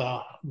want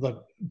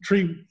the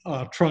tree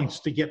trunks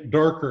to get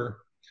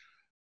darker.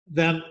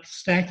 Then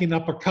stacking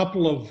up a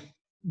couple of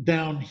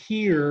down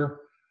here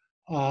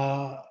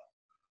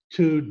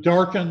to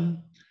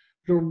darken,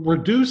 to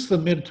reduce the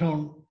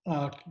midtone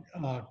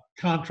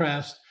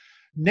contrast.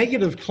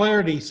 Negative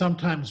clarity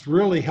sometimes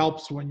really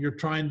helps when you're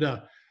trying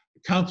to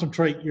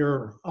concentrate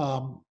your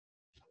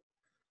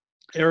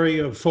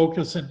area of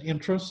focus and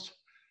interest.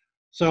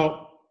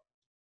 So,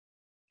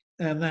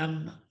 and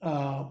then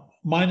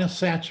minus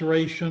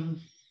saturation.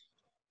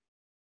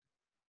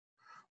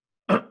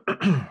 Does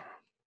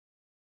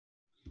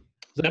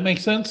that make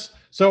sense?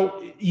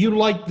 So you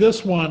like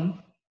this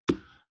one.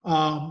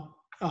 You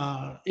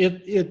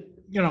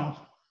know,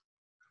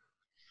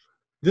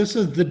 this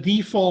is the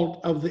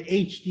default of the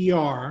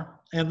HDR,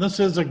 and this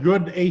is a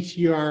good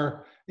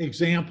HDR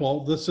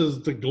example. This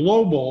is the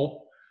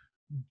global,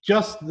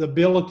 just the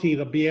ability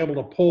to be able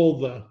to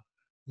pull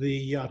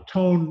the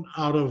tone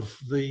out of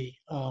the,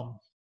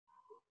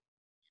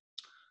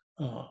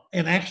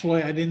 and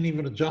actually I didn't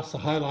even adjust the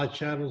highlight,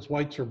 shadows,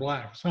 whites or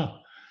blacks, huh?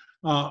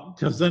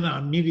 because then I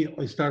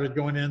immediately started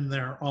going in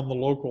there on the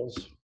locals.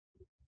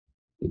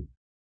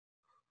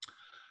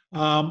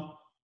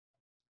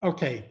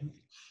 Okay,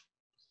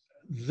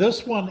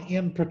 this one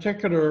in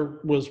particular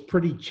was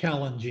pretty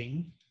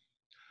challenging.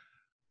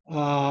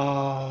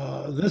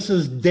 This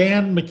is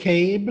Dan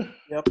McCabe.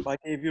 Yep, I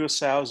gave you a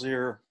sow's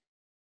ear.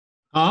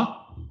 Huh?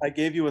 I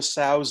gave you a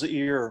sow's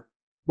ear.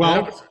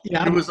 Well,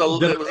 yeah. It was a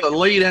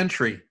late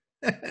entry.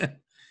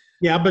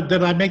 Yeah, but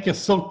did I make a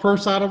silk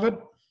purse out of it?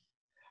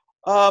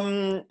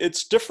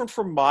 It's different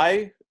from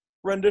my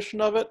rendition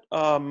of it.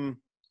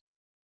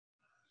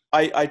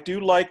 I do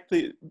like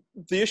the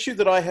issue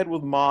that I had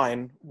with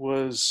mine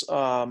was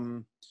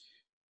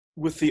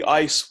with the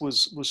ice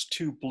was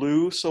too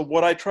blue. So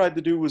what I tried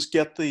to do was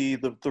get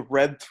the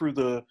red through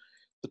the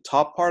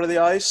top part of the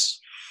ice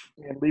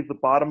and leave the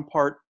bottom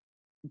part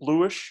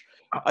bluish.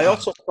 I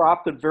also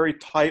cropped it very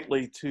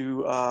tightly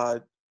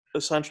to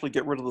essentially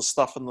get rid of the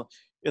stuff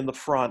in the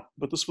front.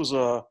 But this was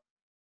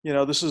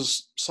this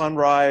is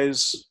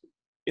sunrise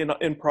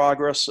in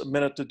progress, a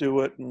minute to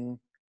do it, and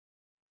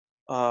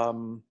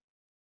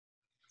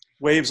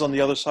waves on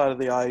the other side of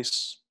the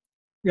ice.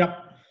 Yep.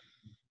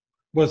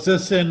 Was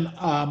this in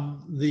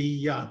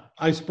the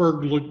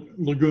Iceberg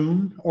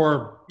Lagoon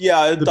or?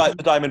 Yeah, the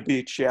Diamond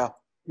Beach, yeah.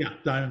 Yeah,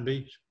 Diamond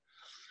Beach.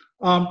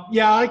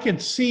 Yeah, I could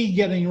see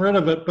getting rid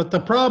of it, but the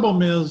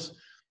problem is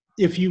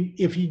if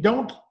you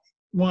don't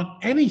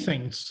want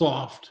anything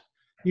soft,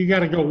 you got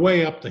to go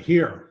way up to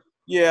here.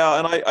 Yeah,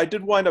 and I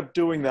did wind up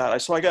doing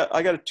that. So I got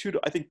a 2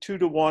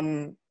 to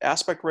 1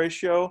 aspect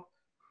ratio.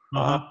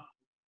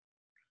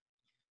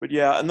 But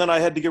yeah, and then I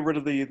had to get rid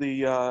of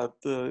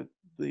the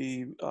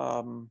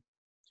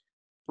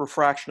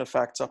refraction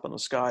effects up in the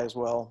sky as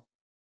well.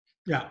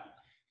 Yeah.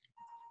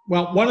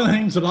 Well, one of the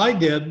things that I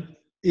did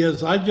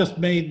is I just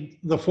made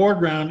the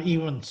foreground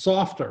even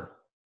softer.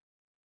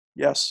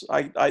 Yes,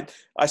 I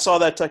saw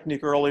that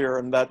technique earlier,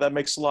 and that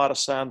makes a lot of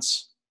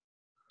sense.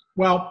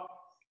 Well,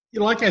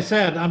 like I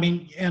said, I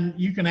mean, and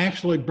you can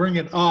actually bring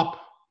it up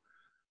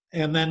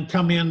and then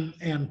come in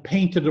and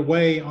paint it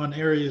away on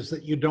areas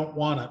that you don't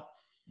want it.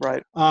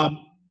 Right.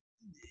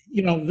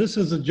 This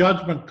is a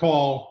judgment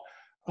call.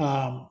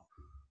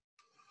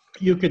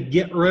 You could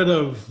get rid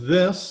of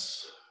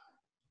this.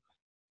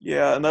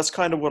 Yeah, and that's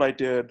kind of what I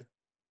did.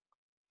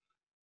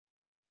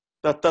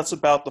 That's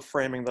about the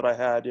framing that I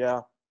had,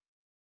 yeah.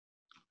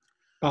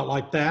 About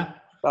like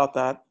that? About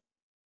that.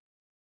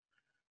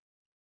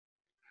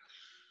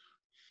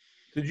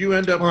 Did you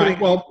end up putting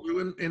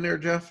blue in there,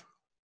 Jeff?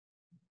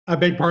 I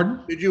beg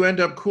pardon? Did you end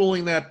up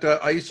cooling that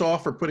ice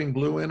off or putting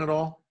blue in at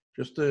all?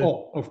 Just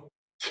to...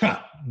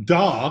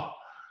 duh.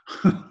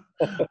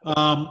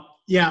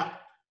 Yeah.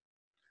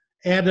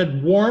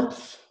 Added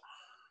warmth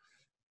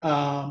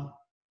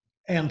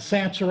and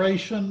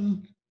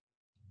saturation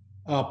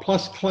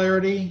plus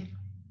clarity.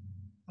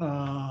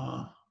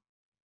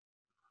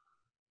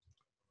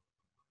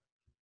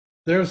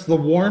 There's the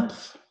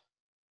warmth.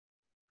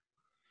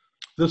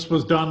 This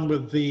was done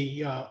with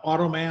the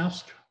auto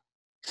mask.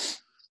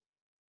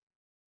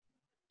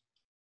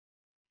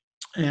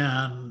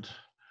 And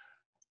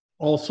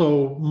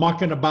also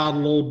mucking about a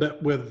little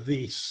bit with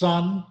the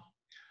sun,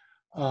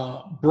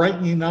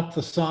 brightening up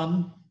the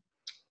sun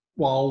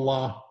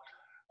while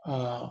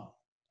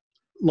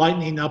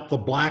lightening up the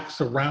blacks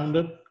around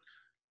it.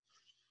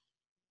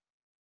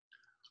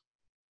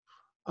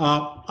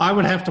 I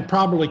would have to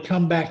probably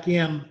come back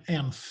in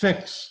and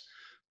fix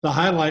the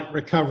highlight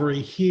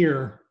recovery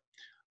here.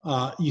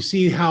 You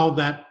see how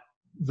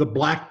the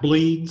black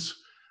bleeds?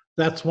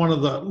 That's one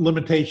of the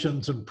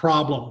limitations and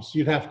problems.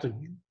 You'd have to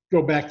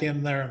go back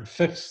in there and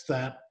fix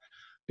that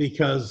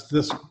because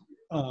this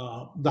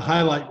the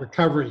highlight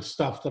recovery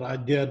stuff that I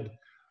did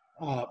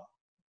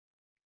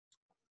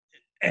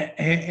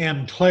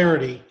and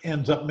clarity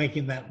ends up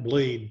making that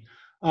bleed.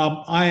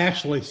 I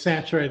actually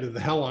saturated the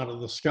hell out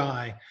of the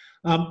sky.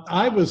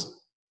 I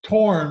was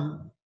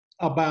torn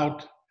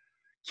about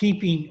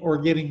keeping or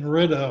getting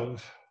rid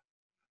of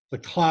the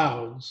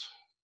clouds.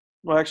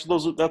 Well,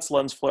 actually, that's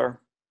lens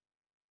flare.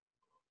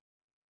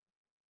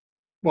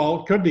 Well,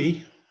 it could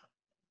be.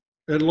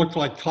 It looked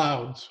like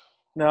clouds.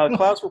 No, the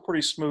clouds were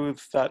pretty smooth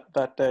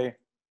that day,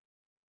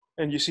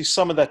 and you see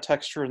some of that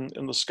texture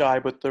in the sky,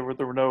 but there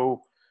were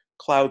no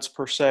clouds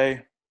per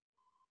se.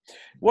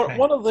 Okay.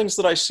 One of the things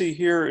that I see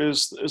here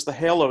is the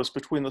halos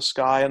between the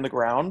sky and the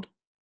ground.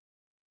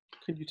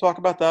 Could you talk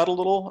about that a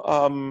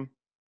little?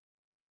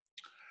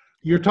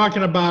 You're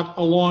talking about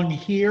along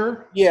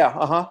here?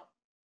 Yeah.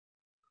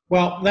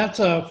 Well, that's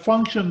a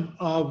function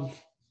of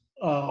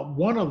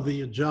one of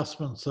the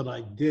adjustments that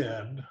I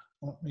did.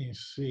 Let me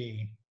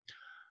see.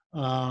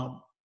 I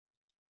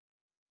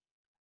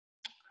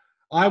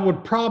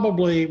would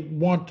probably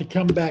want to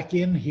come back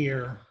in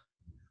here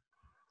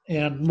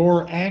and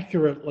more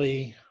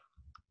accurately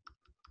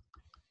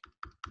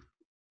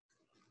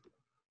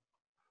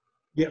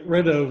get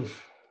rid of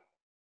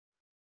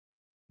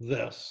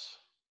this.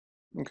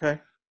 Okay.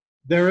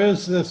 There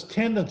is this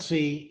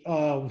tendency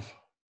of,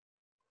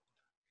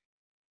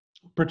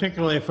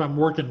 particularly if I'm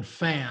working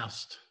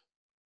fast,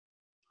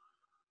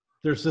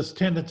 there's this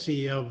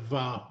tendency of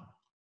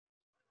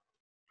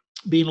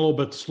being a little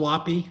bit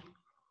sloppy.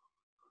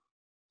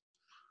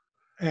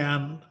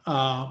 And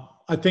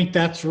I think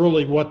that's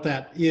really what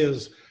that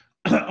is.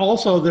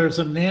 Also, there's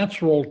a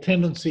natural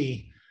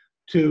tendency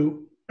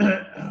to,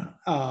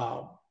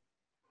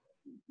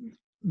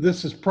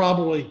 this is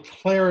probably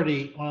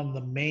clarity on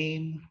the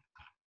main.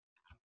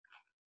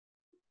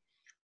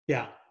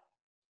 Yeah.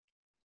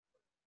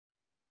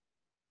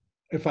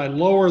 If I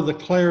lower the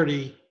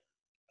clarity,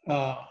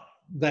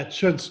 that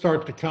should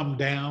start to come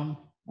down.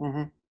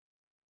 Mm-hmm.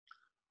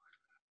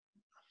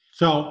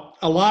 So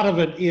a lot of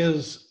it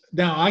is,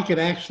 now I could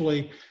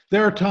actually,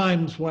 there are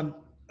times when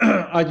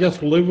I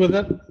just live with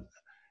it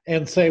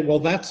and say, well,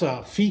 that's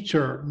a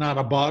feature, not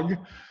a bug.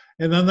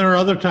 And then there are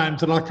other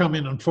times that I'll come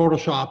in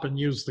Photoshop and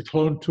use the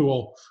clone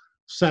tool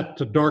set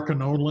to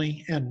darken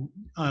only and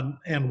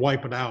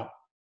wipe it out.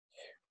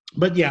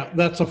 But yeah,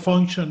 that's a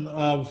function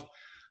of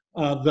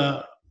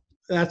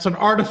that's an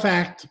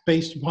artifact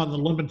based upon the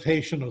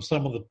limitation of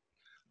some of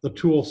the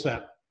tool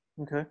set.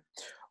 Okay.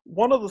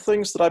 One of the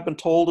things that I've been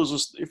told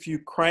is if you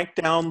crank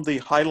down the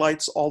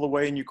highlights all the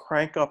way and you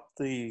crank up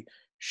the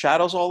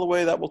shadows all the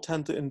way, that will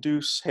tend to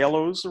induce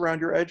halos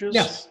around your edges?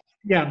 Yes.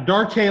 Yeah,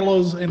 dark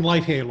halos and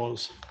light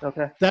halos.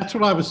 Okay. That's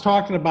what I was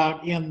talking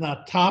about in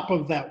the top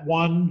of that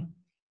one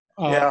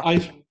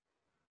ice.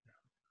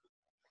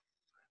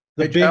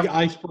 The big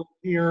iceberg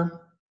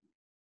here.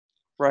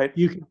 Right.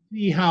 You can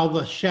see how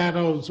the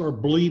shadows are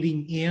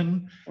bleeding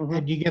in,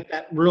 and you get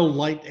that real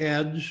light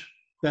edge.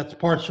 That's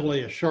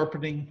partially a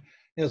sharpening,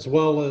 as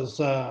well as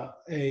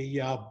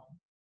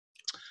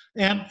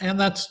and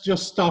that's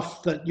just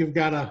stuff that you've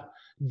got to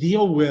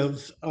deal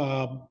with.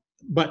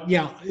 But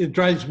yeah, it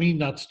drives me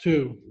nuts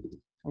too.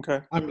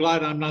 Okay. I'm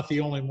glad I'm not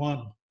the only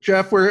one.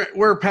 Jeff,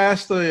 we're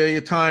past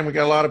the time. We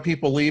got a lot of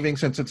people leaving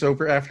since it's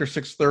over after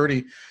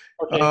 6:30.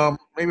 Okay.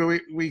 Maybe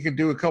we could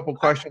do a couple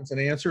questions and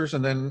answers,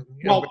 and then.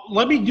 Well,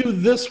 let me do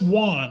this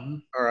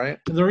one. All right.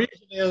 And the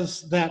reason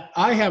is that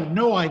I have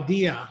no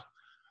idea.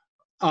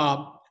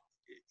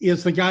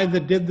 Is the guy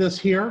that did this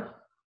here?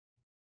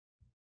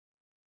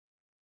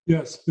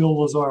 Yes,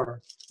 Bill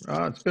Lazar.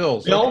 It's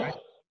Bill's. Bill? Okay.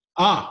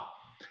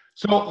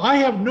 So I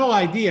have no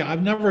idea.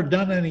 I've never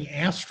done any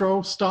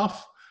astro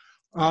stuff.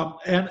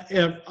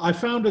 And I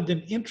found it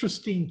an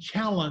interesting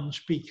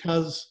challenge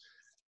because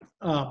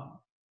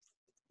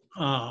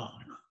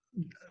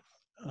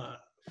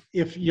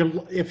if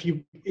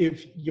you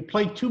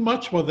play too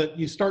much with it,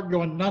 you start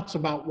going nuts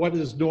about what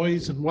is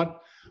noise and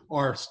what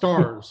are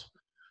stars.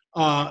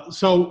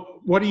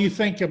 So what do you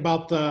think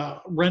about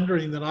the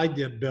rendering that I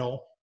did,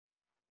 Bill?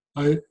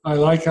 I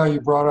like how you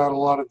brought out a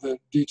lot of the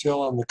detail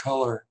on the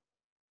color.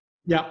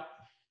 Yeah.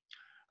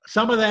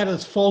 Some of that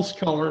is false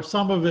color.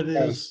 Some of it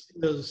is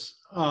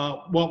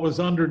what was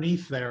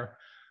underneath there.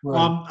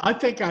 Right. I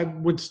think I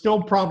would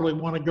still probably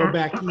want to go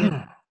back in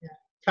and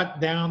cut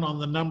down on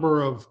the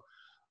number of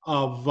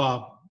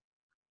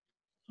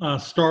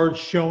stars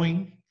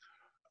showing.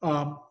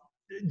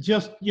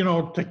 Just,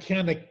 to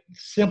kind of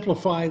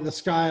simplify the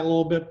sky a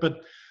little bit,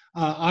 but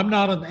I'm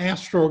not an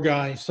astro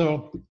guy,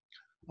 so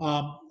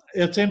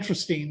it's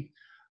interesting.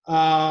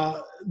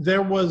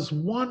 There was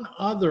one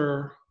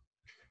other,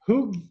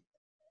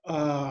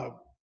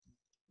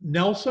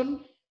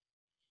 Nelson?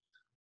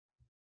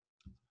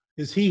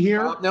 Is he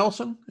here? Bob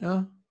Nelson?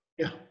 Yeah.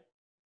 Yeah.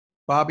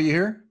 Bob, are you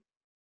here?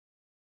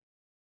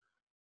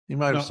 He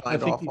might have No,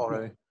 signed off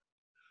already.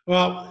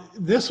 Well,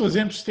 this was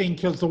interesting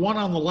because the one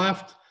on the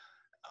left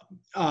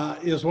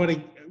is what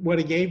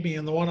he gave me,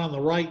 and the one on the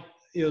right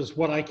is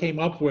what I came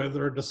up with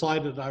or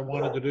decided I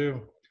wanted to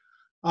do.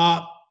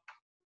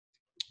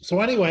 So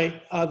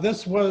anyway,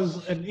 this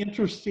was an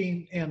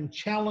interesting and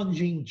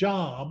challenging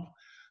job.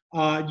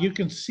 You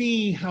can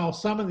see how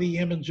some of the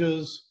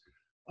images,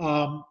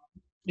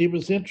 it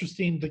was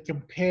interesting to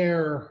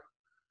compare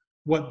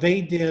what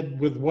they did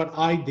with what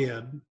I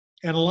did.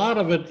 And a lot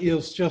of it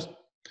is just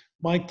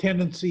my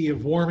tendency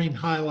of warming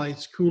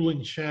highlights,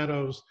 cooling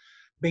shadows,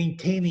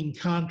 maintaining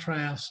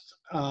contrast,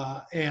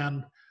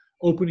 and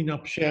opening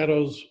up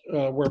shadows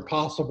where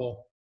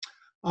possible.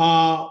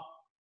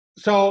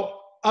 So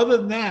other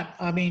than that,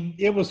 I mean,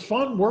 it was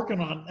fun working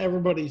on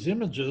everybody's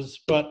images,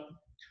 but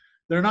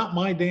they're not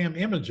my damn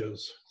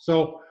images.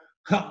 So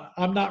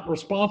I'm not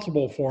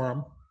responsible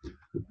for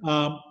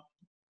them.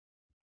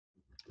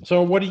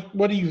 So what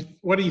do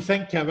you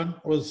think, Kevin?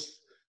 Was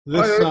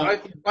this?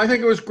 I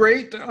think it was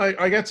great.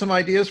 I got some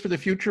ideas for the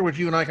future, which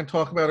you and I can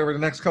talk about over the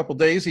next couple of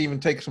days. Even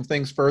take some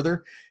things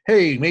further.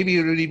 Hey, maybe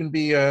it would even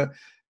be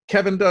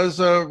Kevin does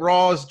a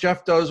RAWS,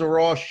 Jeff does a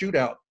RAWS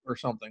shootout or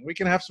something. We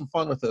can have some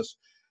fun with this,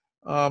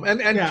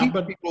 and keep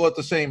people at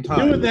the same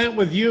time. Doing that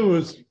with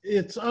you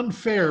it's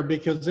unfair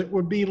because it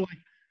would be like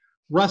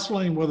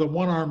wrestling with a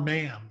one-armed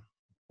man.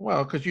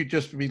 Well, because you'd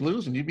just be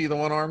losing. You'd be the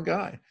one-armed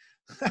guy.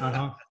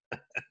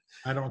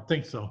 I don't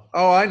think so.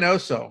 Oh, I know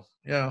so.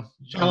 Yeah.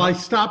 Shall I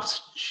stop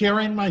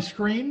sharing my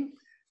screen?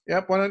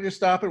 Yep. Why don't you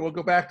stop it? We'll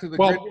go back to the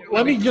Well, grid.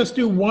 let me just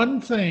do one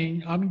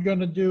thing. I'm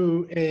going to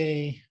do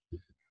a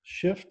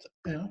Shift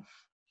F.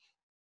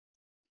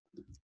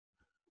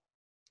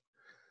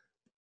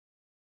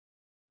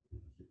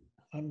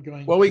 I'm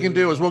going. What we can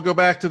do is we'll go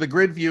back to the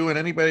grid view, and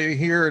anybody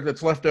here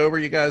that's left over,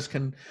 you guys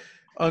can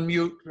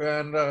unmute,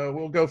 and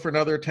we'll go for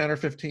another 10 or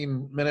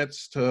 15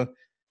 minutes to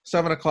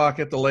 7 o'clock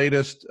at the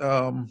latest.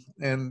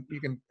 And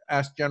you can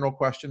ask general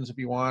questions if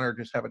you want, or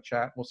just have a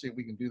chat. We'll see if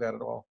we can do that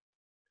at all.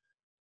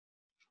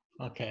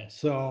 Okay,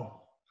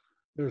 so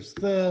there's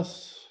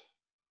this,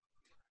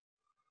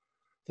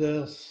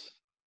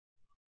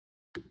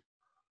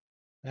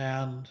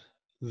 and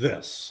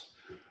this.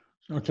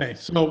 Okay,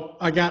 so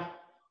I got,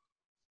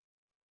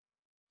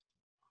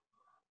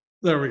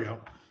 there we go.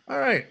 All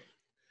right.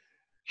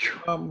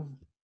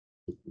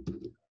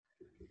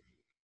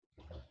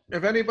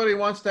 If anybody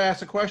wants to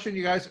ask a question,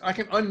 you guys, I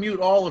can unmute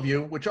all of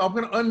you, which I'm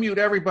going to unmute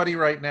everybody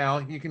right now.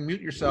 You can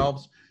mute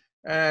yourselves.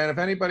 And if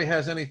anybody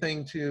has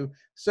anything to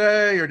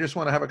say or just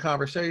want to have a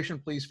conversation,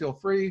 please feel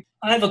free.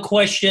 I have a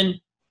question.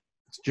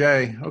 It's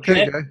Jay.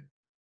 Okay, Jay.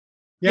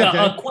 Yeah,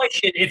 Jay. a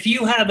question. If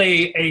you have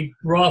a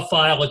RAW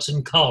file, it's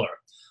in color.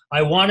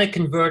 I want to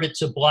convert it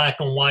to black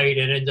and white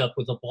and end up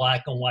with a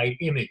black and white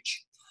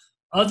image.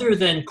 Other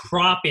than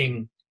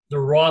cropping the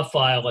RAW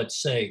file,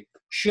 let's say,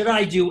 should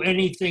I do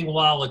anything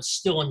while it's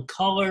still in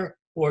color,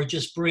 or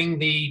just bring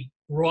the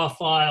RAW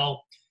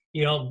file,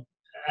 you know,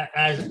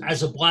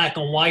 as a black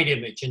and white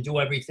image and do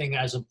everything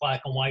as a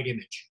black and white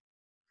image?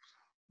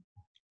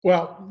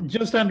 Well,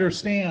 just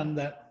understand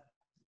that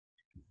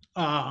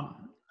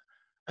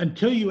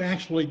until you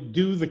actually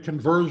do the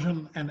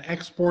conversion and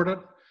export it,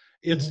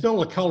 it's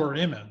still a color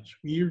image.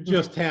 You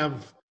just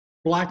have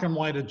black and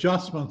white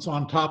adjustments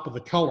on top of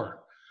the color.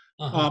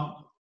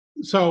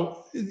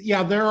 So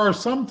yeah, there are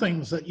some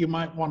things that you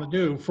might want to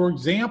do. For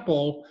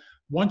example,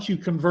 once you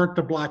convert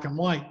to black and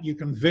white, you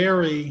can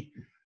vary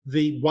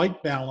the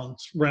white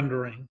balance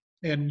rendering.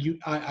 And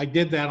I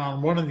did that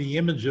on one of the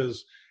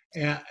images,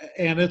 and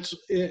it's,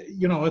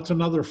 you know, it's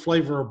another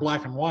flavor of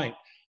black and white.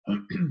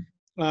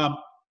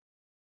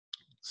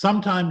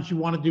 Sometimes you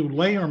want to do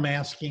layer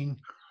masking,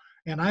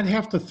 and I'd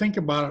have to think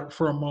about it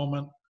for a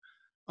moment.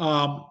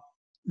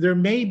 There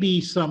may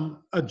be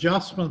some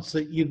adjustments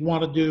that you'd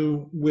want to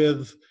do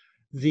with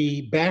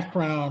the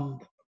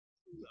background,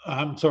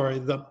 I'm sorry,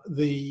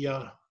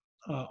 the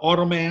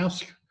auto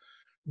mask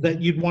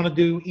that you'd want to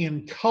do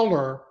in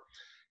color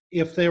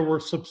if there were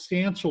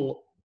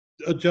substantial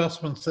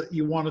adjustments that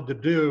you wanted to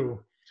do,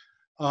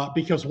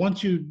 because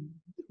once you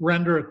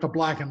render it to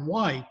black and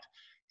white,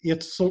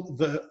 it's so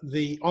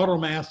the auto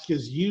mask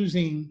is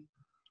using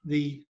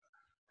the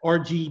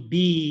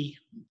RGB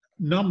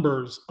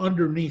numbers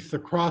underneath the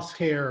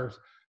crosshairs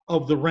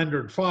of the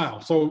rendered file.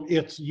 So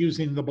it's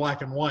using the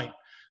black and white.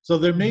 So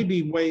there may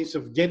be ways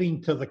of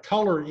getting to the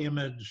color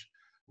image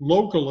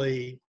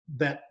locally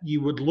that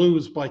you would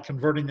lose by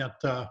converting it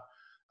to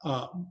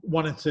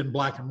when it's in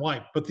black and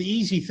white. But the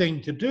easy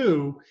thing to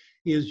do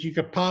is you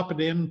could pop it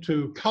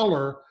into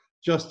color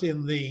just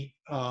in the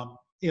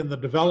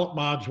develop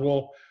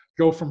module,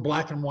 go from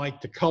black and white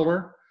to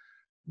color,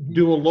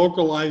 do a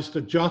localized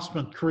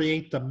adjustment,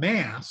 create the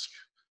mask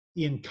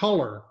in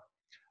color,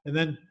 and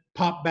then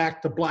pop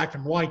back to black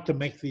and white to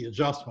make the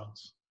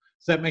adjustments.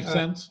 Does that make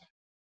sense?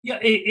 Yeah,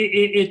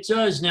 it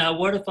does. Now,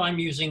 what if I'm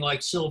using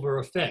like Silver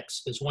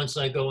Effects? Because once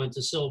I go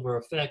into Silver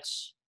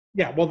Effects.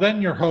 Yeah, well,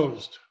 then you're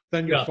hosed.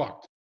 Then you're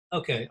fucked.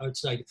 Okay,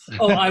 it's like,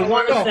 oh, I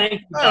want to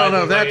thank you. I don't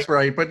know if that's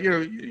right, but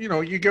you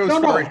know, you go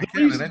as far as you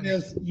can. The reason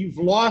is you've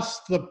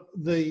lost the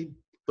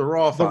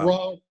raw file. The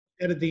raw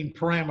editing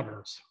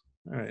parameters.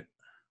 All right.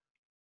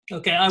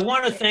 Okay, I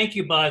want to thank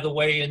you, by the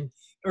way. In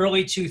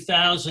early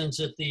 2000s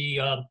at the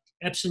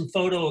Epson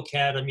Photo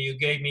Academy, you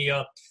gave me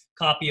a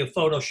copy of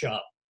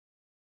Photoshop.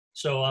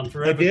 So I'm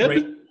forever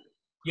grateful.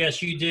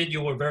 Yes, you did.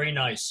 You were very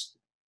nice.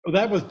 Well,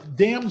 that was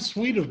damn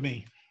sweet of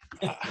me.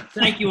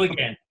 Thank you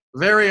again.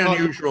 Very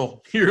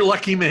unusual. You're a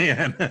lucky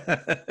man.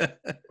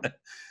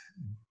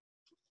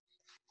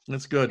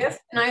 That's good. Jeff,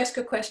 can I ask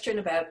a question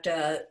about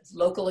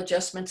local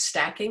adjustment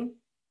stacking?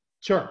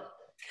 Sure.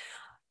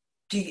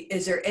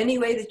 Is there any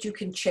way that you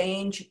can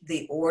change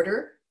the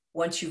order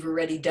once you've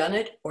already done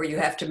it, or you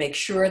have to make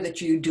sure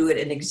that you do it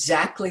in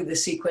exactly the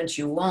sequence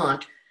you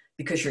want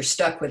because you're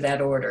stuck with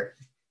that order?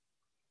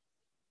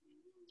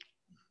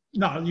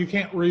 No, you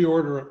can't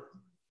reorder it.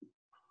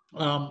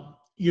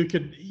 You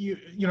could, you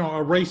know,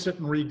 erase it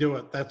and redo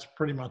it. That's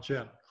pretty much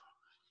it.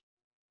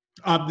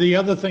 The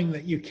other thing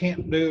that you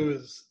can't do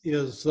is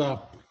it's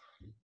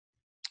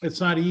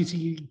not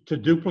easy to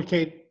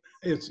duplicate.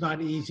 It's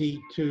not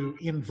easy to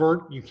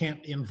invert. You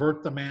can't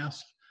invert the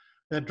mask.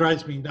 That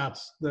drives me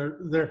nuts.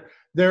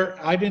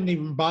 I didn't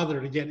even bother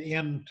to get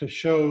in to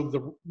show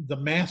the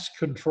mask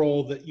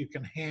control that you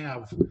can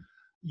have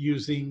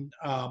using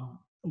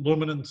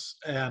luminance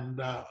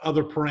and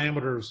other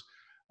parameters.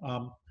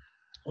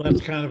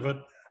 That's kind of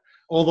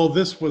although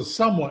this was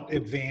somewhat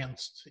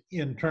advanced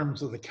in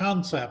terms of the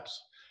concepts,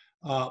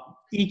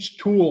 each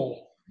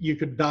tool you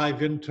could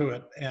dive into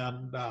it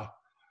and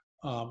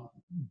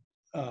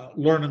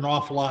learn an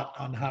awful lot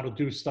on how to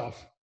do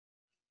stuff.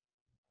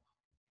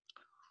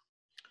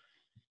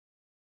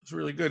 It's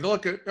really good.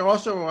 Look,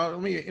 also,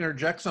 let me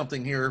interject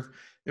something here.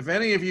 if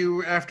any of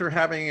you, after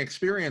having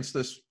experienced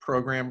this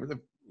program, if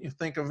you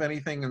think of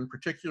anything in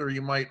particular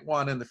you might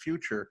want in the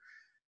future,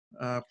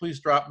 please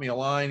drop me a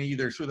line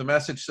either through the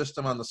message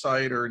system on the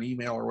site or an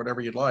email or whatever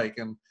you'd like.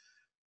 And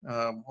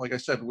like I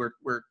said,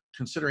 we're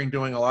considering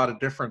doing a lot of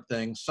different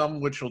things,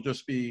 some which will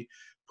just be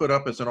put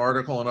up as an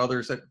article and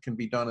others that can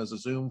be done as a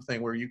Zoom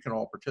thing where you can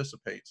all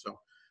participate. So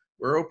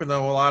we're open to a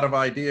lot of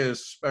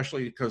ideas,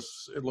 especially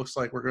because it looks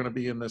like we're going to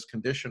be in this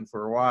condition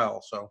for a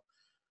while. So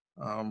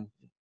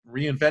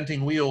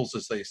reinventing wheels,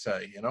 as they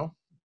say, you know.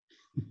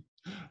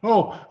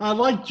 Oh, I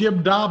like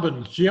Jim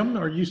Dobbins. Jim,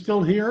 are you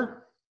still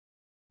here?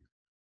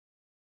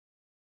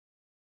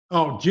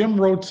 Oh, Jim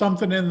wrote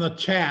something in the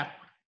chat.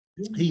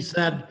 He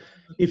said,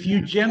 if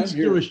you gents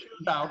do a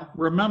shootout,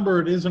 remember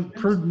it isn't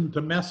prudent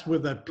to mess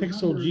with a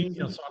pixel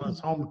genius on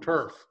his home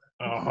turf.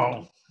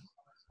 Oh.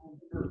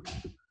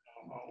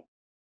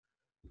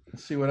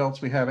 Let's see what else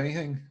we have.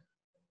 Anything?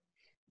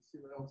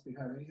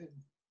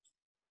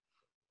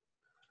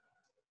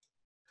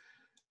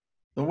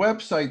 The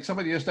website,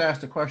 somebody just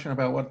asked a question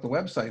about what the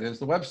website is.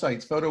 The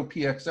website's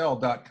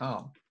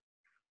photopxl.com.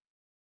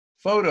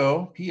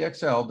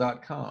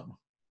 photopxl.com.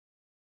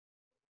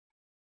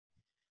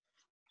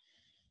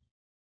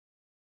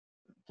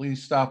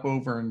 Please stop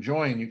over and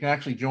join. You can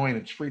actually join.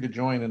 It's free to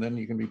join, and then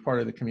you can be part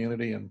of the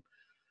community, and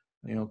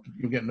you know,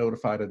 you'll get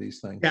notified of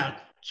these things. Yeah,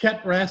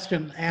 Chet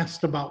Raskin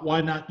asked about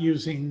why not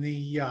using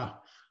the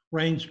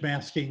range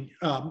masking,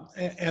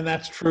 and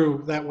that's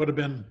true. That would have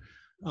been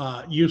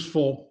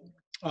useful.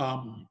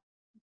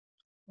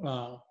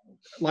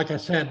 Like I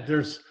said,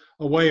 there's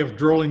a way of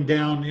drilling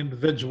down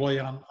individually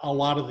on a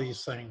lot of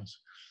these things.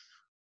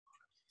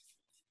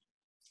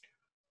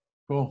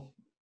 Cool.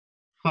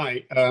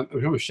 Hi,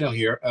 Michelle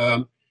here.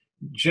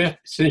 Jeff,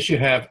 since you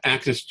have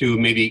access to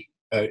maybe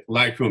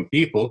Lightroom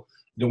people,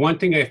 the one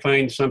thing I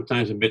find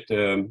sometimes a bit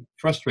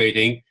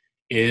frustrating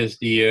is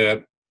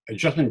the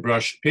adjustment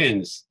brush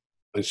pins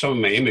on some of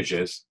my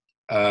images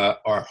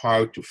are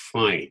hard to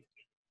find.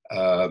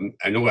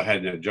 I know I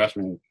had an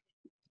adjustment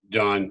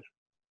done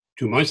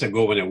 2 months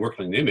ago when I worked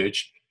on an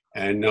image,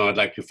 and now I'd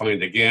like to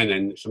find it again,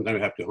 and sometimes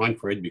I have to hunt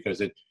for it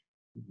because it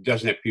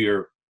doesn't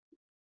appear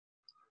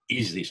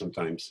easily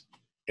sometimes.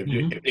 If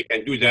they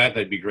can do that,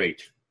 that'd be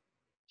great.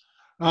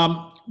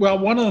 Well,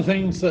 one of the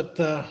things that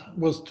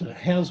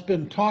has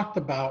been talked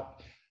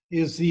about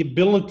is the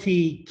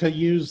ability to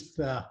use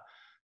the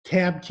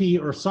tab key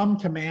or some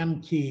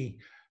command key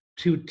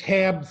to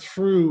tab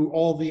through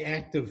all the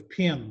active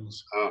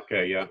pins.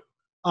 Okay, yeah.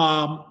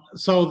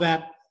 So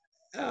that,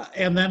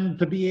 and then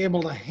to be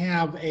able to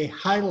have a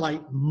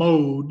highlight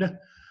mode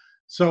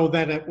so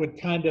that it would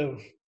kind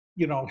of,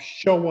 you know,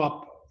 show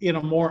up in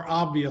a more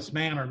obvious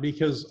manner,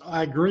 because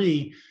I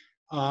agree,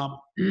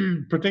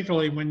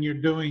 particularly when you're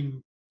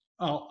doing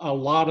a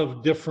lot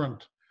of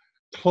different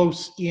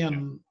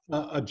close-in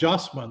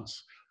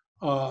adjustments,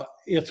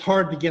 it's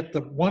hard to get the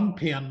one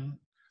pin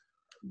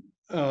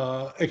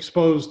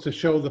exposed to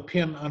show the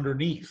pin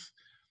underneath.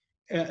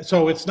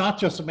 So it's not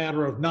just a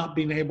matter of not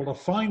being able to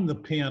find the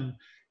pin,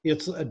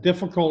 it's a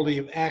difficulty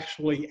of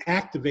actually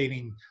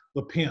activating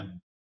the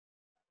pin.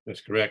 That's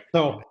correct.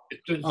 So,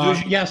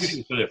 yes.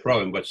 It's not a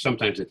problem, but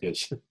sometimes it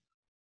is.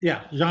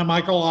 Yeah,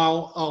 Jean-Michael,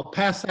 I'll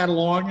pass that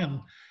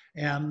along,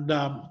 and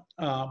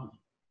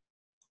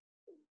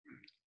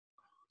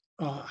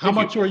how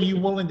much are you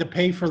willing to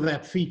pay for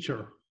that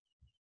feature?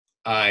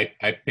 I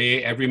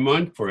pay every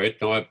month for it.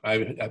 No,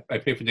 I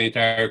pay for the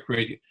entire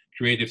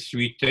creative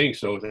suite thing,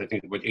 so I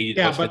think about $80.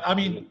 Yeah, but I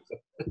mean,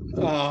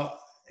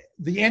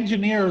 the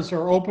engineers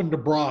are open to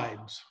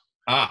bribes.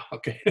 Ah,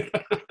 okay.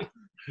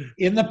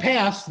 In the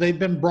past, they've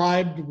been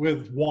bribed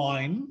with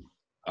wine,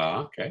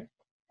 okay,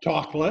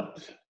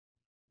 chocolate,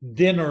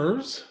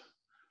 dinners,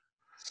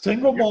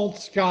 single malt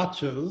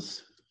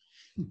scotches,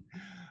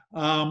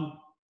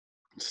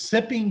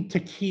 sipping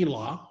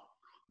tequila.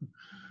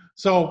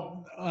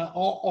 So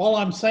all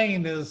I'm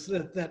saying is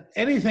that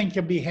anything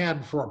can be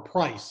had for a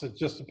price. It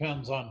just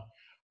depends on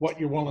what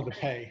you're willing to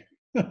pay.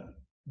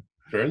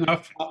 Fair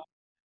enough.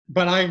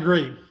 But I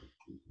agree.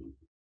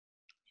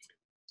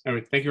 All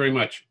right, thank you very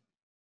much.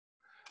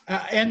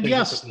 And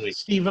yes,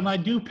 Stephen, I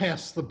do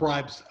pass the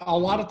bribes. A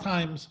lot of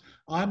times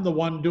I'm the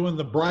one doing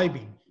the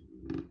bribing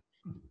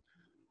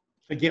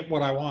to get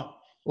what I want.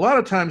 A lot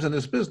of times in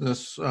this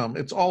business,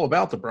 it's all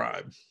about the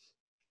bribe.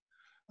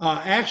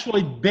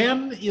 Actually,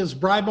 Ben is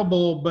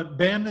bribable, but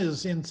Ben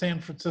is in San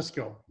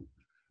Francisco.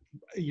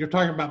 You're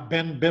talking about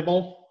Ben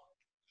Bibble?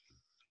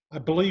 I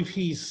believe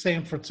he's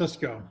San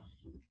Francisco.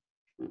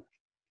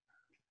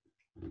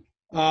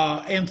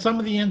 And some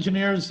of the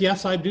engineers,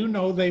 yes, I do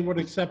know they would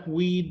accept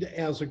weed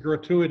as a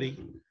gratuity.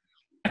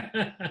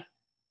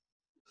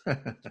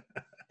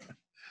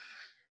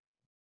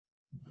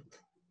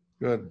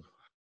 Good.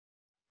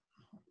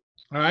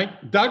 All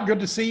right, Doug,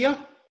 good to see you.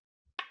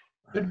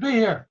 Good to be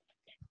here.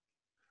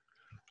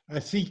 I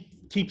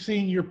keep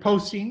seeing you're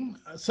posting.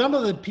 Some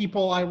of the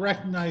people, I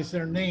recognize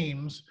their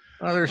names.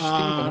 Oh, there's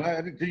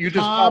Stephen. You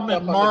just Tom popped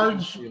up and on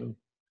Marge. the name,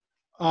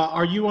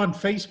 Are you on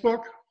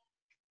Facebook?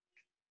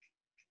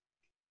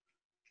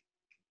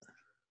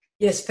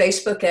 Yes,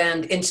 Facebook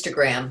and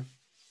Instagram.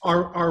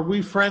 Are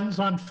we friends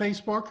on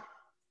Facebook?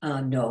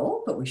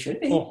 No, but we should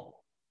be. Oh,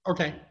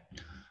 okay.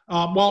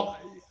 Well,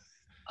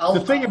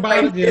 the thing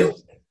about it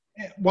is,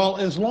 well,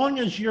 as long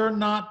as you're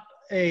not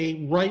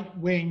a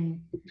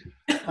right-wing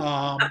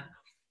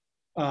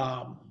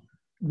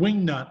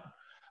wingnut,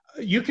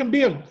 you can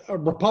be a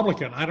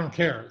Republican. I don't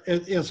care,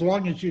 as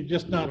long as you're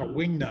just not a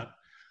wingnut.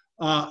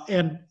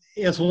 And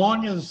as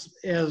long as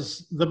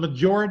the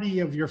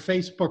majority of your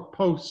Facebook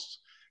posts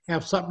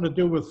have something to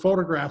do with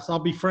photographs, I'll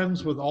be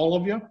friends with all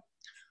of you.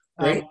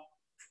 Right.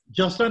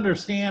 Just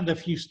understand,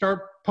 if you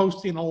start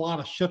posting a lot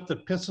of shit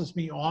that pisses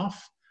me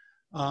off,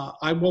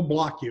 I will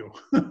block you.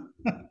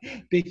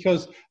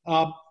 Because,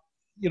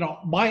 you know,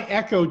 my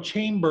echo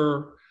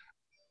chamber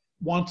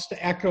wants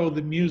to echo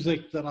the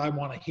music that I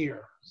want to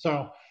hear.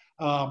 So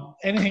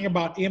anything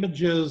about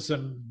images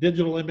and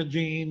digital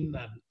imaging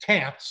and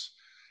cats,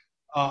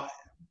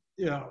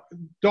 you know,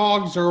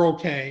 dogs are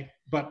okay,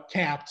 but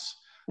cats,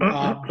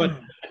 but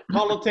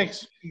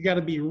politics, you got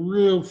to be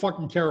real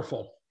fucking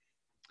careful.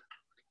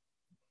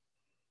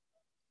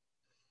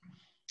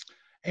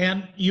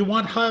 And you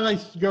want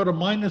highlights to go to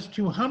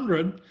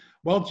 -200,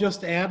 well,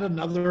 just add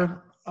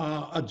another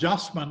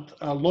adjustment,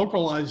 a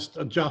localized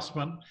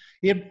adjustment.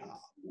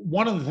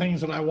 One of the things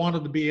that I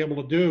wanted to be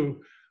able to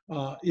do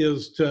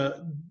is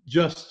to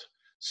just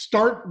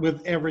start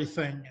with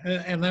everything.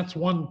 And that's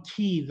one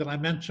key that I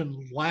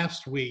mentioned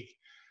last week,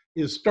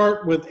 is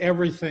start with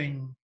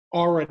everything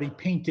already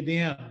painted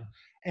in,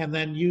 and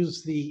then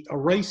use the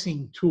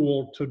erasing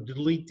tool to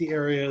delete the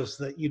areas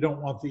that you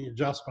don't want the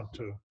adjustment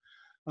to.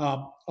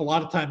 A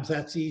lot of times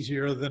that's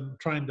easier than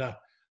trying to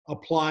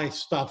apply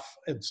stuff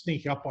and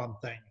sneak up on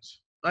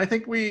things. I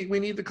think we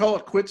need to call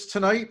it quits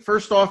tonight.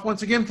 First off,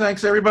 once again,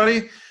 thanks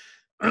everybody.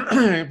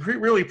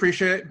 Really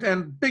appreciate it.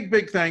 And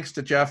big thanks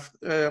to Jeff.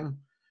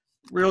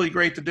 Really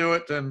great to do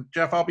it. And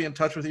Jeff, I'll be in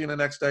touch with you in the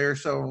next day or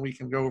so, and we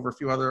can go over a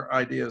few other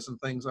ideas and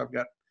things I've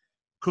got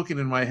cooking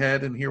in my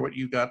head and hear what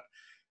you got.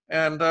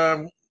 And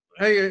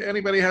hey,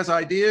 anybody has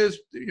ideas,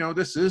 you know,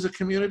 this is a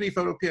community.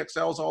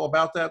 PhotoPXL is all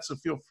about that. So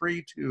feel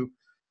free to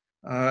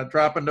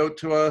drop a note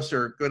to us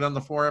or go down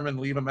the forum and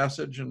leave a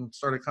message and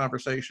start a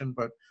conversation.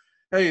 But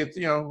hey,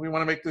 you know, we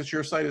want to make this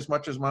your site as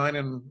much as mine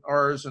and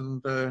ours.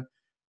 And, you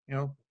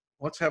know,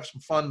 let's have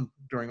some fun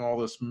during all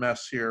this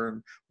mess here.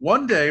 And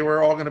one day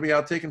we're all going to be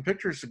out taking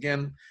pictures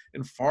again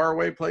in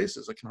faraway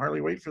places. I can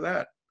hardly wait for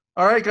that.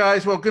 All right,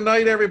 guys. Well, good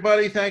night,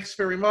 everybody. Thanks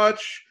very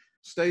much.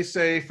 Stay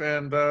safe.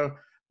 And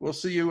we'll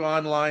see you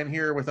online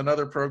here with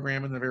another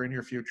program in the very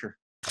near future.